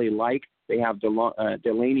really LA-like. They have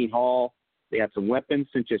Delaney Hall. They had some weapons.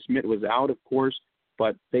 Cynthia Smith was out, of course,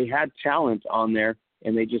 but they had talent on there,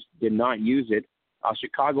 and they just did not use it.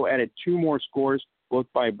 Chicago added 2 more scores, both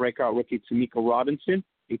by breakout rookie Tamika Robinson,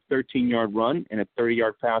 a 13-yard run and a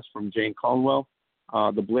 30-yard pass from Jane Caldwell.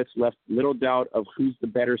 The Blitz left little doubt of who's the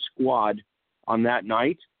better squad on that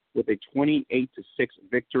night with a 28-6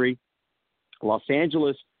 victory. Los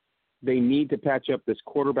Angeles, they need to patch up this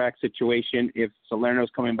quarterback situation if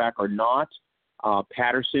Salerno's coming back or not.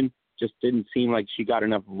 Patterson just didn't seem like she got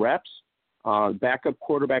enough reps. Backup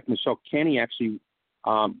quarterback Michelle Kenny actually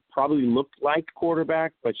probably looked like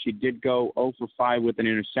quarterback, but she did go 0 for 5 with an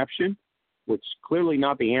interception, which clearly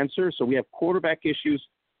not the answer. So we have quarterback issues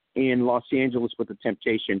in Los Angeles with the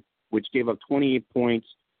Temptation, which gave up 28 points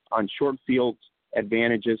on short field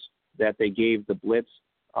advantages that they gave the Blitz.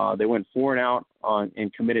 They went 4 and out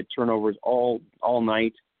and committed turnovers all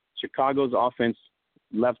night. Chicago's offense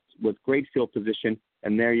left with great field position,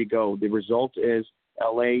 and there you go. The result is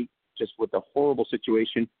LA just with a horrible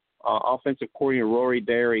situation. Offensive coordinator Rory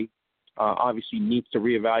Derry obviously needs to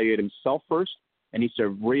reevaluate himself first and needs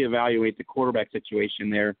to reevaluate the quarterback situation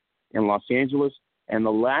there in Los Angeles. And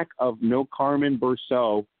the lack of no Carmen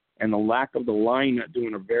Berceau and the lack of the line not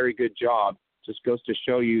doing a very good job just goes to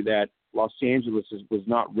show you that Los Angeles was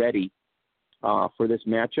not ready for this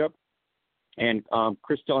matchup. And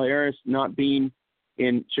Christel Harris not being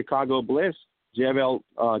in Chicago Bliss, Javel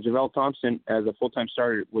Thompson as a full-time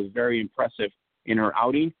starter was very impressive in her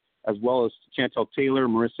outing, as well as Chantel Taylor,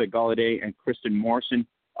 Marissa Galladay, and Kristen Morrison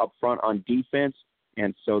up front on defense.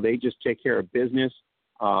 And so they just take care of business.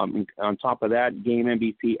 On top of that, game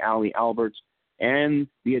MVP Allie Alberts and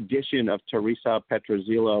the addition of Teresa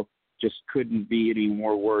Petrozillo just couldn't be any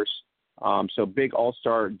more worse. So big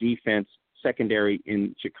all-star defense secondary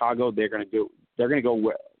in Chicago. They're going to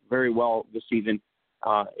go very well this season.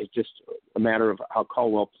 It's just a matter of how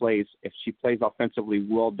Caldwell plays. If she plays offensively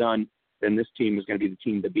well done, then this team is going to be the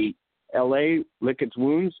team to beat. LA lick its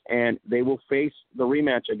wounds, and they will face the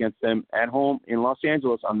rematch against them at home in Los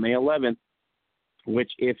Angeles on May 11th,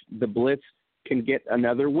 which if the Blitz can get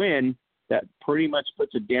another win, that pretty much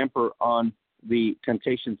puts a damper on the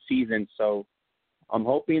Temptation season. So I'm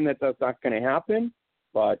hoping that that's not going to happen,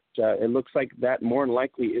 but it looks like that more than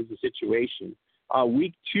likely is the situation.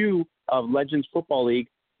 Week 2 of Legends Football League,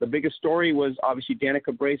 the biggest story was obviously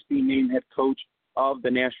Danica Brace being named head coach of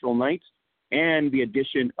the Nashville Knights and the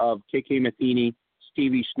addition of KK Matheny,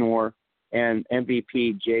 Stevie Schnorr, and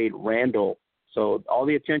MVP Jade Randall. So all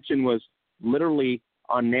the attention was literally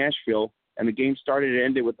on Nashville, and the game started and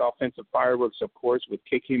ended with offensive fireworks, of course, with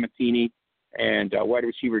KK Matheny and wide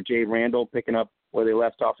receiver Jade Randall picking up where they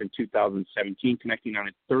left off in 2017, connecting on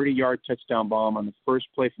a 30-yard touchdown bomb on the first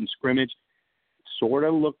play from scrimmage. Sort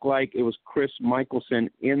of looked like it was Chris Michelson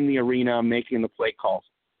in the arena making the play calls.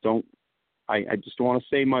 I just don't want to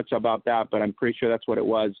say much about that, but I'm pretty sure that's what it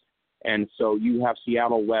was. And so you have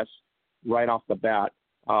Seattle West right off the bat.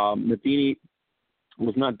 Matheny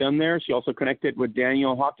was not done there. She also connected with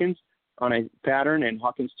Danielle Hawkins on a pattern, and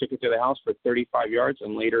Hawkins took it to the house for 35 yards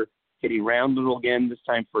and later hit Randall again, this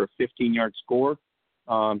time for a 15-yard score.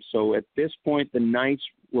 So at this point, the Knights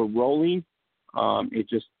were rolling. It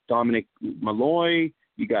just Dominic Malloy,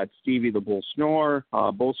 you got Stevie the Bull Schnorr,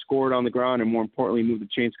 both scored on the ground and more importantly moved the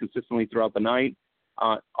chains consistently throughout the night.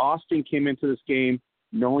 Austin came into this game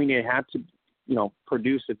knowing it had to,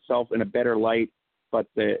 produce itself in a better light, but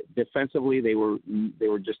defensively they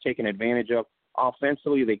were just taken advantage of.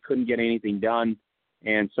 Offensively, they couldn't get anything done,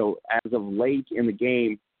 and so as of late in the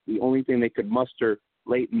game, the only thing they could muster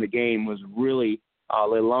late in the game was really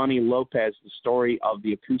Leilani Lopez the story of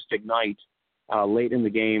the acoustic night late in the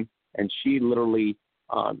game, and she literally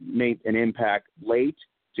made an impact late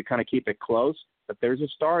to kind of keep it close. But there's a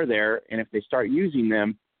star there, and if they start using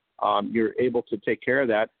them, you're able to take care of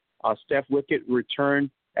that. Steph Wickett return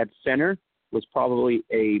at center was probably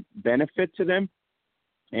a benefit to them.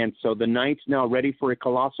 And so the Knights now ready for a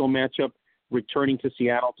colossal matchup, returning to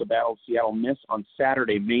Seattle to battle Seattle Miss on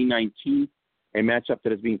Saturday, May 19th, a matchup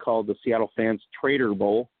that is being called the Seattle Fans Trader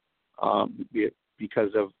Bowl because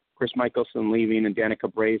of Chris Michelson leaving and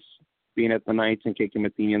Danica Brace being at the Knights and Keiki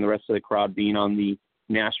Matheny and the rest of the crowd being on the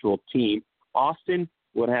Nashville team. Austin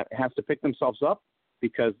has to pick themselves up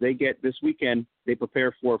because they get this weekend, they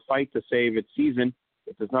prepare for a fight to save its season.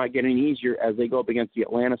 It does not get any easier as they go up against the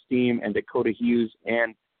Atlanta Steam and Dakota Hughes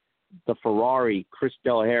and the Ferrari, Chris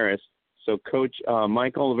Della Harris. So Coach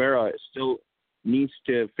Mike Oliveira still needs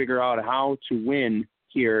to figure out how to win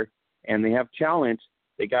here, and they have talent.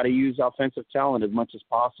 They got to use offensive talent as much as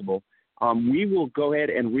possible. We will go ahead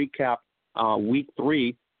and recap Week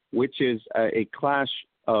 3, which is a clash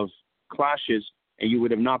of clashes, and you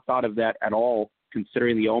would have not thought of that at all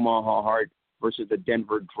considering the Omaha Heart versus the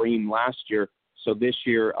Denver Dream last year. So this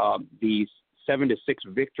year, the 7-6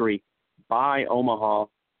 victory by Omaha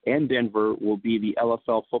and Denver will be the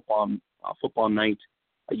LFL football night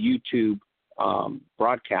YouTube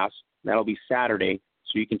broadcast. That'll be Saturday,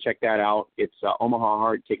 so you can check that out. It's Omaha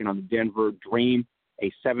Heart taking on the Denver Dream,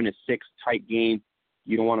 a 7-6 tight game.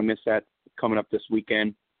 You don't want to miss that coming up this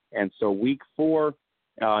weekend. And so Week 4,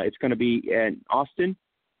 it's going to be in Austin,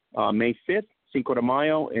 May 5th, Cinco de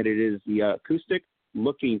Mayo, and it is the Acoustic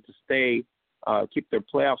looking to keep their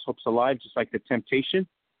playoffs hopes alive, just like the Temptation,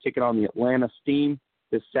 taking on the Atlanta Steam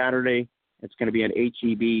this Saturday. It's going to be at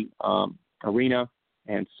HEB Arena,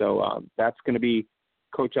 and so that's going to be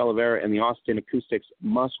Coach Oliveira and the Austin Acoustics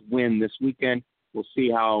must win this weekend. We'll see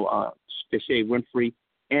how Deshae Winfrey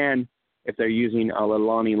and if they're using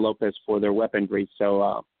Leilani Lopez for their weaponry.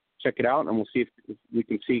 So check it out, and we'll see if we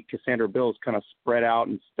can see Cassandra Bills kind of spread out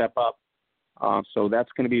and step up. So that's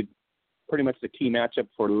going to be pretty much the key matchup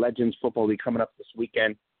for Legends Football League coming up this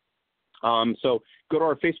weekend. So go to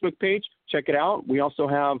our Facebook page, check it out. We also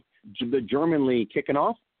have the German League kicking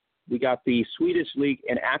off. We got the Swedish League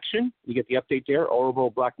in action. You get the update there.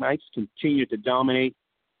 Örebro Black Knights continue to dominate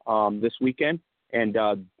this weekend. And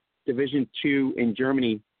Division 2 in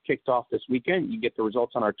Germany kicked off this weekend. You get the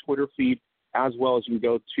results on our Twitter feed, as well as you can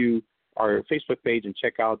go to our Facebook page and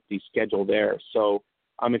check out the schedule there. So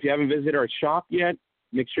if you haven't visited our shop yet,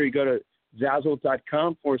 make sure you go to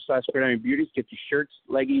Zazzle.com/Gridiron Beauties. Get your shirts,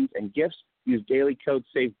 leggings, and gifts. Use daily code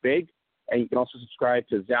SAVEBIG. And you can also subscribe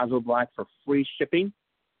to Zazzle Black for free shipping.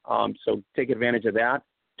 So take advantage of that.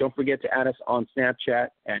 Don't forget to add us on Snapchat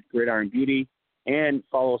at Gridiron Beauty and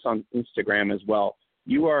follow us on Instagram as well.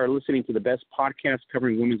 You are listening to the best podcast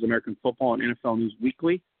covering women's American football and NFL news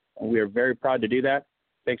weekly, and we are very proud to do that.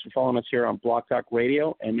 Thanks for following us here on Blog Talk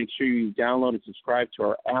Radio, and make sure you download and subscribe to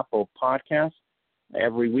our Apple podcast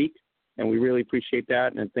every week, and we really appreciate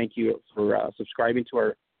that, and thank you for subscribing to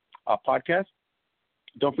our podcast.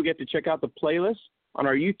 Don't forget to check out the playlist on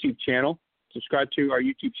our YouTube channel. Subscribe to our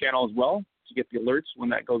YouTube channel as well to get the alerts when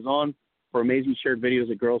that goes on for amazing shared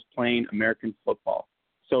videos of girls playing American football.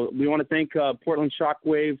 So we want to thank Portland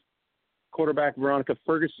Shockwave quarterback Veronica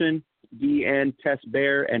Ferguson, DN Tess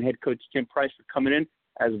Bear, and head coach Tim Price for coming in,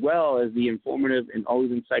 as well as the informative and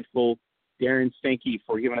always insightful Darren Stanky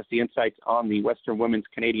for giving us the insights on the Western Women's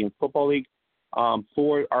Canadian Football League.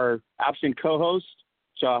 For our absent co-hosts,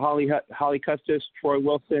 Holly Custis, Troy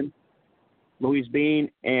Wilson, Louise Bean,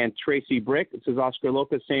 and Tracy Brick. This is Oscar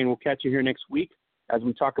Lopez saying we'll catch you here next week as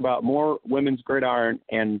we talk about more women's gridiron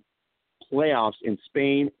and playoffs in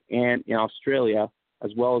Spain and in Australia,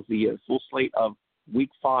 as well as the full slate of Week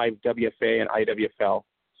 5 WFA and IWFL.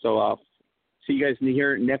 So see you guys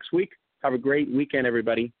here next week. Have a great weekend,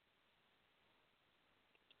 everybody.